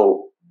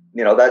 So,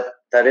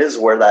 that is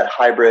where that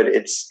hybrid,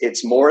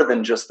 it's more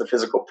than just the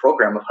physical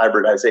program of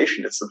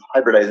hybridization. It's the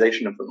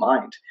hybridization of the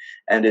mind.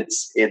 And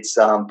it's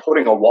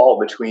putting a wall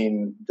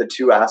between the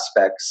two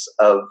aspects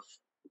of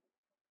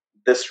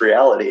this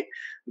reality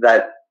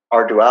that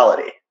are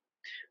duality,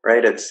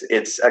 right?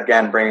 It's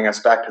again, bringing us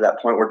back to that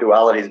point where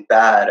duality is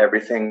bad.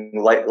 Everything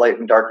light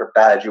and dark are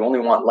bad. You only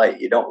want light.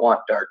 You don't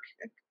want dark.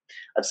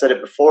 I've said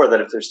it before that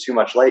if there's too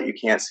much light, you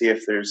can't see.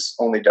 If there's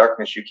only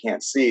darkness, you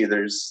can't see.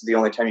 The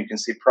only time you can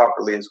see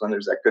properly is when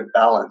there's that good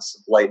balance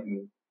of light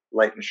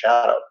and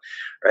shadow,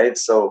 right?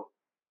 So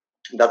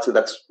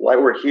that's why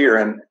we're here.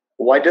 And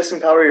why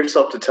disempower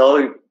yourself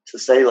to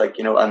say like,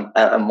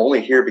 I'm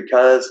only here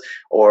because,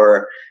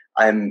 or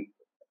I'm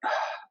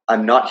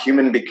not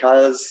human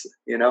because,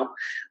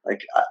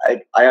 like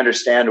I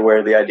understand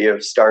where the idea of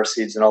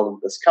starseeds and all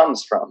of this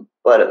comes from.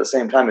 But at the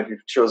same time, if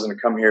you've chosen to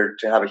come here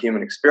to have a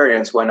human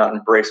experience, why not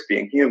embrace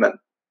being human?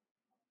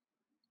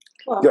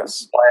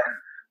 Yes,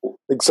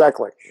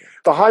 exactly.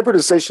 The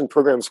hybridization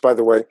programs, by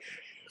the way,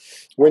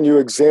 when you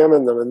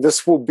examine them, and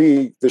this will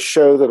be the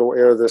show that will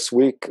air this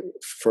week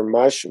for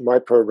my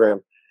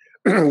program,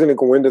 I'm going to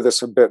go into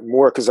this a bit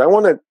more because I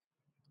want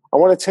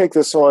to take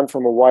this on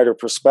from a wider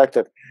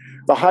perspective.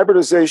 The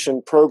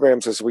hybridization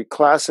programs, as we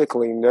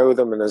classically know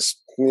them, and as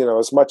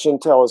much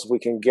intel as we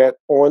can get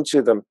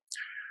onto them,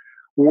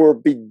 were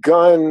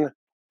begun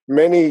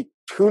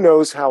who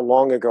knows how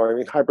long ago. I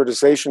mean,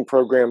 hybridization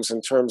programs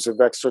in terms of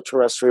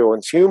extraterrestrial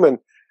and human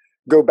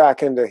go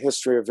back into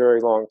history a very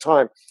long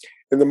time.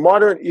 In the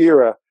modern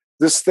era,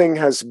 this thing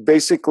has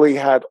basically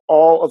had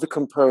all of the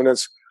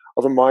components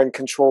of a mind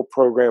control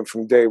program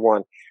from day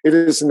one. It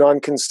is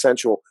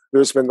non-consensual.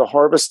 There's been the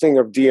harvesting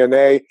of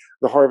DNA,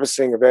 the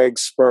harvesting of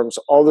eggs, sperms,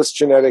 all this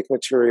genetic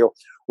material,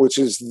 which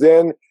has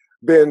then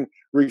been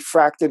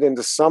refracted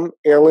into some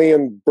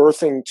alien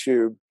birthing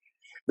tube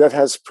that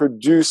has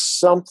produced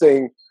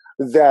something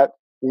that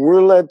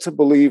we're led to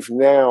believe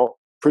now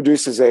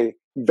produces a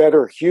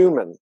better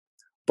human.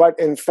 But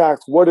in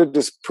fact, what it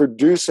is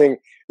producing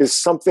is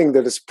something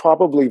that is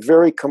probably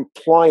very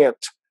compliant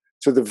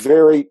to the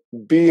very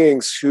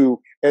beings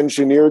who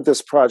engineered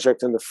this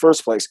project in the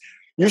first place.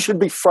 You should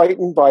be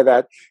frightened by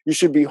that. You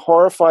should be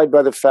horrified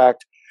by the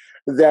fact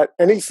that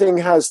anything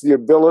has the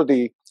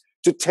ability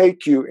to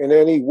take you in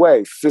any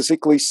way,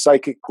 physically,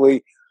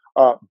 psychically,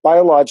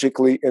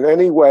 biologically, in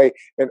any way,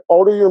 and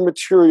alter your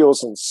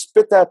materials and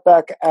spit that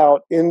back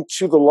out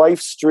into the life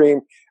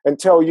stream and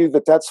tell you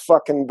that that's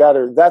fucking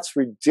better. That's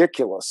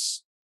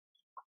ridiculous.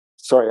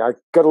 Sorry, I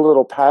got a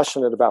little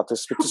passionate about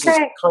this, but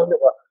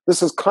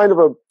this is kind of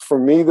a, for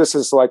me, this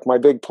is like my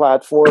big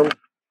platform.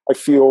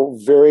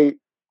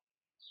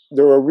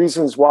 There are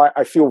reasons why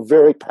I feel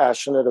very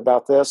passionate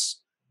about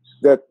this,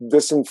 that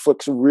this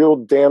inflicts real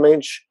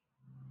damage,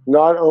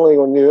 not only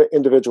on the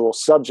individual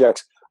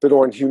subjects, but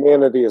on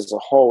humanity as a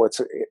whole.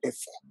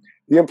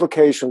 The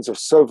implications are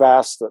so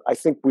vast that I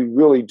think we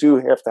really do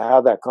have to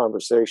have that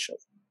conversation.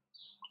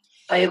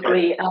 I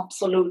agree,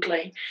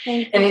 absolutely.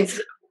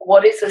 And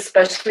what is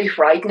especially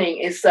frightening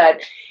is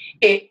that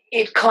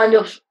it kind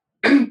of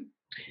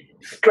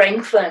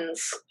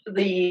strengthens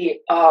the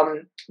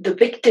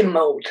victim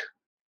mode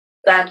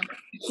that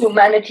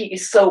humanity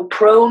is so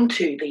prone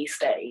to these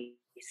days.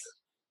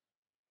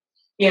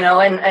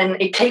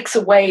 And it takes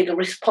away the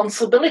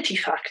responsibility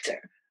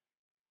factor,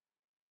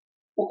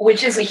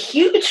 which is a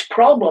huge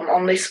problem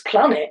on this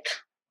planet,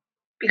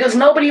 because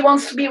nobody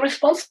wants to be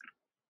responsible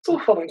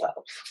for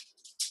themselves.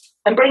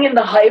 And bring in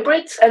the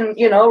hybrids, and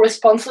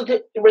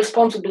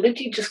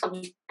responsibility just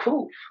goes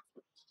poof.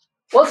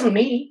 Wasn't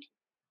me.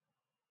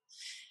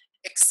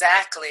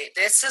 Exactly.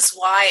 This is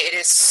why it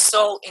is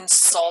so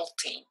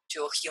insulting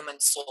to a human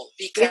soul,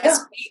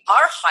 because we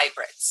are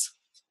hybrids.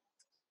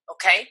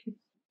 Okay?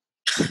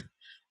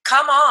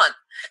 Come on.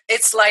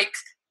 It's like,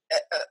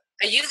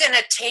 are you going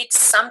to take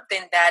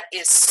something that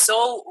is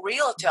so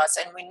real to us,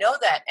 and we know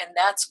that, and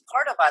that's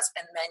part of us,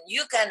 and then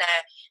you're going to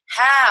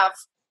have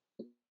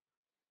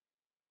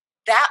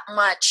that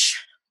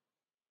much,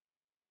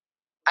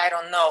 I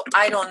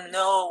don't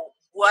know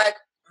what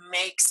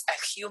makes a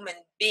human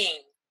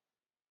being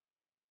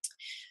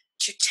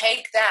to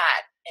take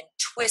that and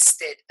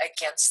twist it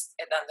against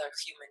another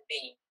human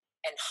being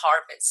and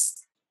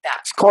harvest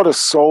that. It's called a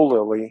soul,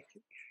 Lily.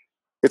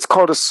 It's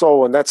called a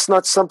soul, and that's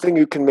not something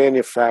you can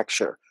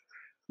manufacture.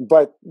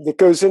 But it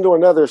goes into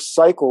another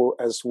cycle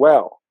as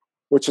well,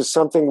 which is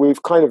something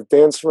we've kind of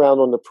danced around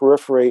on the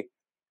periphery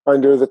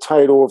under the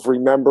title of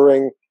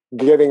remembering,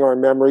 getting our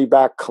memory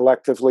back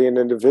collectively and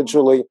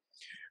individually.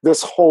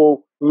 This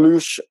whole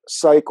loosh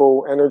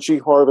cycle, energy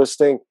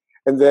harvesting,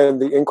 and then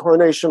the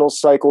incarnational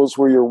cycles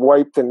where you're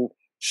wiped and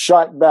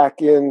shot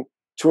back in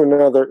to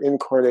another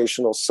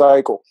incarnational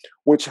cycle,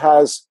 which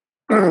has,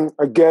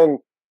 again,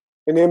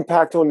 an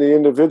impact on the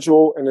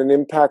individual and an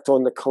impact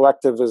on the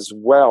collective as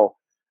well.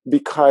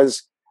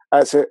 Because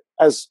as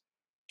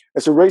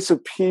a race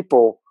of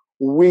people,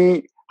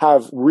 we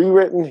have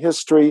rewritten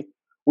history.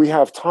 We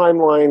have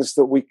timelines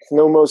that we can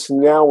almost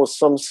now with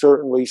some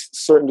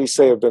certainty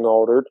say have been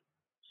altered.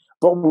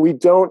 But we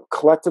don't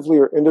collectively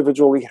or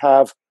individually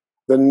have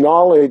the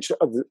knowledge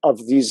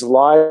of these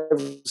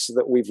lives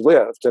that we've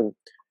lived. And,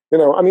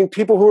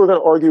 people who are going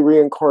to argue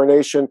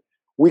reincarnation,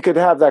 we could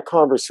have that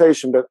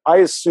conversation, but I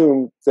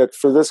assume that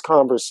for this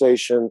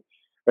conversation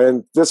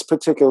and this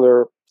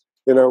particular,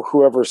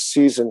 whoever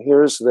sees and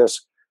hears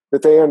this,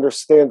 that they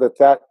understand that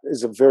that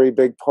is a very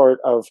big part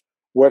of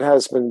what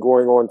has been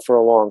going on for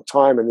a long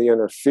time and the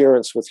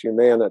interference with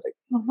humanity.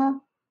 Mm-hmm.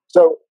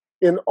 So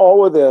in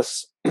all of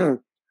this,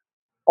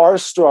 our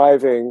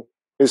striving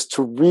is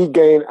to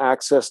regain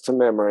access to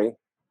memory,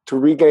 to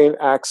regain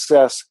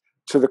access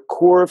to the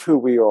core of who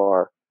we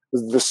are,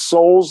 the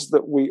souls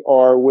that we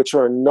are, which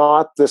are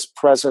not this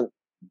present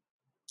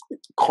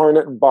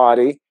carnate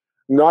body,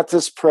 not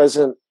this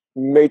present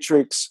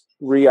matrix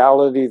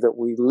reality that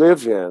we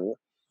live in,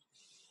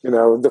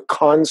 the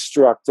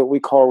construct that we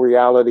call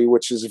reality,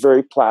 which is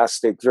very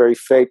plastic, very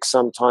fake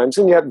sometimes,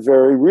 and yet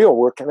very real.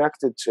 We're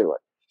connected to it.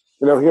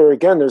 Here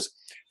again, there's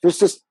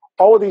just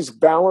all of these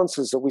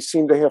balances that we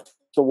seem to have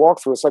to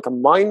walk through. It's like a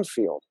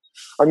minefield.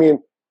 I mean,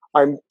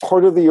 I'm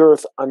part of the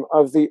earth. I'm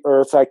of the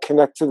earth. I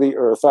connect to the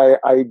earth.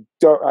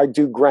 I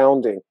do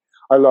grounding.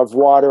 I love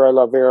water, I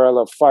love air, I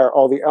love fire,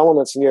 all the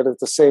elements. And yet at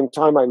the same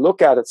time, I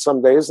look at it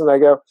some days and I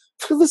go,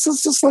 this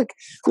is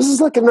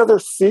like another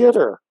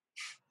theater.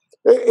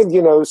 And,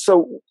 you know,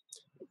 so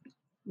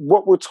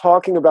what we're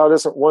talking about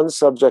isn't one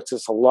subject,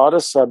 it's a lot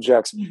of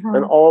subjects,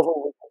 and all of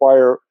them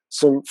require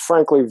some,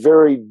 frankly,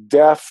 very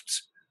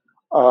deft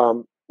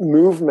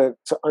movement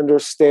to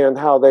understand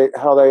how they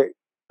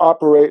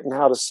operate and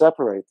how to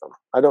separate them.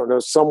 I don't know,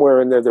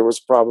 somewhere in there was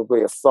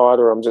probably a thought,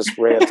 or I'm just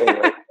ranting.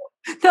 Right?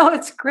 No,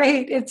 it's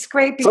great. It's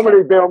great. Because,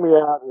 somebody bail me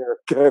out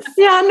here.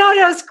 Yeah, no,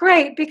 it's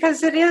great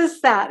because it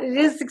is that. It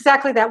is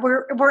exactly that.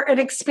 We're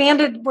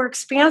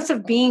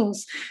expansive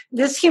beings.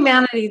 This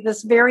humanity,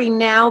 this very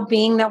now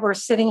being that we're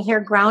sitting here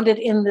grounded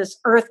in this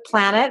earth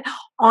planet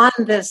on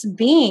this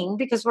being,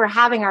 because we're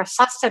having our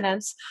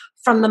sustenance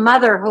from the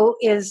mother who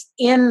is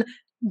in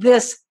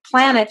this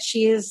planet.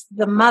 She is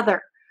the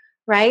mother,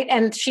 right?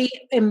 And she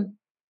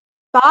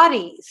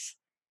embodies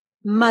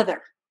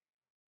mother.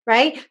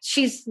 Right?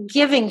 She's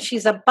giving,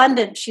 she's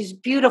abundant, she's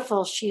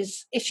beautiful,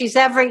 she's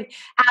every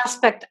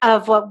aspect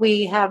of what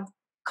we have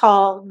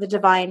called the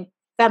divine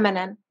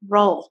feminine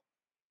role.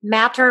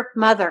 Matter,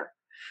 mother.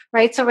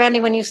 Right? So Randy,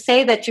 when you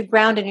say that, you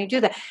ground and you do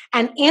that.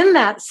 And in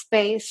that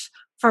space,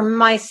 for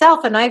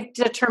myself, and I've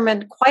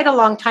determined quite a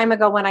long time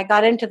ago when I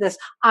got into this,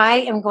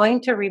 I am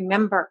going to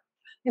remember.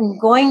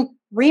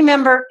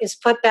 Remember is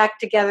put back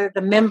together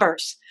the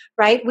members,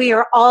 right? We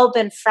are all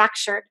been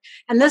fractured.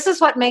 And this is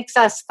what makes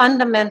us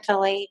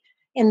fundamentally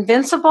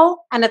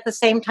invincible and at the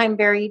same time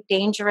very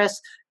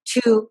dangerous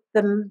to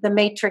the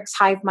matrix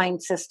hive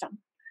mind system.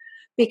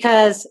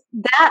 Because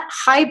that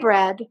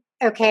hybrid,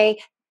 okay,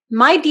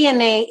 my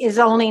DNA is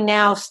only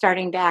now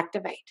starting to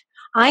activate.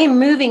 I am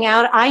moving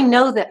out. I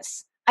know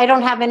this. I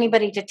don't have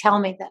anybody to tell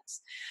me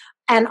this.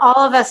 And all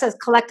of us as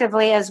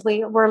collectively, as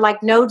we're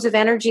like nodes of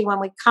energy, when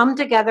we come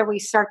together, we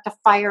start to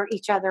fire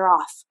each other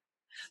off.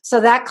 So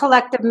that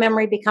collective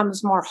memory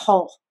becomes more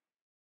whole,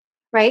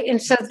 right?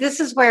 And so this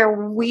is where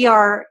we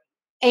are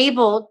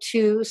able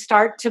to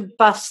start to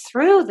bust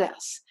through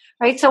this,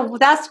 right? So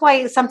that's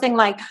why something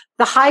like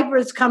the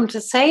hybrids come to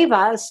save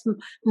us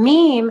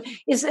meme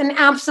is an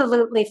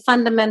absolutely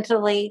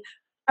fundamentally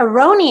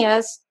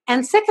erroneous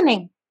and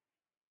sickening,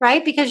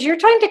 right? Because you're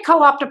trying to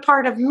co-opt a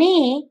part of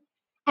me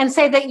and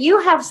say that you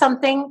have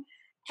something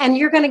and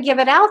you're going to give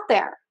it out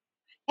there.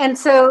 And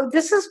so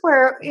this is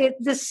where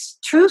this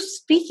truth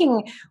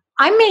speaking,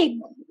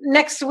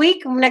 next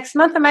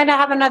month, I might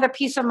have another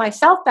piece of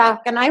myself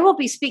back and I will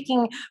be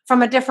speaking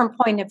from a different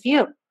point of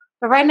view.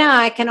 But right now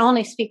I can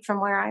only speak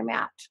from where I'm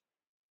at.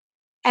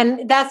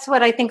 And that's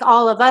what I think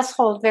all of us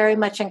hold very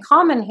much in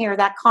common here.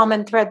 That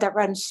common thread that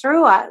runs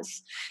through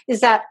us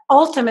is that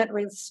ultimate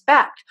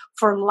respect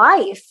for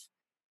life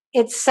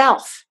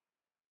itself.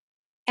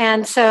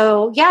 And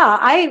so, yeah,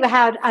 I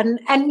had,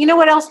 and you know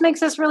what else makes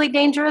this really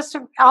dangerous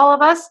to all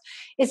of us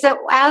is that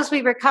as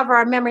we recover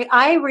our memory,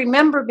 I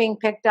remember being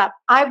picked up.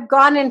 I've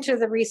gone into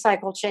the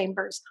recycle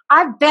chambers.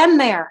 I've been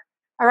there.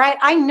 All right.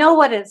 I know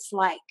what it's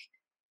like.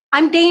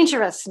 I'm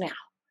dangerous now.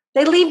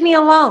 They leave me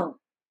alone.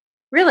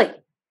 Really.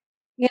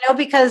 You know,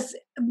 because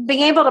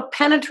being able to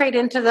penetrate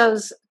into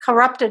those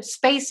corrupted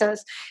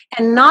spaces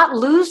and not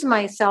lose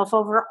myself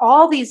over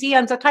all these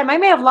eons of time. I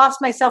may have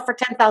lost myself for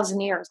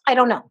 10,000 years. I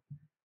don't know.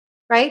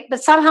 Right?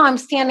 But somehow I'm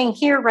standing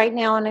here right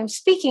now and I'm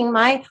speaking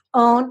my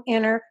own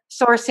inner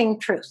sourcing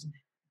truth.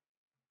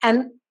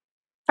 And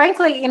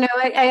frankly, you know,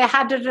 I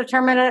had to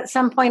determine at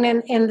some point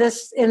in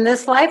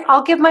this life,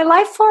 I'll give my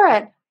life for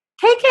it.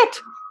 Take it.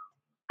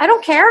 I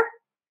don't care.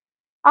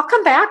 I'll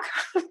come back.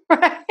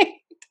 Right?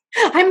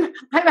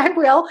 I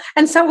will.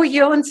 And so will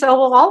you. And so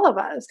will all of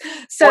us.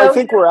 So well, I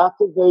think we're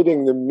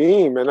activating the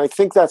meme. And I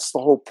think that's the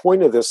whole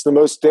point of this. The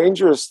most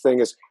dangerous thing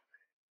is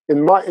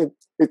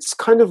it's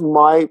kind of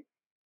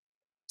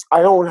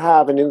I don't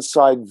have an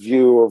inside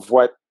view of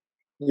what,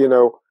 you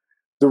know,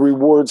 the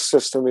reward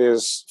system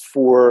is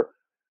for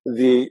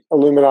the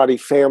Illuminati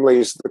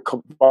families, the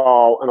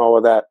cabal, and all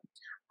of that.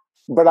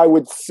 But I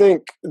would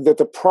think that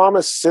the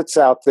promise sits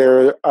out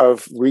there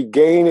of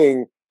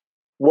regaining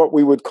what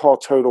we would call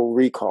total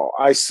recall.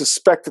 I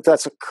suspect that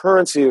that's a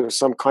currency of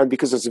some kind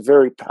because it's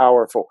very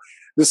powerful.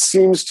 This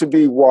seems to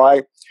be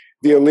why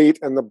the elite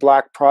and the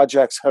black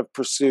projects have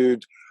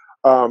pursued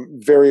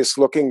various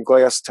looking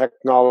glass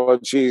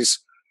technologies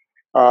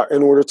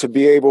in order to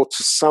be able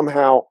to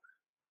somehow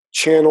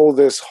channel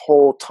this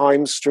whole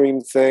time stream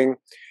thing,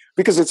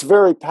 because it's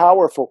very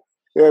powerful.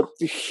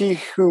 He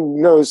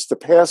who knows the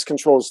past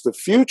controls the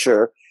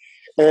future,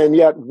 and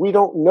yet we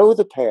don't know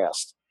the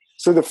past.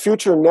 So the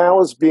future now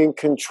is being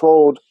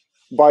controlled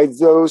by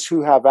those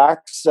who have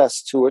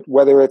access to it,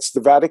 whether it's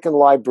the Vatican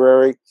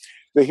Library,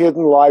 the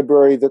hidden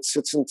library that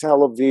sits in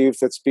Tel Aviv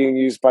that's being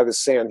used by the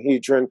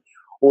Sanhedrin,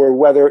 or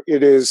whether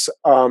it is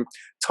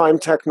time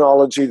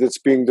technology that's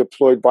being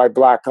deployed by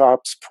Black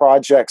Ops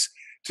projects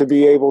to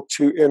be able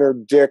to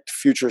interdict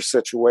future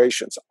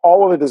situations.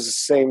 All of it is the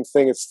same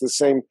thing. It's the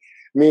same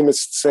meme.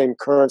 It's the same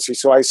currency.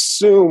 So I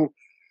assume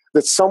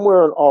that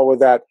somewhere in all of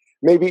that,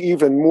 maybe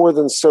even more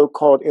than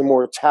so-called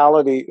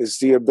immortality, is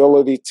the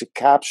ability to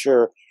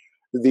capture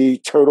the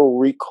total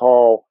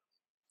recall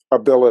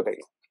ability.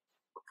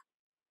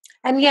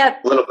 And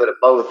yet, a little bit of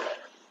both.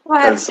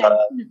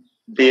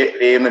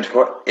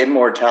 The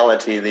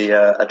immortality,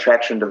 the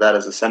attraction to that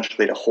is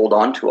essentially to hold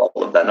on to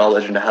all of that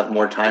knowledge and to have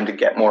more time to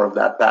get more of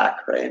that back,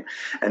 right?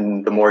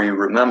 And the more you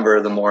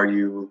remember, the more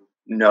you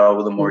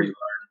know, the more you learn.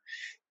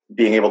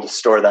 Being able to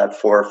store that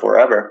for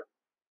forever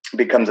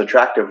becomes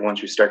attractive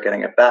once you start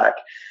getting it back.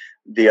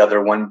 The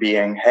other one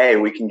being, hey,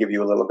 we can give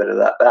you a little bit of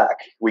that back.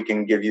 We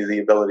can give you the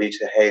ability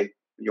to, hey,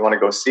 you want to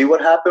go see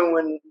what happened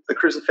when the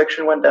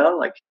crucifixion went down?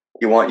 Like,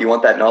 you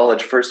want that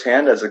knowledge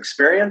firsthand as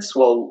experience?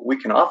 Well, we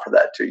can offer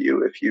that to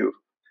you if you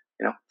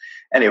know.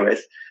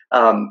 Anyways,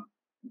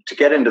 to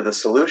get into the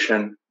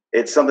solution,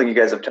 it's something you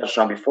guys have touched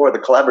on before, the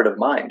collaborative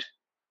mind.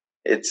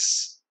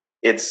 It's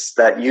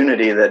that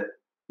unity that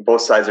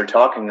both sides are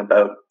talking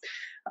about.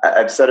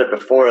 I've said it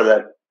before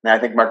that, and I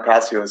think Mark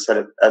Passio has said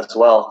it as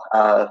well.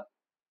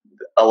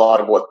 A lot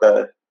of what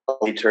the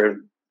elite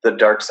or the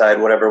dark side,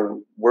 whatever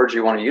words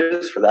you want to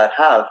use for that,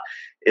 have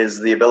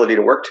is the ability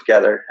to work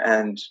together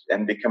and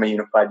become a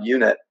unified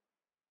unit.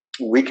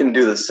 We can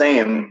do the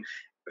same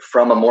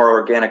from a more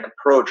organic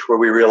approach where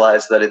we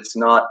realize that it's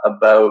not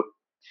about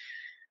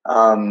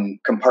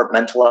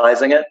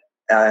compartmentalizing it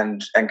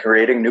and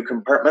creating new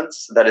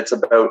compartments, that it's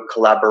about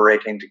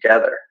collaborating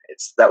together.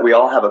 It's that we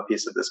all have a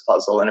piece of this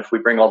puzzle, and if we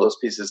bring all those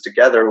pieces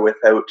together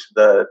without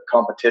the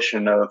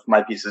competition of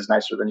my piece is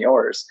nicer than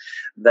yours,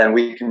 then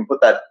we can put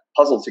that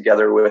puzzle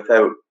together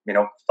without,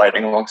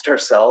 fighting amongst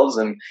ourselves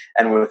and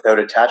without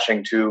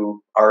attaching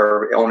to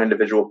our own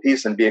individual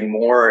piece and being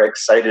more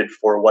excited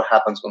for what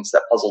happens once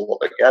that puzzle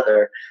is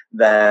together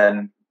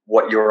than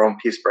what your own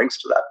piece brings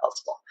to that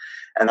puzzle.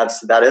 And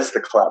that is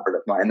the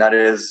collaborative mind. That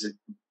is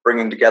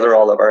bringing together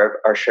all of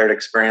our shared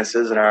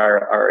experiences and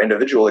our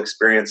individual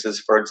experiences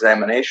for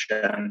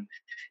examination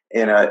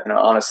in an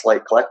honest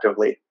light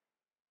collectively.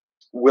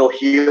 We'll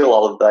heal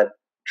all of that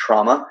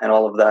trauma and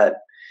all of that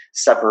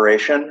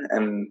separation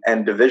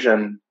and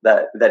division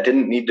that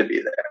didn't need to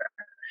be there.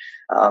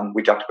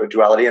 We talked about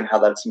duality and how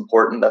that's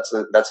important. That's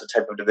a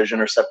type of division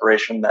or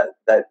separation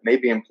that may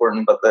be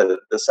important, but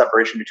the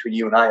separation between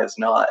you and I is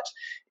not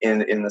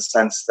in the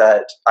sense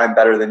that I'm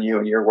better than you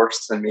and you're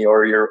worse than me,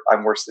 or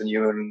I'm worse than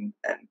you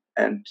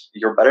and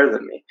you're better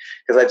than me.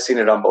 Because I've seen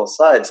it on both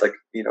sides. Like,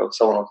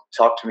 someone will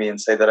talk to me and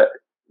say that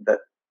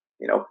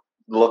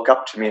look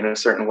up to me in a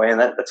certain way, and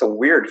that's a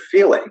weird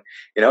feeling,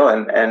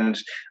 and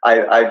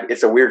I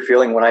it's a weird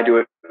feeling when I do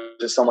it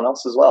to someone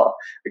else as well,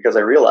 because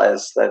I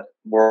realize that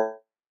we're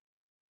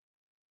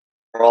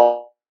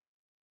all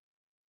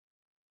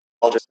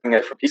just doing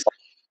it for peace,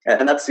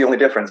 and that's the only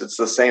difference. It's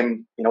the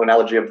same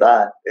analogy of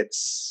that.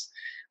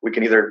 We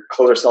can either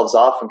close ourselves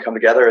off and come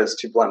together as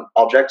two blunt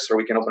objects, or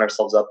we can open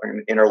ourselves up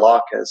and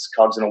interlock as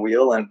cogs in a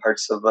wheel and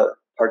parts of a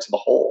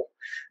whole,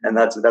 and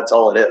that's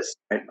all it is,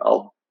 right?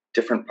 All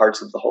different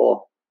parts of the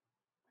whole.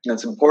 And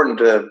it's important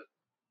to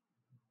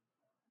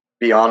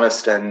be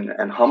honest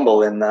and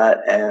humble in that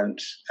and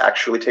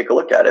actually take a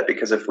look at it,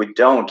 because if we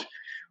don't,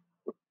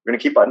 we're going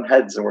to keep butting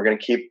heads and we're going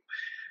to keep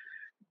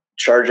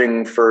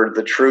charging for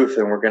the truth,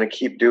 and we're going to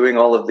keep doing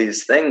all of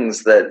these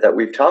things that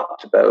we've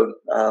talked about,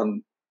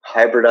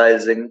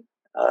 hybridizing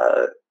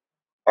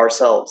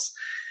ourselves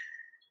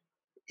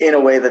in a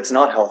way that's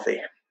not healthy.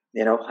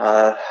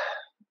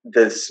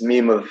 This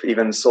meme of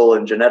even soul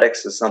and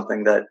genetics is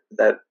something that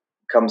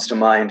comes to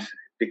mind,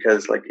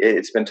 because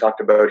it's been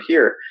talked about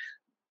here.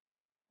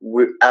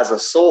 As a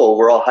soul,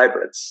 we're all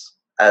hybrids.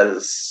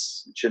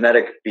 As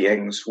genetic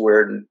beings, we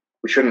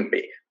shouldn't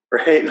be,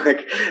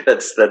 right?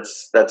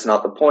 That's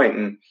not the point.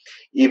 And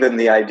even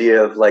the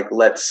idea of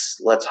let's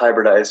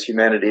hybridize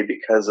humanity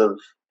because of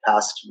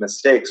past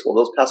mistakes. Well,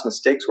 those past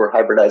mistakes were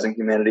hybridizing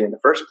humanity in the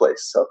first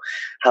place. So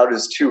how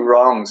does two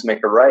wrongs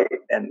make a right?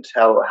 And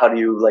how do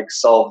you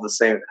solve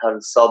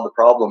the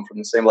problem from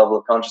the same level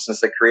of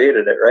consciousness that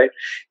created it, right?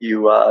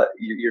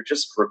 You're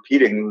just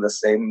repeating the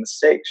same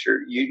mistakes.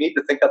 You need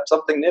to think up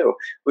something new,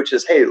 which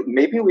is, hey,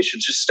 maybe we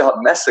should just stop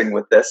messing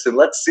with this and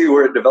let's see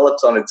where it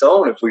develops on its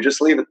own if we just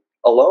leave it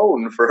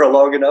alone for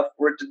long enough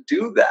for it to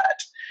do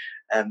that.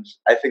 And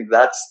I think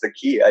that's the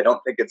key. I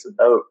don't think it's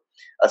about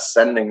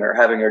ascending or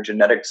having our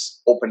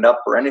genetics opened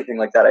up or anything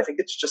like that. I think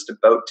it's just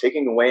about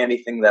taking away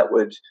anything that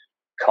would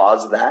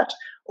cause that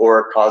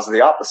or cause the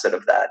opposite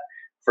of that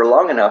for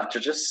long enough to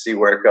just see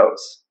where it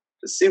goes,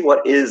 to see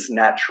what is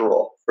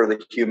natural for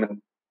the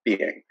human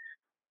being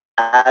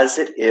as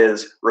it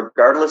is,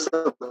 regardless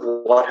of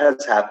what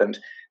has happened,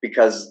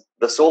 because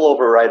the soul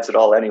overrides it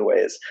all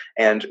anyways.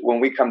 And when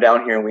we come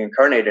down here and we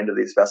incarnate into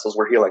these vessels,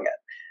 we're healing it.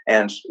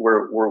 And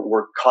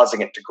we're causing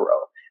it to grow,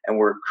 and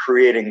we're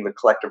creating the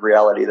collective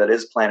reality that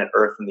is planet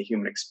Earth and the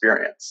human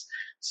experience.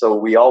 So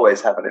we always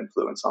have an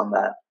influence on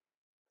that.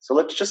 So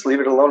let's just leave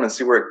it alone and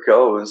see where it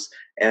goes,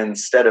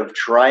 instead of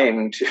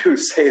trying to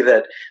say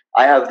that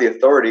I have the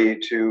authority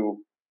to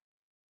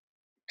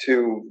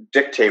to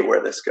dictate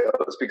where this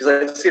goes, because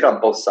I see it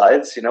on both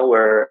sides,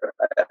 where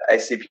I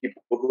see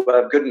people who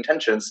have good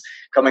intentions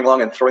coming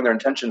along and throwing their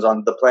intentions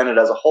on the planet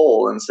as a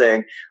whole and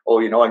saying, oh,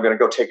 I'm going to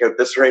go take out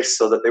this race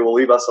so that they will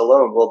leave us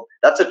alone. Well,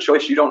 that's a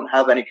choice you don't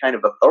have any kind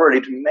of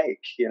authority to make.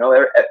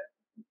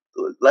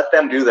 Let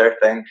them do their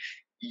thing.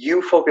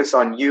 You focus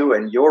on you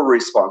and your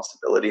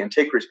responsibility and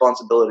take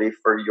responsibility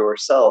for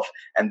yourself,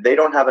 and they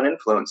don't have an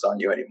influence on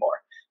you anymore.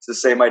 It's the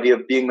same idea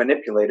of being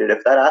manipulated.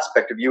 If that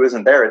aspect of you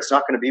isn't there, it's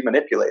not going to be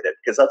manipulated,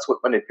 because that's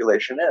what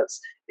manipulation is.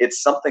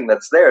 It's something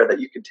that's there that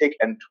you can take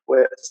and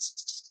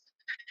twist.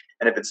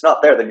 And if it's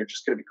not there, then you're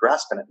just going to be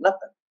grasping at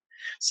nothing.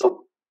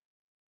 So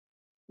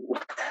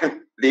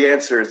the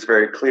answer is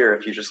very clear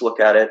if you just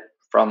look at it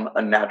from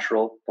a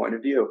natural point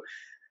of view.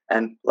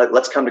 And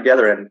let's come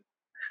together and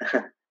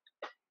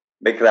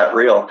make that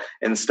real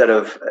instead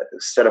of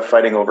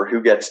fighting over who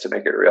gets to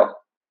make it real.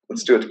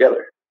 Let's do it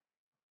together.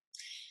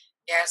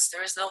 Yes,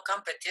 there is no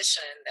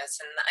competition in this.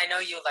 And I know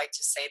you like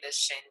to say this,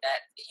 Shane,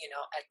 that,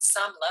 at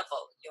some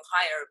level, your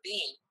higher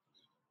being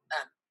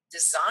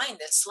designed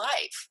this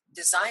life,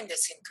 designed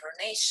this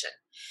incarnation.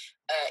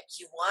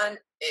 You want,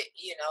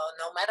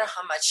 no matter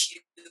how much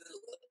you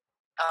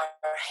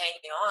are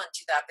hanging on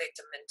to that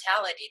victim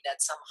mentality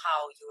that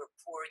somehow you're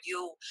poor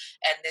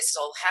and this is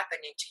all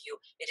happening to you,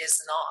 it is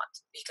not,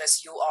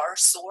 because you are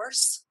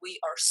source. We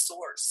are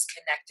source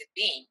connected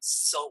beings.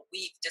 So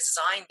we've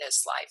designed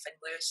this life, and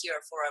we're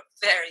here for a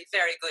very,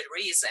 very good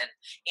reason,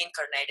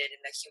 incarnated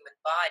in a human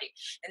body.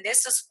 And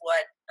this is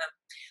what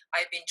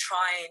I've been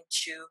trying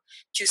to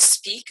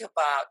speak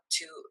about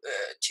to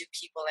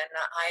people. And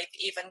I've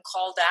even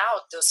called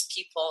out those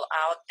people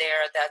out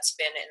there that's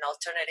been in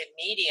alternative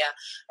media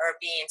or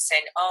being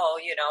saying, oh,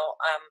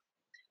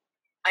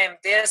 I am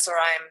this or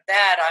I am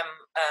that, I'm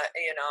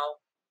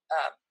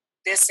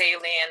this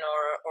alien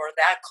or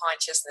that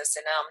consciousness,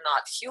 and I'm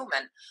not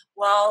human.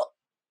 Well,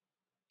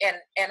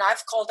 and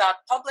I've called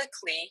out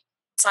publicly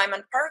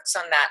Simon Perks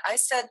on that. I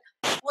said,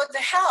 what the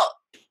hell?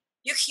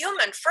 You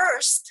human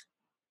first,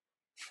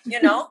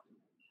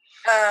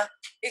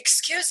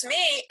 excuse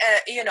me,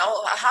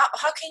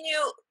 how can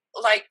you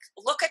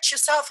look at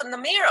yourself in the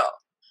mirror,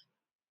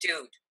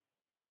 dude?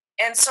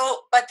 And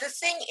so, but the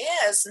thing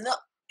is,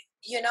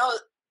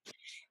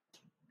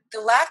 the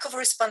lack of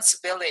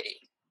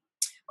responsibility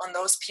on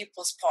those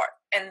people's part,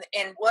 and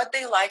what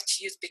they like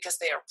to use, because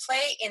they are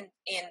playing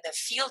in the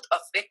field of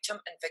victim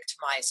and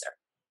victimizer,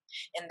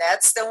 and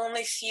that's the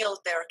only field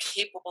they're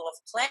capable of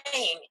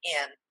playing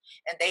in,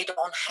 and they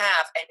don't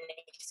have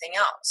anything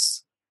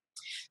else.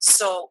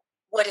 So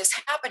what is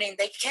happening?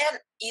 They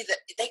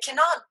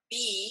cannot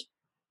be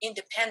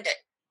independent.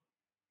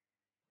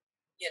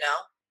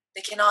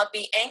 They cannot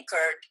be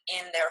anchored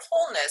in their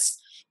wholeness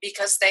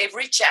because they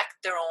reject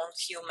their own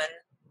human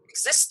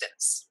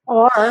existence.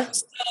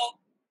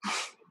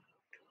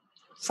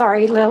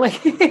 Sorry, Lily.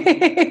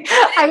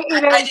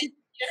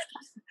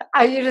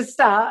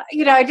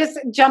 I just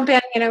jump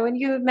in. When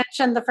you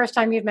mentioned the first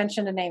time you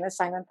mentioned a name is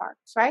Simon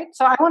Parks, right?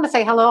 So I want to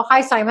say hello.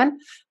 Hi, Simon.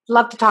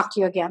 Love to talk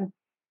to you again.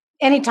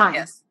 Anytime.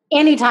 Yes.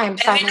 Anytime,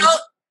 Simon.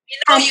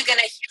 You're going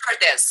to hear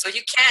this, so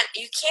you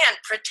can't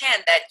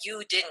pretend that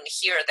you didn't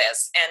hear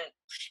this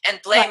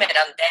and blame it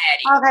on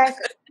Daddy. Okay,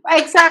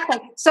 exactly.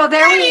 So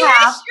there we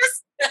have.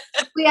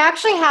 We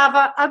actually have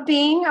a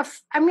being.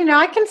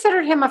 I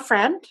considered him a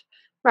friend,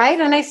 right?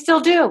 And I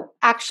still do,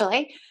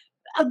 actually.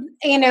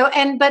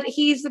 But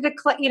he's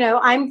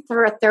I'm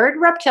through a third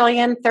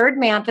reptilian, third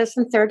mantis,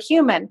 and third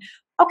human.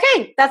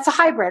 Okay, that's a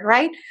hybrid,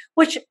 right?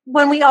 Which,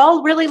 when we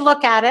all really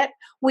look at it,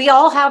 we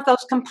all have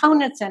those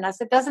components in us.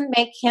 It doesn't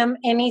make him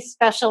any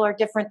special or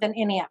different than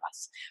any of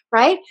us,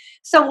 right?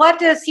 So what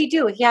does he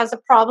do? He has a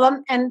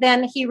problem, and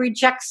then he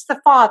rejects the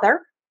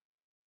father,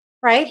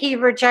 right? He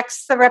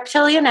rejects the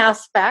reptilian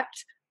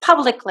aspect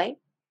publicly,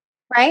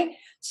 right?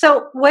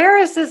 So where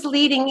is this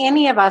leading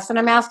any of us? And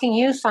I'm asking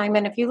you,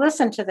 Simon, if you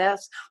listen to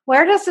this,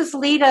 where does this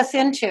lead us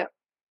into,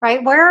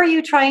 right? Where are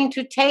you trying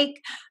to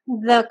take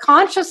the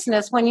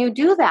consciousness when you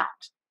do that,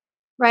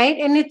 right?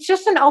 And it's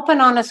just an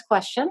open, honest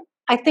question.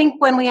 I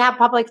think when we have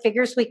public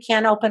figures, we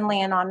can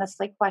openly and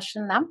honestly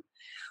question them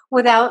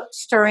without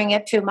stirring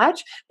it too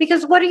much.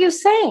 Because what are you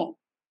saying?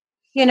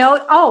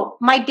 Oh,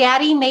 my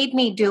daddy made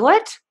me do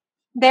it.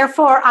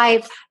 Therefore,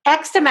 I've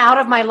X'd him out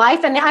of my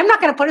life, and I'm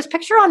not going to put his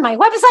picture on my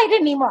website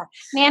anymore.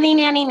 Nanny,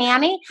 nanny,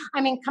 nanny.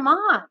 I mean, come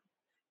on.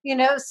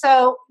 I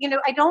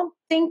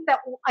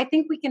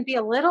think we can be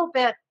a little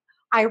bit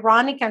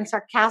ironic and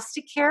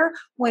sarcastic here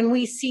when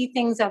we see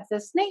things of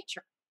this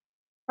nature.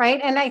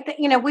 Right. And I think,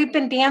 we've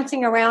been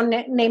dancing around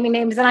naming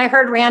names, and I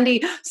heard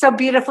Randy so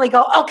beautifully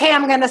go, okay,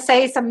 I'm going to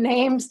say some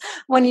names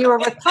when you were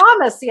with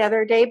Thomas the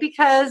other day,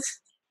 because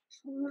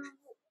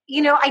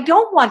I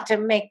don't want to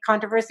make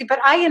controversy,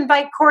 but I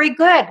invite Corey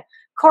Good.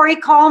 Corey,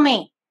 call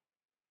me.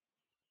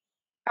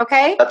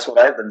 Okay? That's what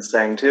I've been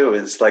saying too,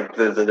 is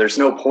there's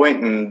no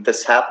point in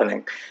this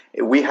happening.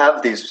 We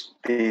have these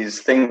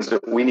things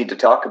that we need to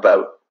talk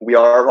about. We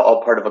are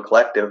all part of a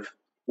collective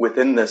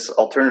within this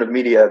alternative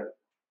media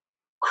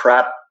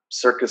crap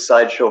circus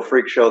sideshow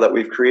freak show that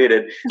we've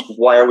created.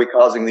 Why are we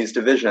causing these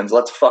divisions?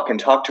 Let's fucking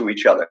talk to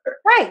each other.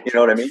 Right. You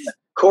know what I mean?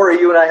 Corey,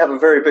 you and I have a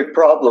very big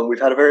problem. We've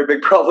had a very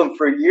big problem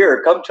for a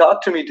year. Come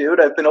talk to me,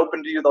 dude. I've been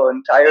open to you the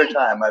entire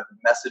time. I've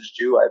messaged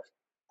you.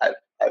 I've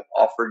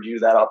offered you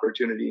that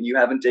opportunity, and you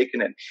haven't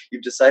taken it.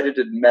 You've decided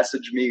to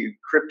message me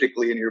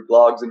cryptically in your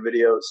blogs and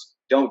videos.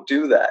 Don't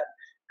do that.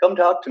 Come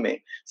talk to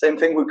me. Same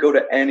thing would go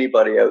to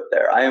anybody out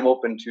there. I am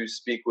open to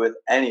speak with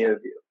any of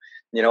you.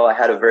 You know, I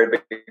had a very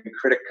big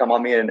critic come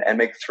on me and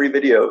make 3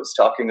 videos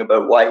talking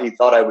about why he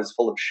thought I was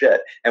full of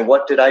shit. And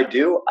what did I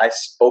do? I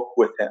spoke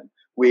with him.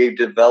 We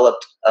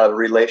developed a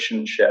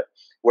relationship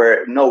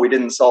where, no, we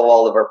didn't solve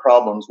all of our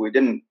problems. We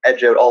didn't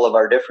edge out all of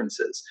our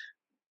differences,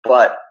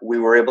 but we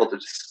were able to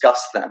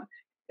discuss them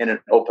in an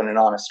open and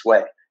honest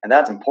way. And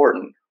that's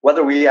important.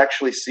 Whether we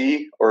actually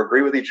see or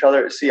agree with each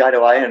other, see eye to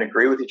eye and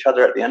agree with each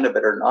other at the end of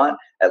it or not,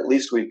 at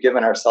least we've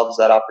given ourselves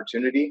that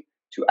opportunity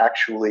to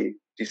actually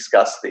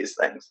discuss these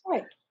things.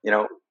 Right. You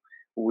know,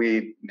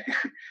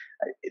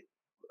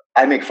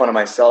 I make fun of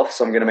myself,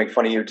 so I'm going to make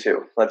fun of you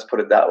too. Let's put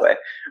it that way,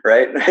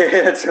 right?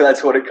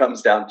 That's what it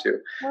comes down to.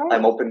 Right.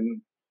 I'm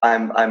open.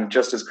 I'm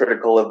just as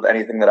critical of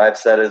anything that I've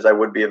said as I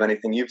would be of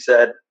anything you've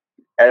said.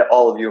 And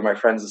all of you are my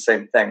friends, the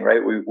same thing,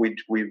 right? We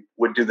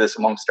would do this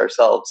amongst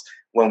ourselves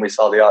when we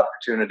saw the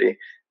opportunity.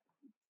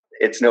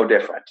 It's no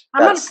different.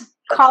 I'm going to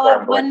call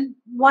it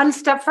one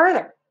step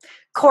further.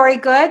 Corey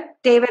Good,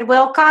 David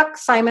Wilcock,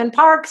 Simon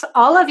Parks,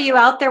 all of you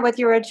out there with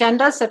your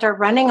agendas that are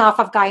running off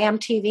of GaiM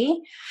TV,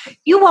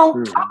 you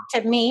won't talk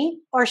to me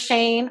or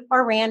Shane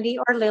or Randy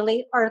or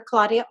Lily or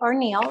Claudia or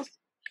Niels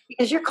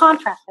because you're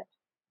contracted.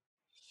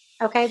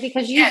 Okay?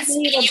 Because you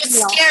need a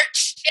deal. Scared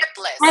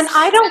shitless. And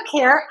I don't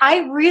care. I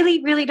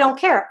really, really don't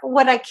care.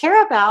 What I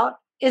care about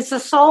is the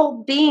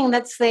soul being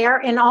that's there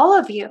in all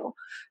of you.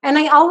 And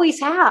I always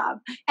have.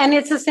 And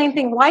it's the same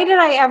thing. Why did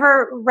I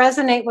ever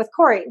resonate with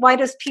Corey? Why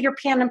does Peter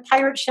Pan and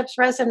pirate ships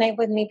resonate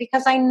with me?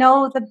 Because I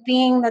know the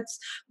being that's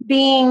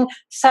being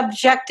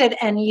subjected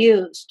and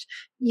used.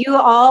 You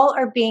all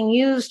are being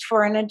used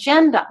for an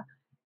agenda.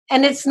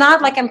 And it's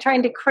not like I'm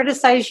trying to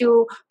criticize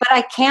you, but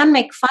I can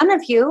make fun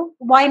of you.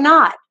 Why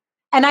not?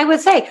 And I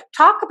would say,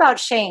 talk about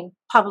Shane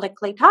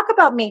publicly. Talk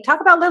about me. Talk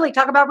about Lily.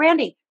 Talk about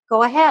Randy.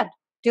 Go ahead.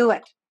 Do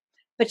it.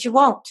 But you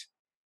won't.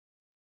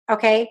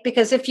 Okay?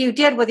 Because if you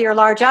did with your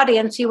large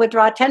audience, you would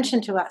draw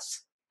attention to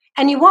us.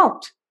 And you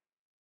won't.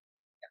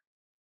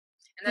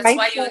 And that's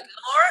why you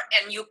ignore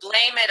and you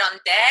blame it on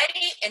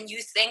Daddy, and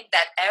you think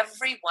that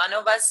every one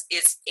of us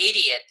is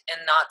idiot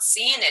and not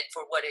seeing it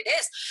for what it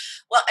is.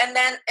 Well, and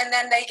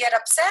then they get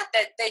upset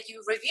that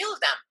you reveal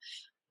them.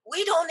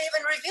 We don't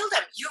even reveal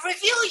them. You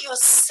reveal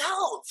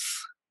yourself.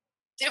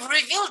 They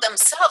reveal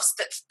themselves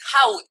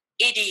how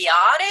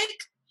idiotic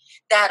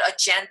that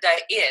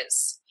agenda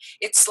is.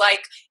 It's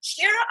like,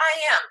 here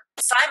I am,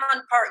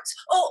 Simon Parks.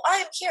 Oh, I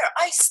am here.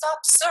 I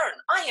stopped CERN.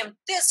 I am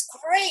this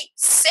great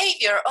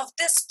savior of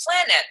this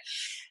planet.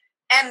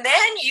 And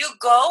then you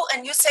go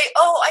and you say,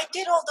 oh, I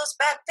did all those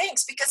bad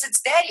things because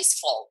it's Daddy's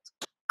fault.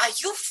 Are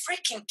you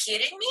freaking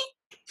kidding me?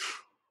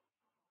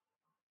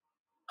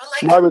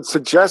 I would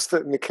suggest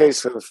that in the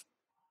case of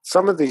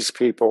some of these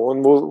people,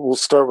 and we'll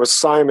start with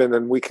Simon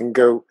and we can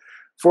go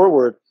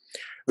forward,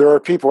 there are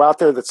people out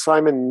there that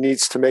Simon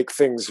needs to make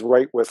things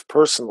right with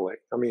personally.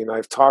 I mean,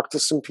 I've talked to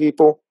some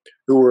people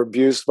who were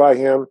abused by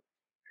him.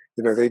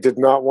 You know, they did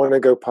not want to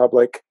go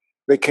public.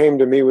 They came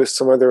to me with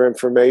some other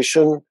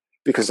information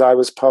because I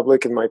was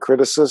public in my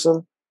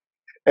criticism.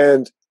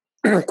 And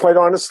quite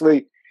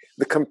honestly,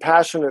 the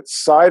compassionate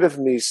side of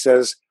me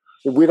says,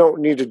 we don't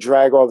need to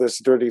drag all this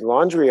dirty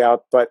laundry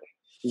out, but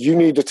you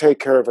need to take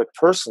care of it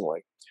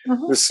personally.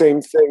 Mm-hmm. The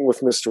same thing with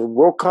Mr.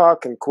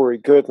 Wilcock and Corey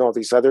Good and all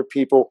these other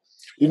people.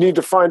 You need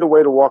to find a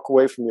way to walk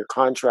away from your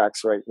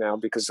contracts right now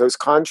because those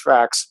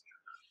contracts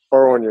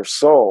are on your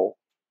soul.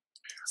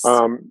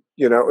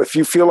 You know, if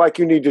you feel like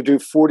you need to do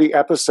 40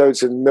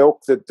 episodes and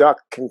milk the duck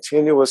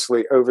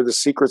continuously over the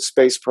secret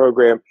space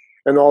program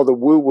and all the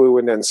woo-woo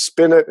and then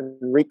spin it and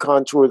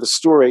recontour the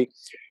story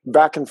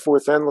back and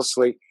forth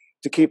endlessly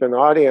to keep an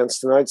audience,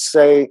 then I'd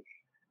say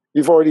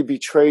you've already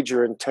betrayed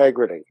your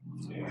integrity.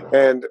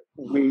 And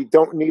we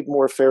don't need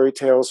more fairy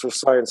tales or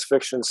science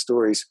fiction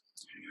stories.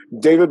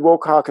 David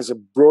Wilcock is a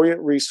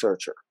brilliant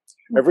researcher.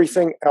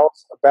 Everything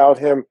else about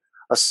him,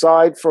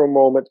 aside for a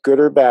moment, good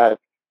or bad,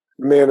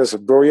 the man is a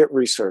brilliant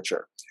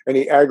researcher. And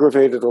he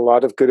aggravated a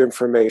lot of good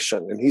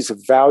information. And he's of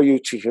value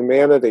to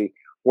humanity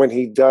when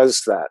he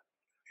does that.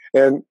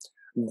 And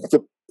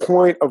the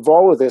point of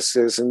all of this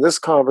is, in this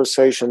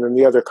conversation and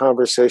the other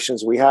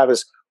conversations we have,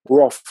 is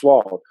we're all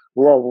flawed.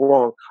 We're all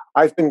wrong.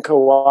 I've been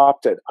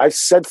co-opted. I've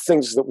said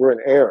things that were in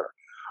error.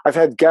 I've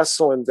had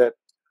guests on that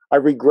I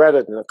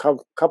regretted. In a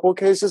couple of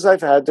cases,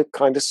 I've had to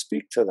kind of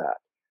speak to that.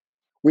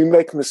 We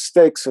make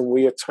mistakes and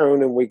we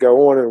atone and we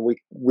go on and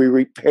we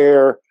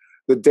repair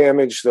the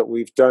damage that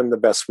we've done the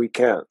best we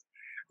can.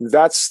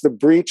 That's the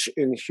breach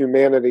in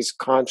humanity's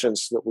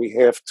conscience that we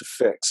have to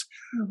fix.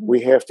 Mm-hmm.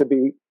 We have to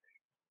be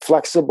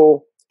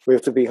flexible. We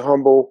have to be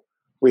humble.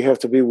 We have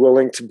to be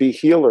willing to be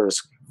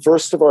healers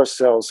first of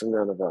ourselves and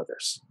then of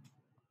others.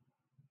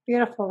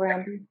 Beautiful,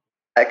 Randy.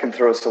 I can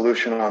throw a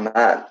solution on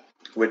that,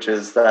 which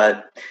is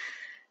that,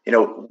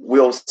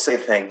 we'll say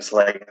things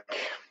like,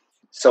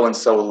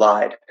 so-and-so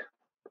lied,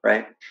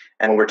 right?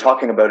 And when we're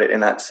talking about it in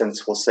that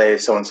sense, we'll say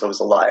so-and-so is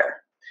a liar.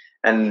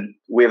 And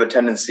we have a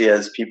tendency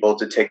as people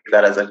to take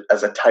that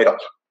as a title,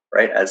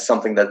 right? As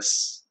something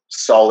that's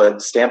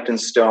solid, stamped in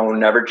stone,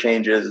 never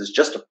changes. It's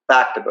just a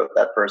fact about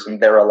that person.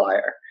 They're a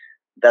liar.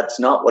 That's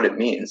not what it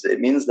means. It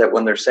means that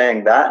when they're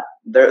saying that,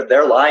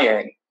 they're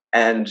lying.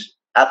 And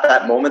at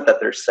that moment that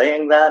they're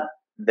saying that,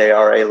 they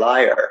are a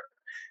liar.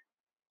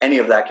 Any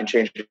of that can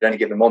change at any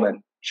given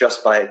moment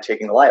just by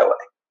taking the lie away.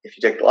 If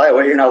you take the lie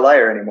away, you're not a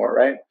liar anymore,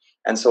 right?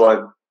 And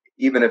so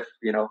even if,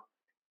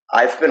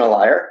 I've been a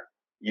liar,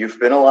 you've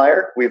been a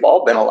liar, we've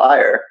all been a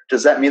liar.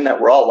 Does that mean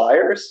that we're all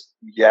liars?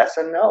 Yes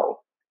and no.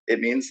 It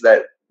means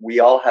that we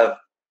all have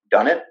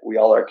done it. We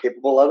all are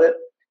capable of it,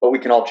 but we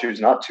can all choose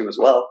not to as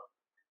well,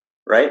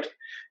 right?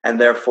 And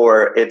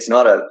therefore, it's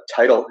not a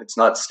title. It's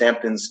not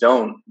stamped in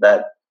stone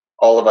that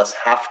all of us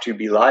have to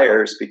be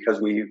liars because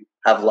we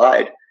have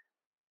lied.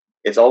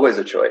 It's always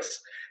a choice.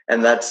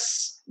 And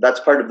that's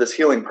part of this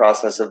healing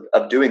process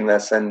of doing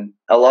this. And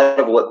a lot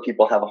of what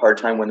people have a hard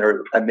time when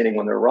they're admitting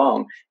when they're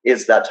wrong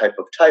is that type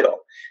of title.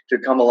 To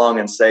come along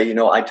and say,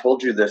 I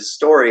told you this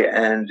story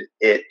and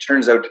it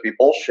turns out to be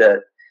bullshit.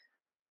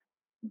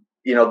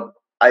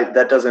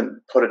 That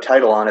doesn't put a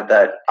title on it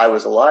that I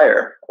was a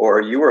liar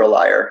or you were a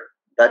liar.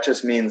 That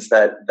just means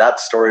that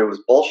story was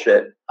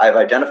bullshit. I've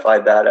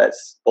identified that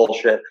as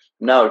bullshit.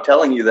 I'm now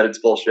telling you that it's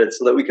bullshit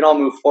so that we can all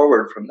move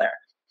forward from there.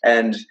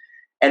 And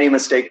any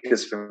mistake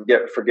is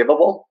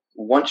forgivable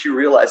once you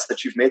realize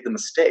that you've made the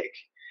mistake.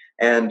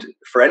 And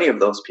for any of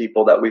those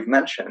people that we've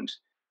mentioned,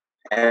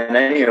 and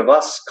any of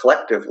us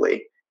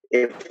collectively,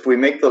 if we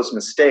make those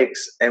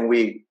mistakes and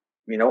we,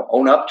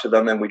 own up to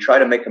them and we try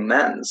to make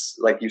amends,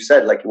 like you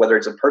said, like whether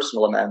it's a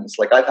personal amends,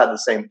 like I've had the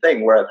same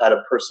thing where I've had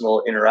a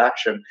personal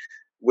interaction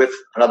with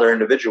another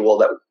individual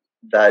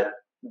that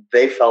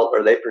they felt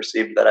or they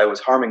perceived that I was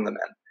harming them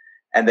in,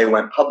 and they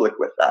went public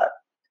with that.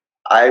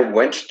 I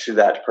went to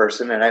that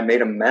person and I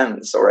made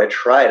amends, or I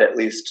tried at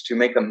least to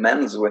make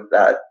amends with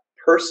that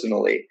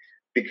personally,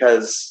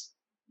 because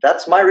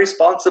that's my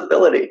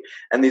responsibility.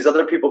 And these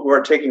other people who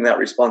are taking that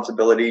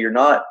responsibility, you're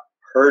not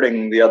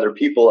hurting the other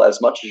people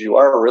as much as you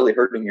are really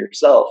hurting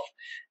yourself,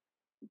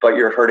 but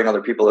you're hurting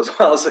other people as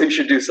well. So you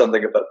should do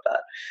something about that.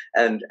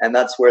 And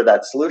that's where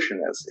that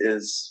solution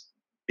is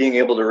being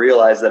able to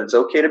realize that it's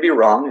okay to be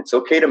wrong. It's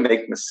okay to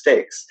make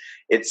mistakes.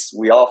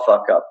 We all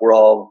fuck up. We're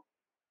all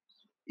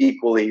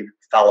equally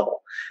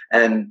fallible,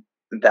 and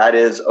that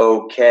is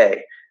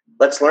okay.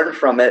 Let's learn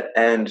from it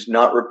and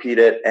not repeat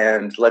it,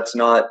 and let's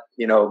not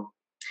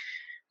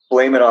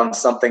blame it on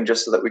something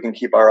just so that we can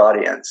keep our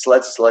audience.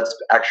 Let's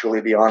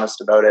actually be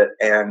honest about it,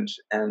 and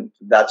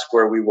that's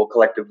where we will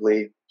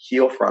collectively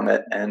heal from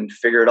it and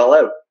figure it all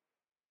out.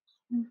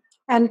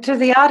 And to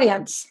the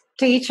audience,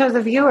 to each of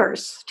the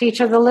viewers, to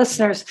each of the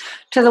listeners,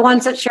 to the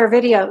ones that share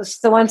videos,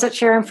 the ones that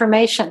share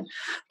information,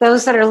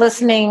 those that are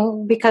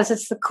listening because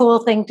it's the cool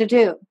thing to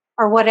do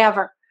or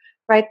whatever,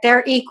 right?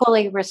 They're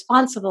equally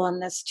responsible in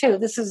this too.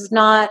 This is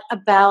not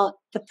about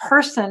the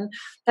person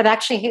that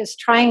actually is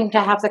trying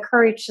to have the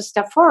courage to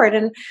step forward.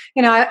 And,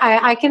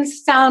 I can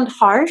sound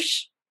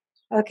harsh.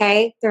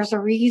 Okay. There's a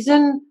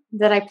reason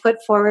that I put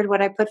forward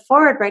what I put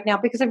forward right now,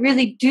 because I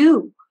really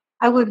do.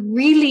 I would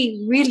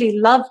really, really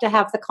love to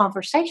have the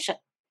conversation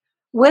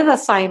with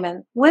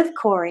Simon, with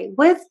Corey,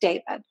 with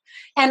David.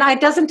 And it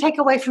doesn't take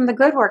away from the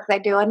good work they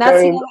do. And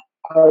that's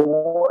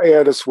I'll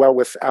add as well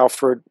with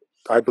Alfred.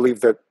 I believe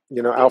that,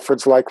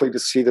 Alfred's likely to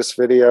see this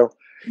video.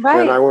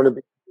 right. And I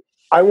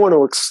want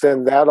to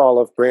extend that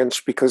olive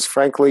branch because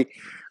frankly,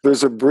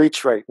 there's a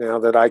breach right now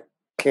that I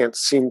can't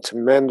seem to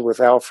mend with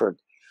Alfred.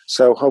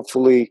 So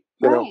hopefully,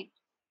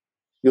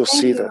 you'll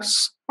see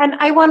this. And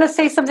I want to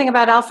say something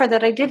about Alfred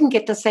that I didn't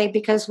get to say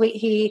because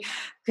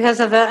because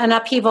of an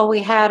upheaval we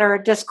had or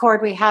a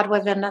discord we had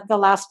within the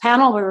last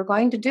panel we were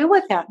going to do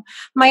with him.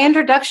 My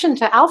introduction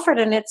to Alfred,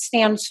 and it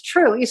stands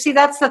true. You see,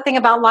 that's the thing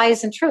about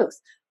lies and truth.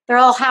 They're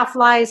all half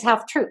lies,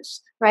 half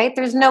truths, right?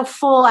 There's no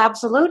full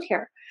absolute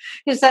here.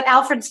 Is that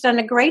Alfred's done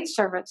a great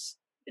service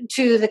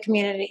to the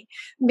community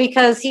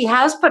because he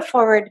has put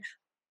forward,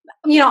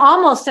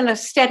 almost in a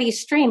steady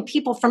stream,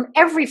 people from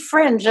every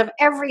fringe of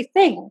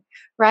everything,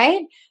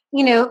 right?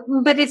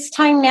 But it's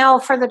time now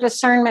for the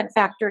discernment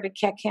factor to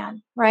kick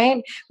in,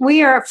 right?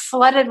 We are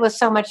flooded with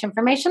so much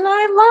information, and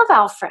I love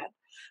Alfred,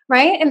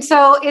 right? And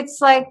so it's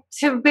like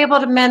to be able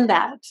to mend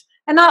that.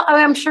 And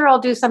I'm sure I'll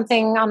do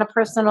something on a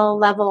personal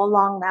level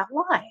along that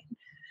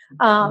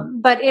line.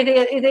 But it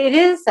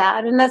is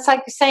that. And that's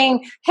like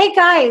saying, hey,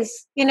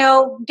 guys,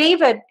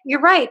 David,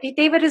 you're right.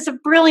 David is a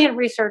brilliant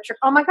researcher.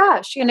 Oh, my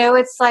gosh.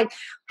 It's like,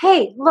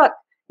 hey, look,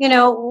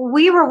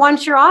 we were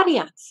once your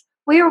audience.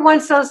 We were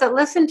once those that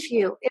listened to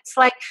you. It's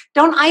like,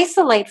 don't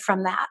isolate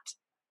from that.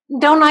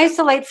 Don't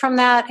isolate from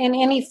that in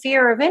any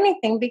fear of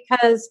anything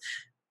because,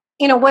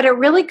 what it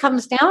really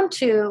comes down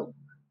to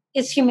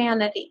is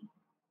humanity.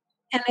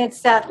 And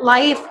it's that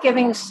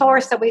life-giving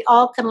source that we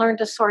all can learn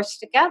to source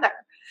together.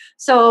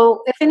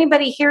 So if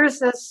anybody hears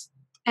this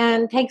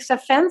and takes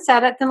offense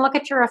at it, then look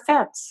at your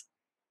offense.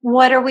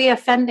 What are we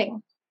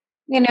offending?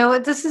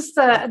 This is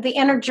the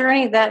inner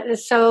journey that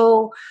is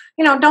so,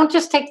 don't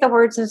just take the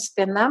words and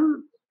spin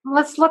them.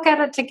 Let's look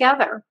at it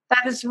together.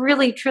 That is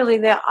really, truly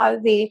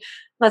the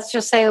let's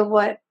just say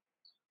what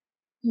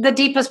the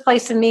deepest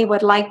place in me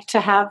would like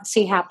to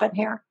see happen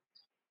here.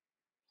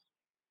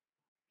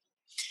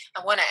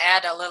 I want to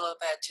add a little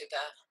bit to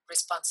the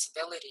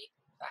responsibility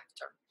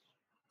factor,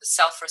 the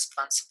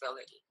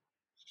self-responsibility,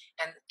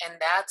 and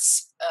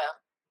that's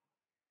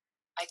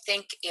I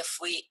think if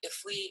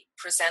we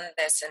present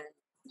this and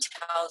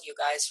tell you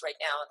guys right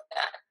now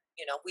that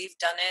we've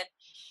done it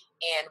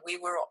and we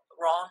were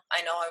wrong.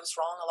 I know I was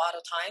wrong a lot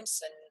of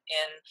times, and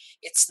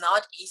it's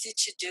not easy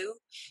to do,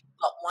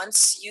 but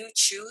once you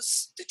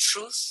choose the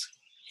truth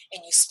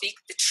and you speak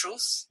the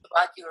truth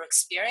about your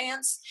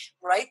experience,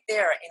 right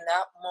there in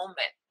that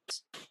moment,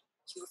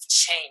 you've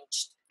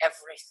changed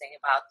everything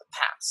about the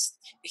past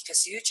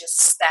because you just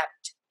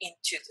stepped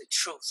into the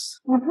truth.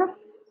 Mm-hmm.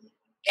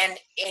 And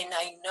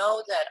I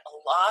know that a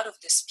lot of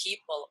these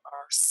people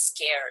are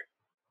scared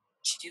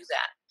to do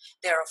that.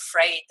 They're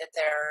afraid that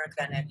they're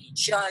going to be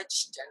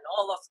judged and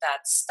all of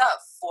that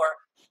stuff for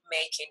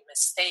making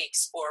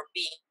mistakes or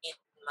being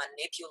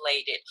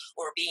manipulated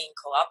or being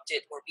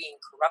co-opted or being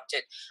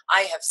corrupted.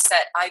 I have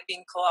said I've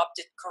been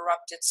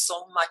corrupted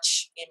so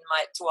much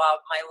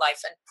throughout my life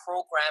and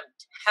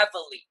programmed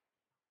heavily.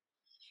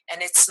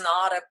 And it's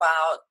not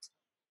about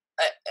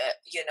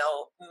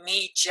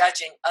me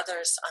judging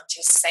others. I'm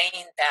just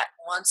saying that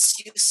once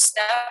you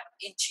step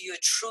into your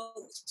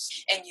truth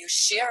and you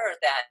share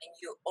that and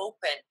you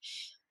open,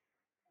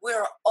 we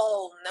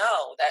all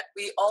know that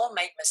we all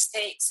make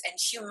mistakes and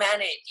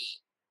humanity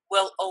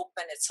will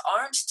open its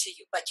arms to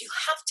you, but you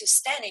have to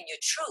stand in your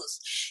truth.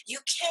 You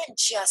can't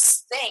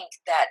just think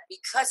that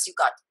because you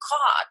got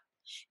caught,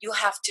 you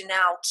have to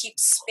now keep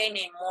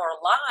spinning more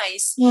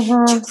lies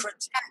to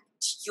protect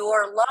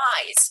your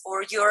lies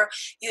or your,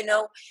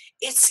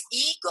 it's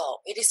ego.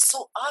 It is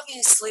so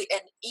obviously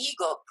an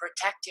ego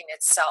protecting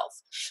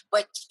itself,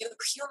 but your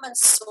human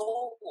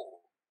soul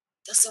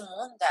doesn't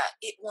want that.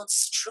 It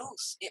wants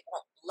truth. It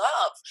wants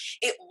love.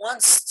 It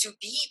wants to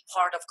be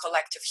part of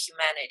collective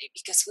humanity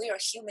because we are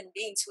human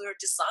beings. We are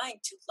designed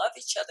to love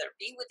each other,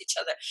 be with each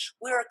other.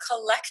 We're a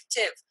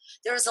collective.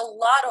 There's a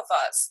lot of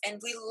us,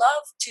 and we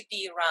love to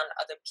be around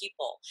other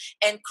people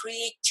and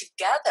create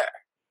together.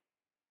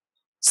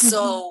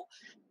 So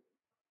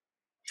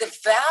the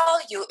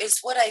value is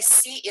what I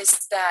see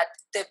is that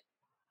the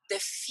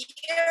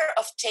fear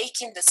of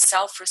taking the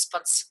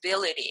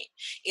self-responsibility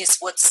is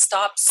what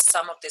stops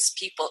some of these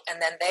people,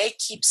 and then they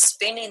keep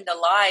spinning the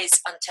lies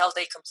until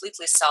they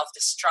completely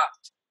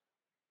self-destruct.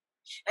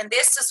 And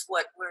this is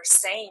what we're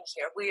saying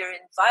here. We are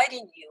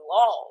inviting you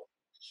all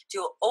to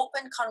an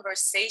open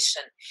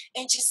conversation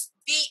and just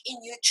be in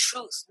your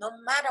truth. No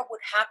matter what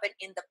happened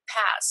in the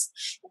past,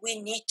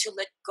 we need to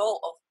let go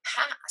of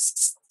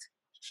past.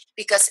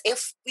 Because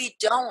if we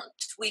don't,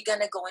 we're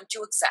going to go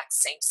into exact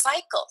same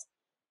cycle.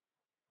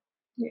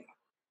 Yeah.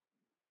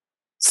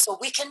 So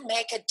we can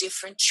make a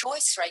different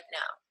choice right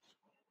now.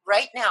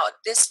 Right now, at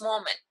this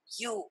moment,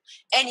 you,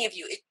 any of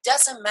you, it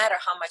doesn't matter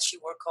how much you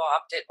were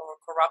co-opted or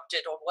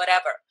corrupted or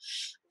whatever.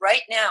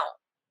 Right now,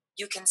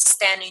 you can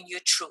stand in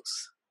your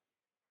truth.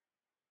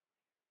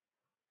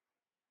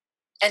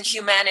 And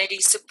humanity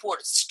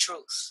supports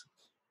truth.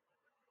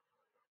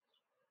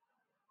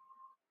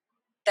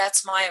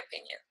 That's my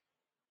opinion.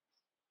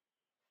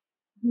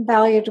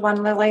 Valued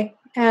one, Lily.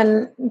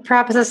 And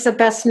perhaps this is the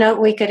best note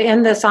we could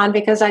end this on,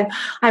 because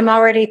I'm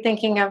already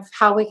thinking of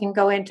how we can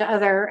go into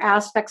other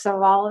aspects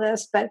of all of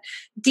this. But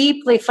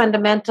deeply,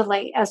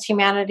 fundamentally, as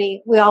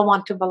humanity, we all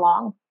want to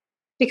belong,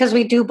 because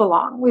we do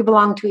belong. We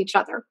belong to each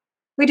other.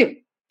 We do.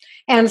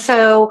 And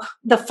so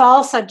the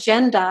false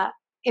agenda,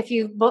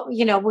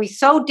 we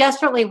so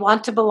desperately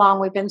want to belong.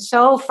 We've been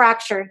so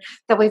fractured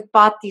that we've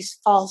bought these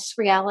false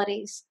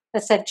realities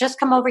that said, just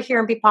come over here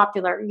and be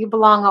popular. You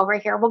belong over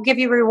here. We'll give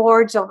you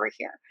rewards over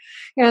here.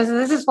 So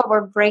this is what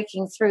we're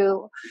breaking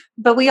through.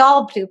 But we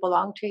all do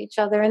belong to each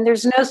other. And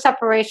there's no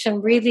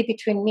separation really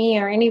between me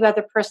or any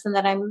other person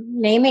that I'm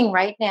naming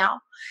right now.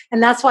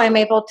 And that's why I'm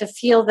able to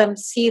feel them,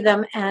 see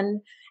them,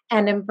 and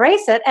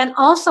embrace it. And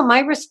also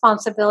my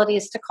responsibility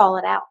is to call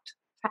it out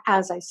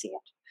as I see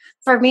it.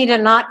 For me to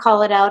not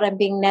call it out, I'm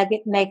being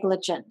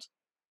negligent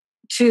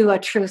to a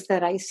truth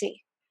that I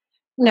see.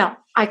 No,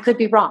 I could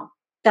be wrong.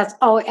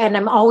 And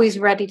I'm always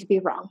ready to be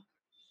wrong.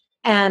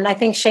 And I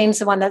think Shane's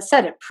the one that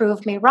said it.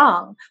 Prove me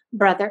wrong,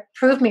 brother.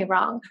 Prove me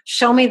wrong.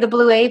 Show me the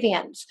blue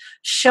avians.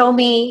 Show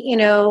me,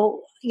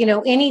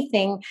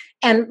 anything.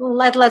 And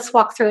let's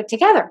walk through it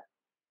together.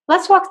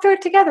 Let's walk through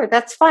it together.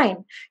 That's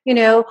fine.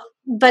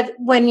 But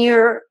when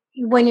you're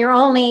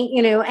only,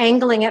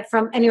 angling it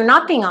from, and you're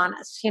not being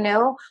honest,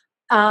 you're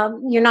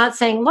not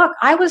saying, look,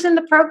 I was in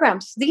the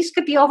programs. These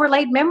could be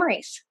overlaid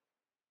memories.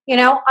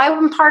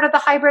 I'm part of the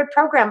hybrid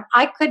program.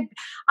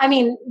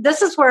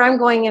 This is where I'm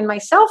going in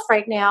myself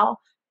right now.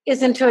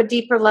 is into a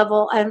deeper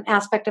level and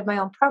aspect of my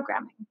own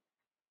programming.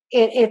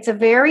 It's a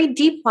very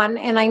deep one,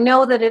 and I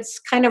know that it's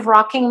kind of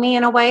rocking me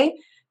in a way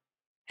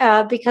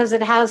because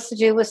it has to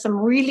do with some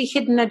really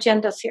hidden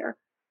agendas here.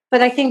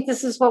 But I think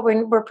this is what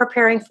we're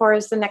preparing for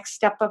as the next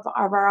step of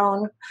our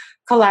own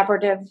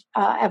collaborative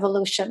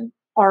evolution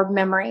or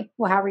memory,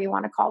 however you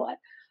want to call it.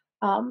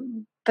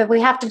 But we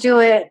have to do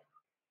it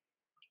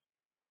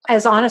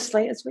as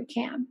honestly as we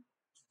can,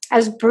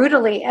 as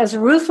brutally, as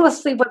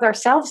ruthlessly with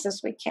ourselves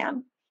as we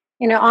can.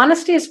 You know,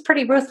 honesty is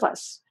pretty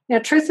ruthless. You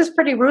know, truth is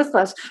pretty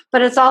ruthless,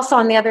 but it's also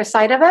on the other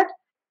side of it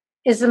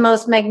is the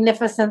most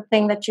magnificent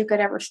thing that you could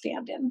ever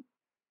stand in.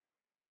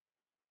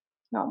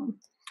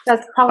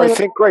 That's probably.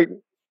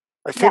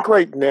 I think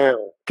right now,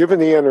 given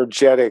the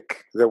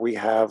energetic that we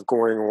have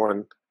going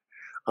on,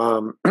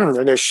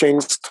 and as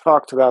Shane's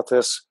talked about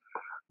this,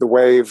 the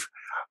wave,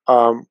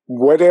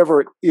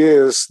 whatever it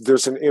is,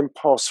 there's an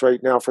impulse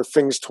right now for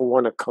things to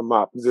want to come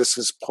up. This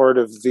is part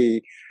of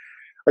the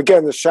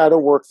shadow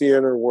work, the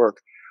inner work.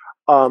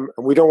 And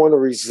we don't want to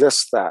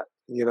resist that,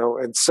 you know,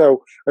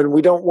 and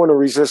we don't want to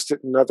resist it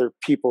in other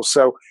people.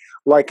 So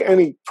like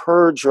any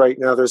purge right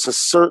now, there's a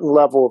certain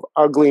level of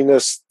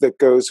ugliness that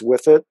goes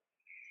with it.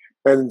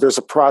 And there's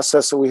a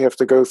process that we have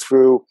to go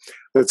through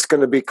that's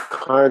going to be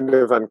kind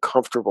of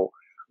uncomfortable,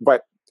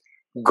 but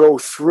go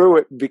through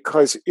it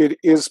because it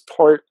is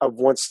part of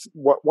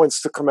what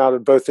wants to come out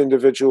of both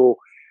individual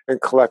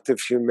and collective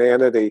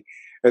humanity,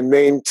 and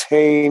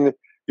maintain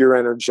your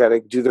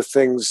energetic, do the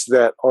things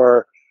that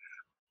are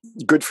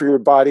good for your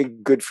body,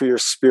 good for your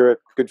spirit,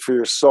 good for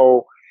your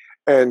soul,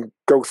 and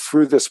go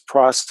through this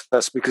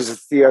process, because at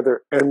the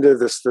other end of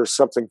this, there's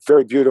something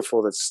very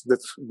beautiful that's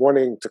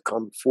wanting to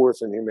come forth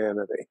in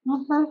humanity.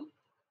 Mm-hmm.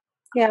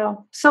 Yeah.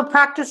 So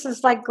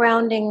practices like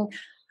grounding,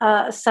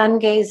 sun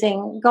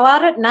gazing, go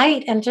out at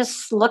night and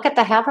just look at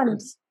the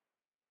heavens.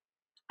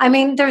 I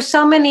mean, there's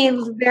so many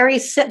very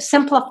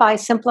simplify.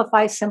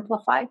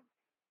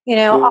 You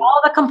know,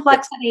 all the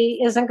complexity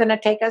isn't going to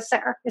take us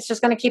there. It's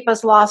just going to keep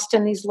us lost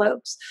in these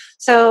loops.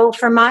 So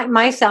for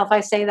myself,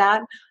 I say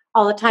that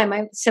all the time.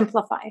 I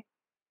simplify.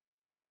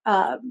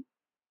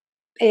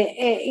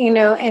 You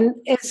know, and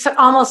it's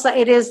almost like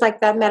it is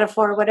like that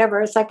metaphor or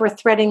whatever. It's like we're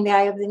threading the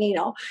eye of the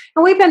needle,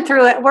 and we've been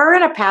through it. We're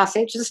in a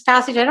passage. This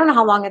passage, I don't know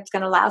how long it's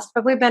going to last,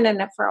 but we've been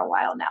in it for a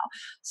while now.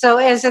 So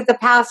as the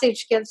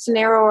passage gets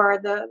narrower,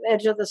 the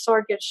edge of the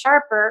sword gets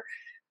sharper.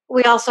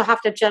 We also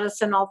have to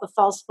jettison all the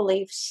false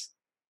beliefs.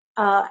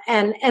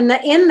 In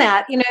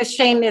that, you know,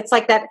 Shane, it's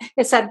like that.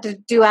 It's that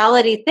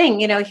duality thing.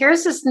 You know,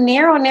 here's this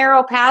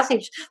narrow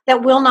passage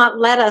that will not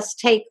let us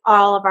take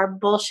all of our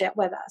bullshit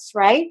with us,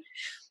 right?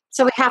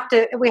 So we have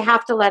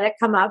to let it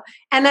come up.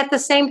 And at the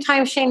same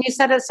time, Shane, you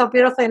said it so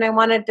beautifully, and I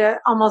wanted to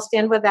almost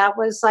end with that,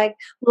 was like,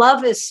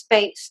 love is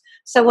space.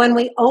 So when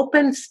we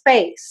open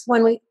space,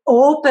 when we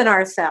open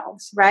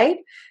ourselves, right?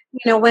 You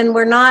know, when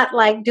we're not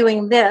like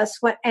doing this,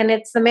 and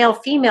it's the male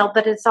female,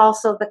 but it's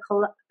also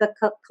the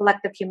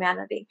collective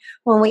humanity.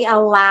 When we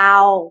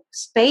allow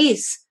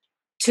space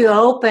to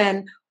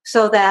open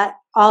so that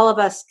all of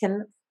us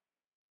can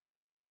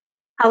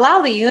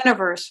allow the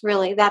universe,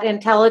 really, that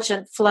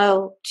intelligent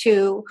flow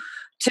to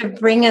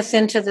bring us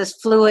into this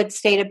fluid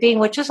state of being,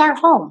 which is our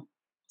home.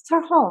 It's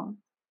our home.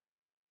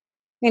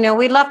 You know,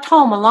 we left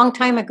home a long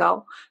time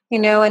ago, you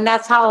know, and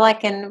that's how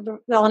the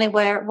only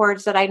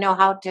words that I know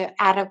how to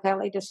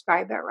adequately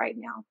describe it right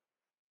now.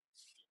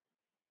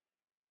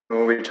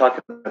 When we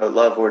talk about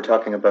love, we're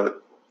talking about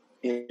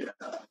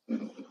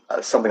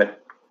something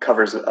that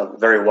covers a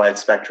very wide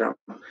spectrum.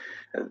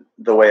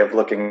 The way of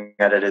looking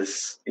at it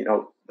is, you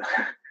know,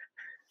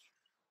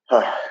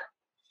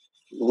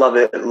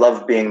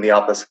 love being the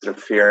opposite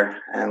of fear,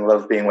 and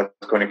love being what's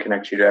going to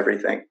connect you to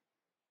everything.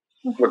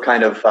 We're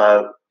kind of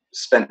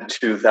spent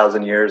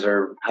 2,000 years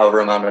or however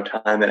amount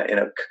of time in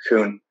a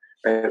cocoon.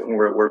 Right?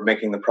 We're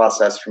making the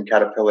process from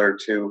caterpillar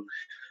to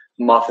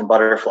moth and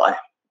butterfly.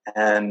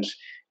 And,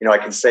 you know, I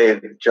can say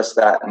just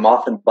that,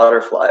 moth and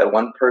butterfly.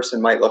 One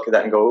person might look at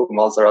that and go, oh,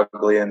 moths are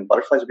ugly and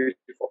butterflies are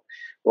beautiful.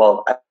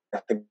 Well, I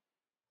think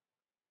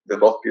they're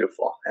both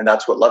beautiful. And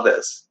that's what love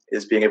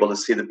is being able to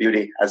see the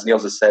beauty, as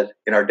Niels has said,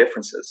 in our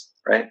differences,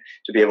 right?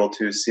 To be able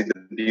to see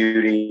the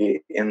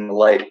beauty in the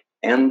light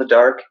and the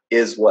dark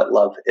is what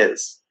love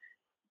is,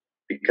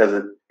 because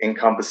it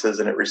encompasses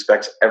and it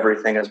respects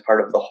everything as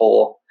part of the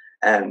whole.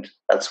 And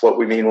that's what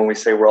we mean when we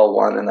say we're all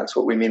one. And that's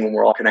what we mean when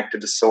we're all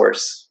connected to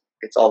source.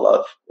 It's all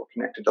love. We're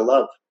connected to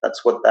love.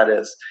 That's what that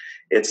is.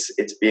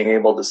 It's being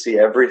able to see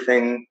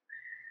everything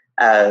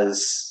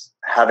as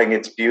having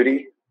its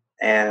beauty,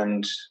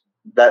 and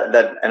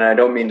that and I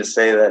don't mean to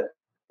say that,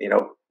 you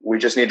know, we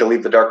just need to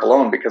leave the dark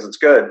alone because it's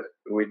good.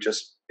 We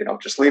just, you know,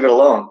 just leave it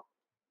alone.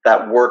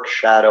 That work,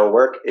 shadow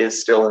work, is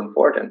still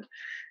important,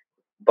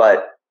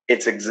 but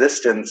its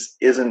existence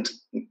isn't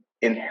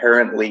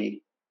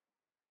inherently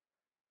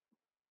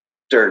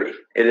dirty.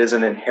 It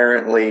isn't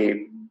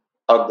inherently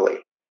ugly.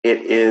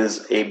 It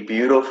is a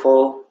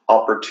beautiful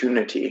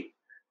opportunity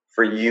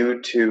for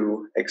you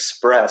to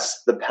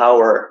express the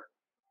power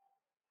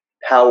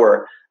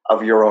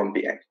of your own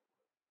being.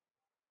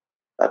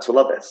 That's what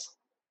love is.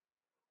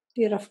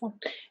 Beautiful.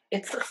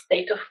 It's a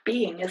state of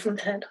being,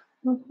 isn't it?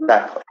 Mm-hmm.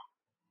 Exactly.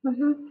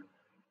 Mm-hmm.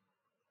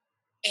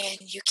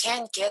 And you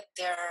can't get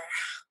there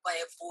by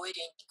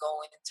avoiding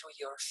going through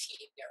your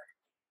fear.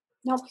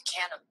 Nope. You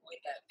can't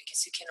avoid that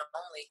because you can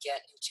only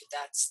get into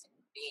that state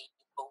of being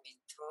going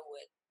through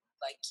it,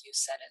 like you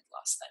said it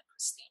last time,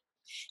 Christine.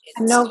 It's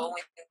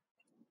going.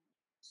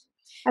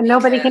 And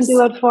nobody can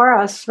do it for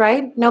us,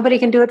 right? Nobody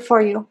can do it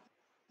for you.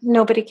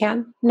 Nobody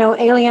can. No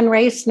alien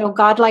race, no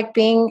godlike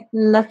being,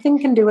 nothing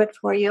can do it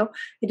for you.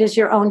 It is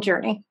your own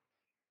journey.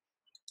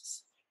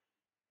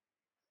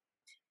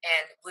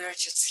 And we're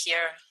just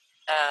here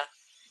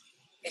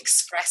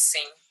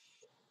expressing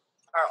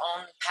our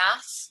own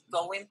path,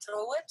 going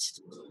through it,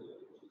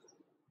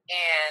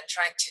 and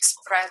trying to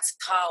express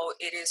how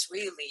it is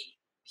really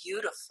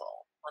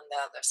beautiful on the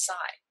other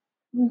side.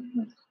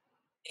 Mm-hmm.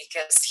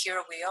 Because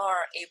here we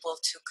are able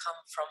to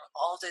come from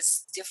all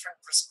these different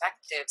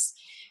perspectives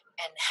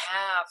and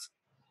have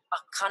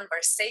a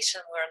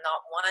conversation where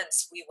not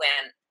once we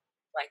went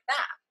like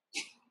that,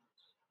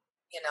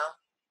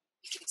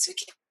 because we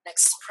can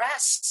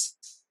express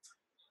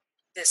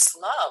this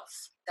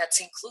love that's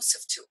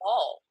inclusive to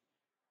all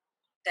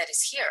that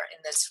is here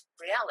in this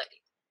reality.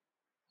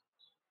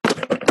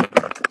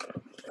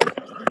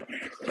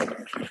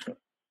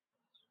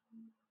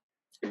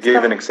 To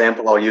give an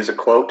example, I'll use a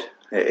quote.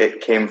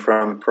 It came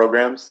from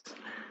programs,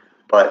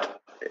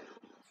 but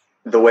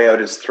the way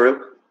out is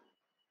through.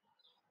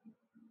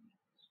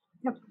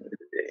 Yep.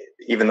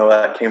 Even though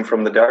that came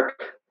from the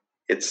dark,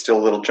 it's still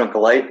a little chunk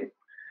of light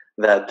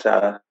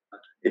that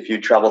if you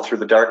travel through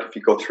the dark, if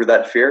you go through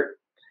that fear,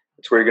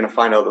 it's where you're going to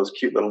find all those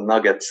cute little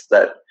nuggets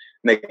that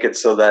make it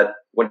so that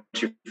once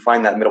you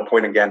find that middle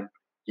point again,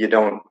 you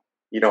don't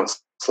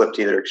slip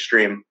to either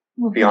extreme.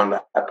 Mm-hmm. Beyond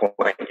that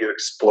point, you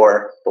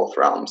explore both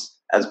realms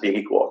as being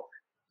equal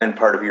and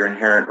part of your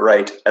inherent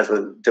right as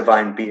a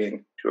divine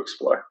being to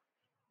explore.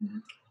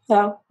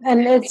 So,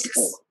 and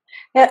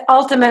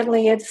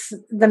ultimately it's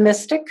the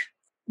mystic,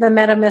 the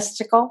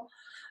metamystical,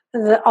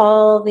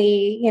 all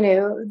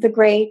the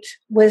great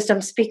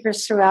wisdom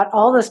speakers throughout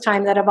all this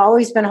time that have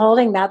always been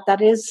holding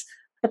that is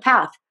the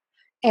path.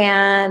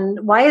 And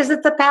why is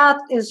it the path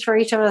is for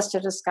each of us to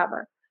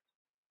discover,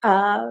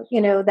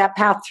 that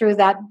path through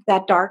that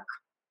dark.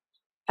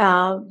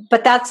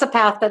 But that's a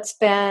path that's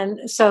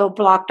been so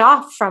blocked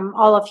off from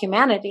all of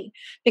humanity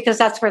because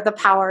that's where the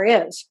power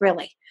is,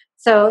 really.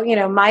 So,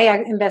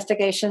 my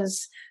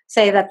investigations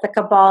say that the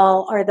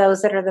cabal or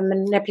those that are the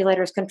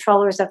manipulators,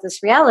 controllers of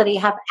this reality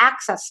have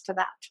access to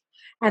that.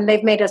 And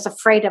they've made us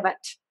afraid of it.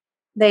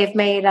 They've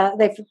made,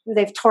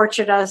 they've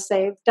tortured us.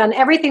 They've done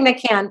everything they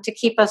can to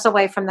keep us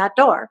away from that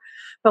door.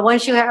 But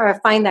once you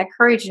find that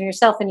courage in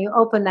yourself and you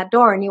open that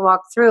door and you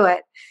walk through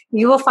it,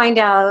 you will find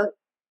out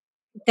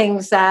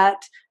things that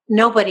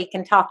nobody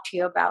can talk to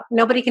you about.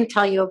 Nobody can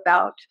tell you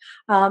about.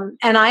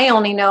 And I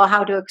only know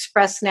how to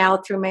express now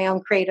through my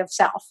own creative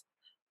self.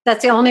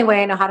 That's the only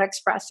way I know how to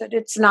express it.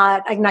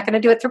 I'm not going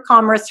to do it through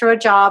commerce, through a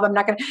job. I'm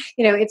not going to,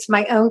 it's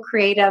my own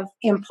creative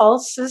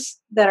impulses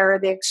that are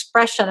the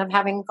expression of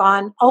having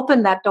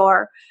opened that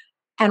door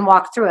and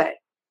walked through it.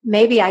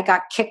 Maybe I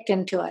got kicked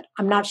into it.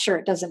 I'm not sure.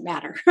 It doesn't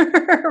matter.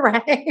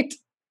 Right?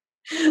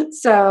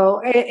 So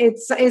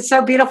it's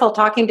so beautiful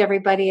talking to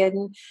everybody.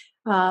 And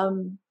I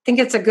think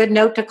it's a good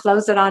note to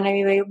close it on.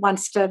 Anybody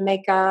wants to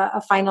make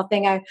a final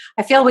thing. I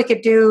feel we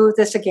could do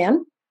this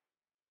again.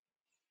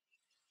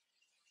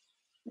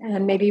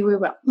 And maybe we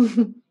will.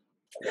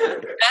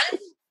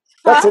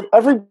 That's it.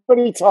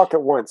 Everybody talk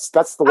at once.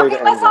 That's the way to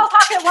end it. Let's all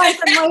talk at once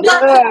and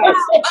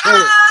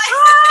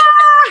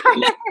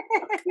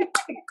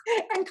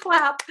and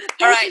clap.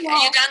 All right.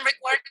 Are you done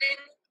recording?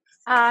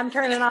 I'm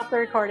turning off the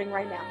recording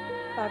right now.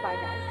 Bye-bye,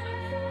 guys.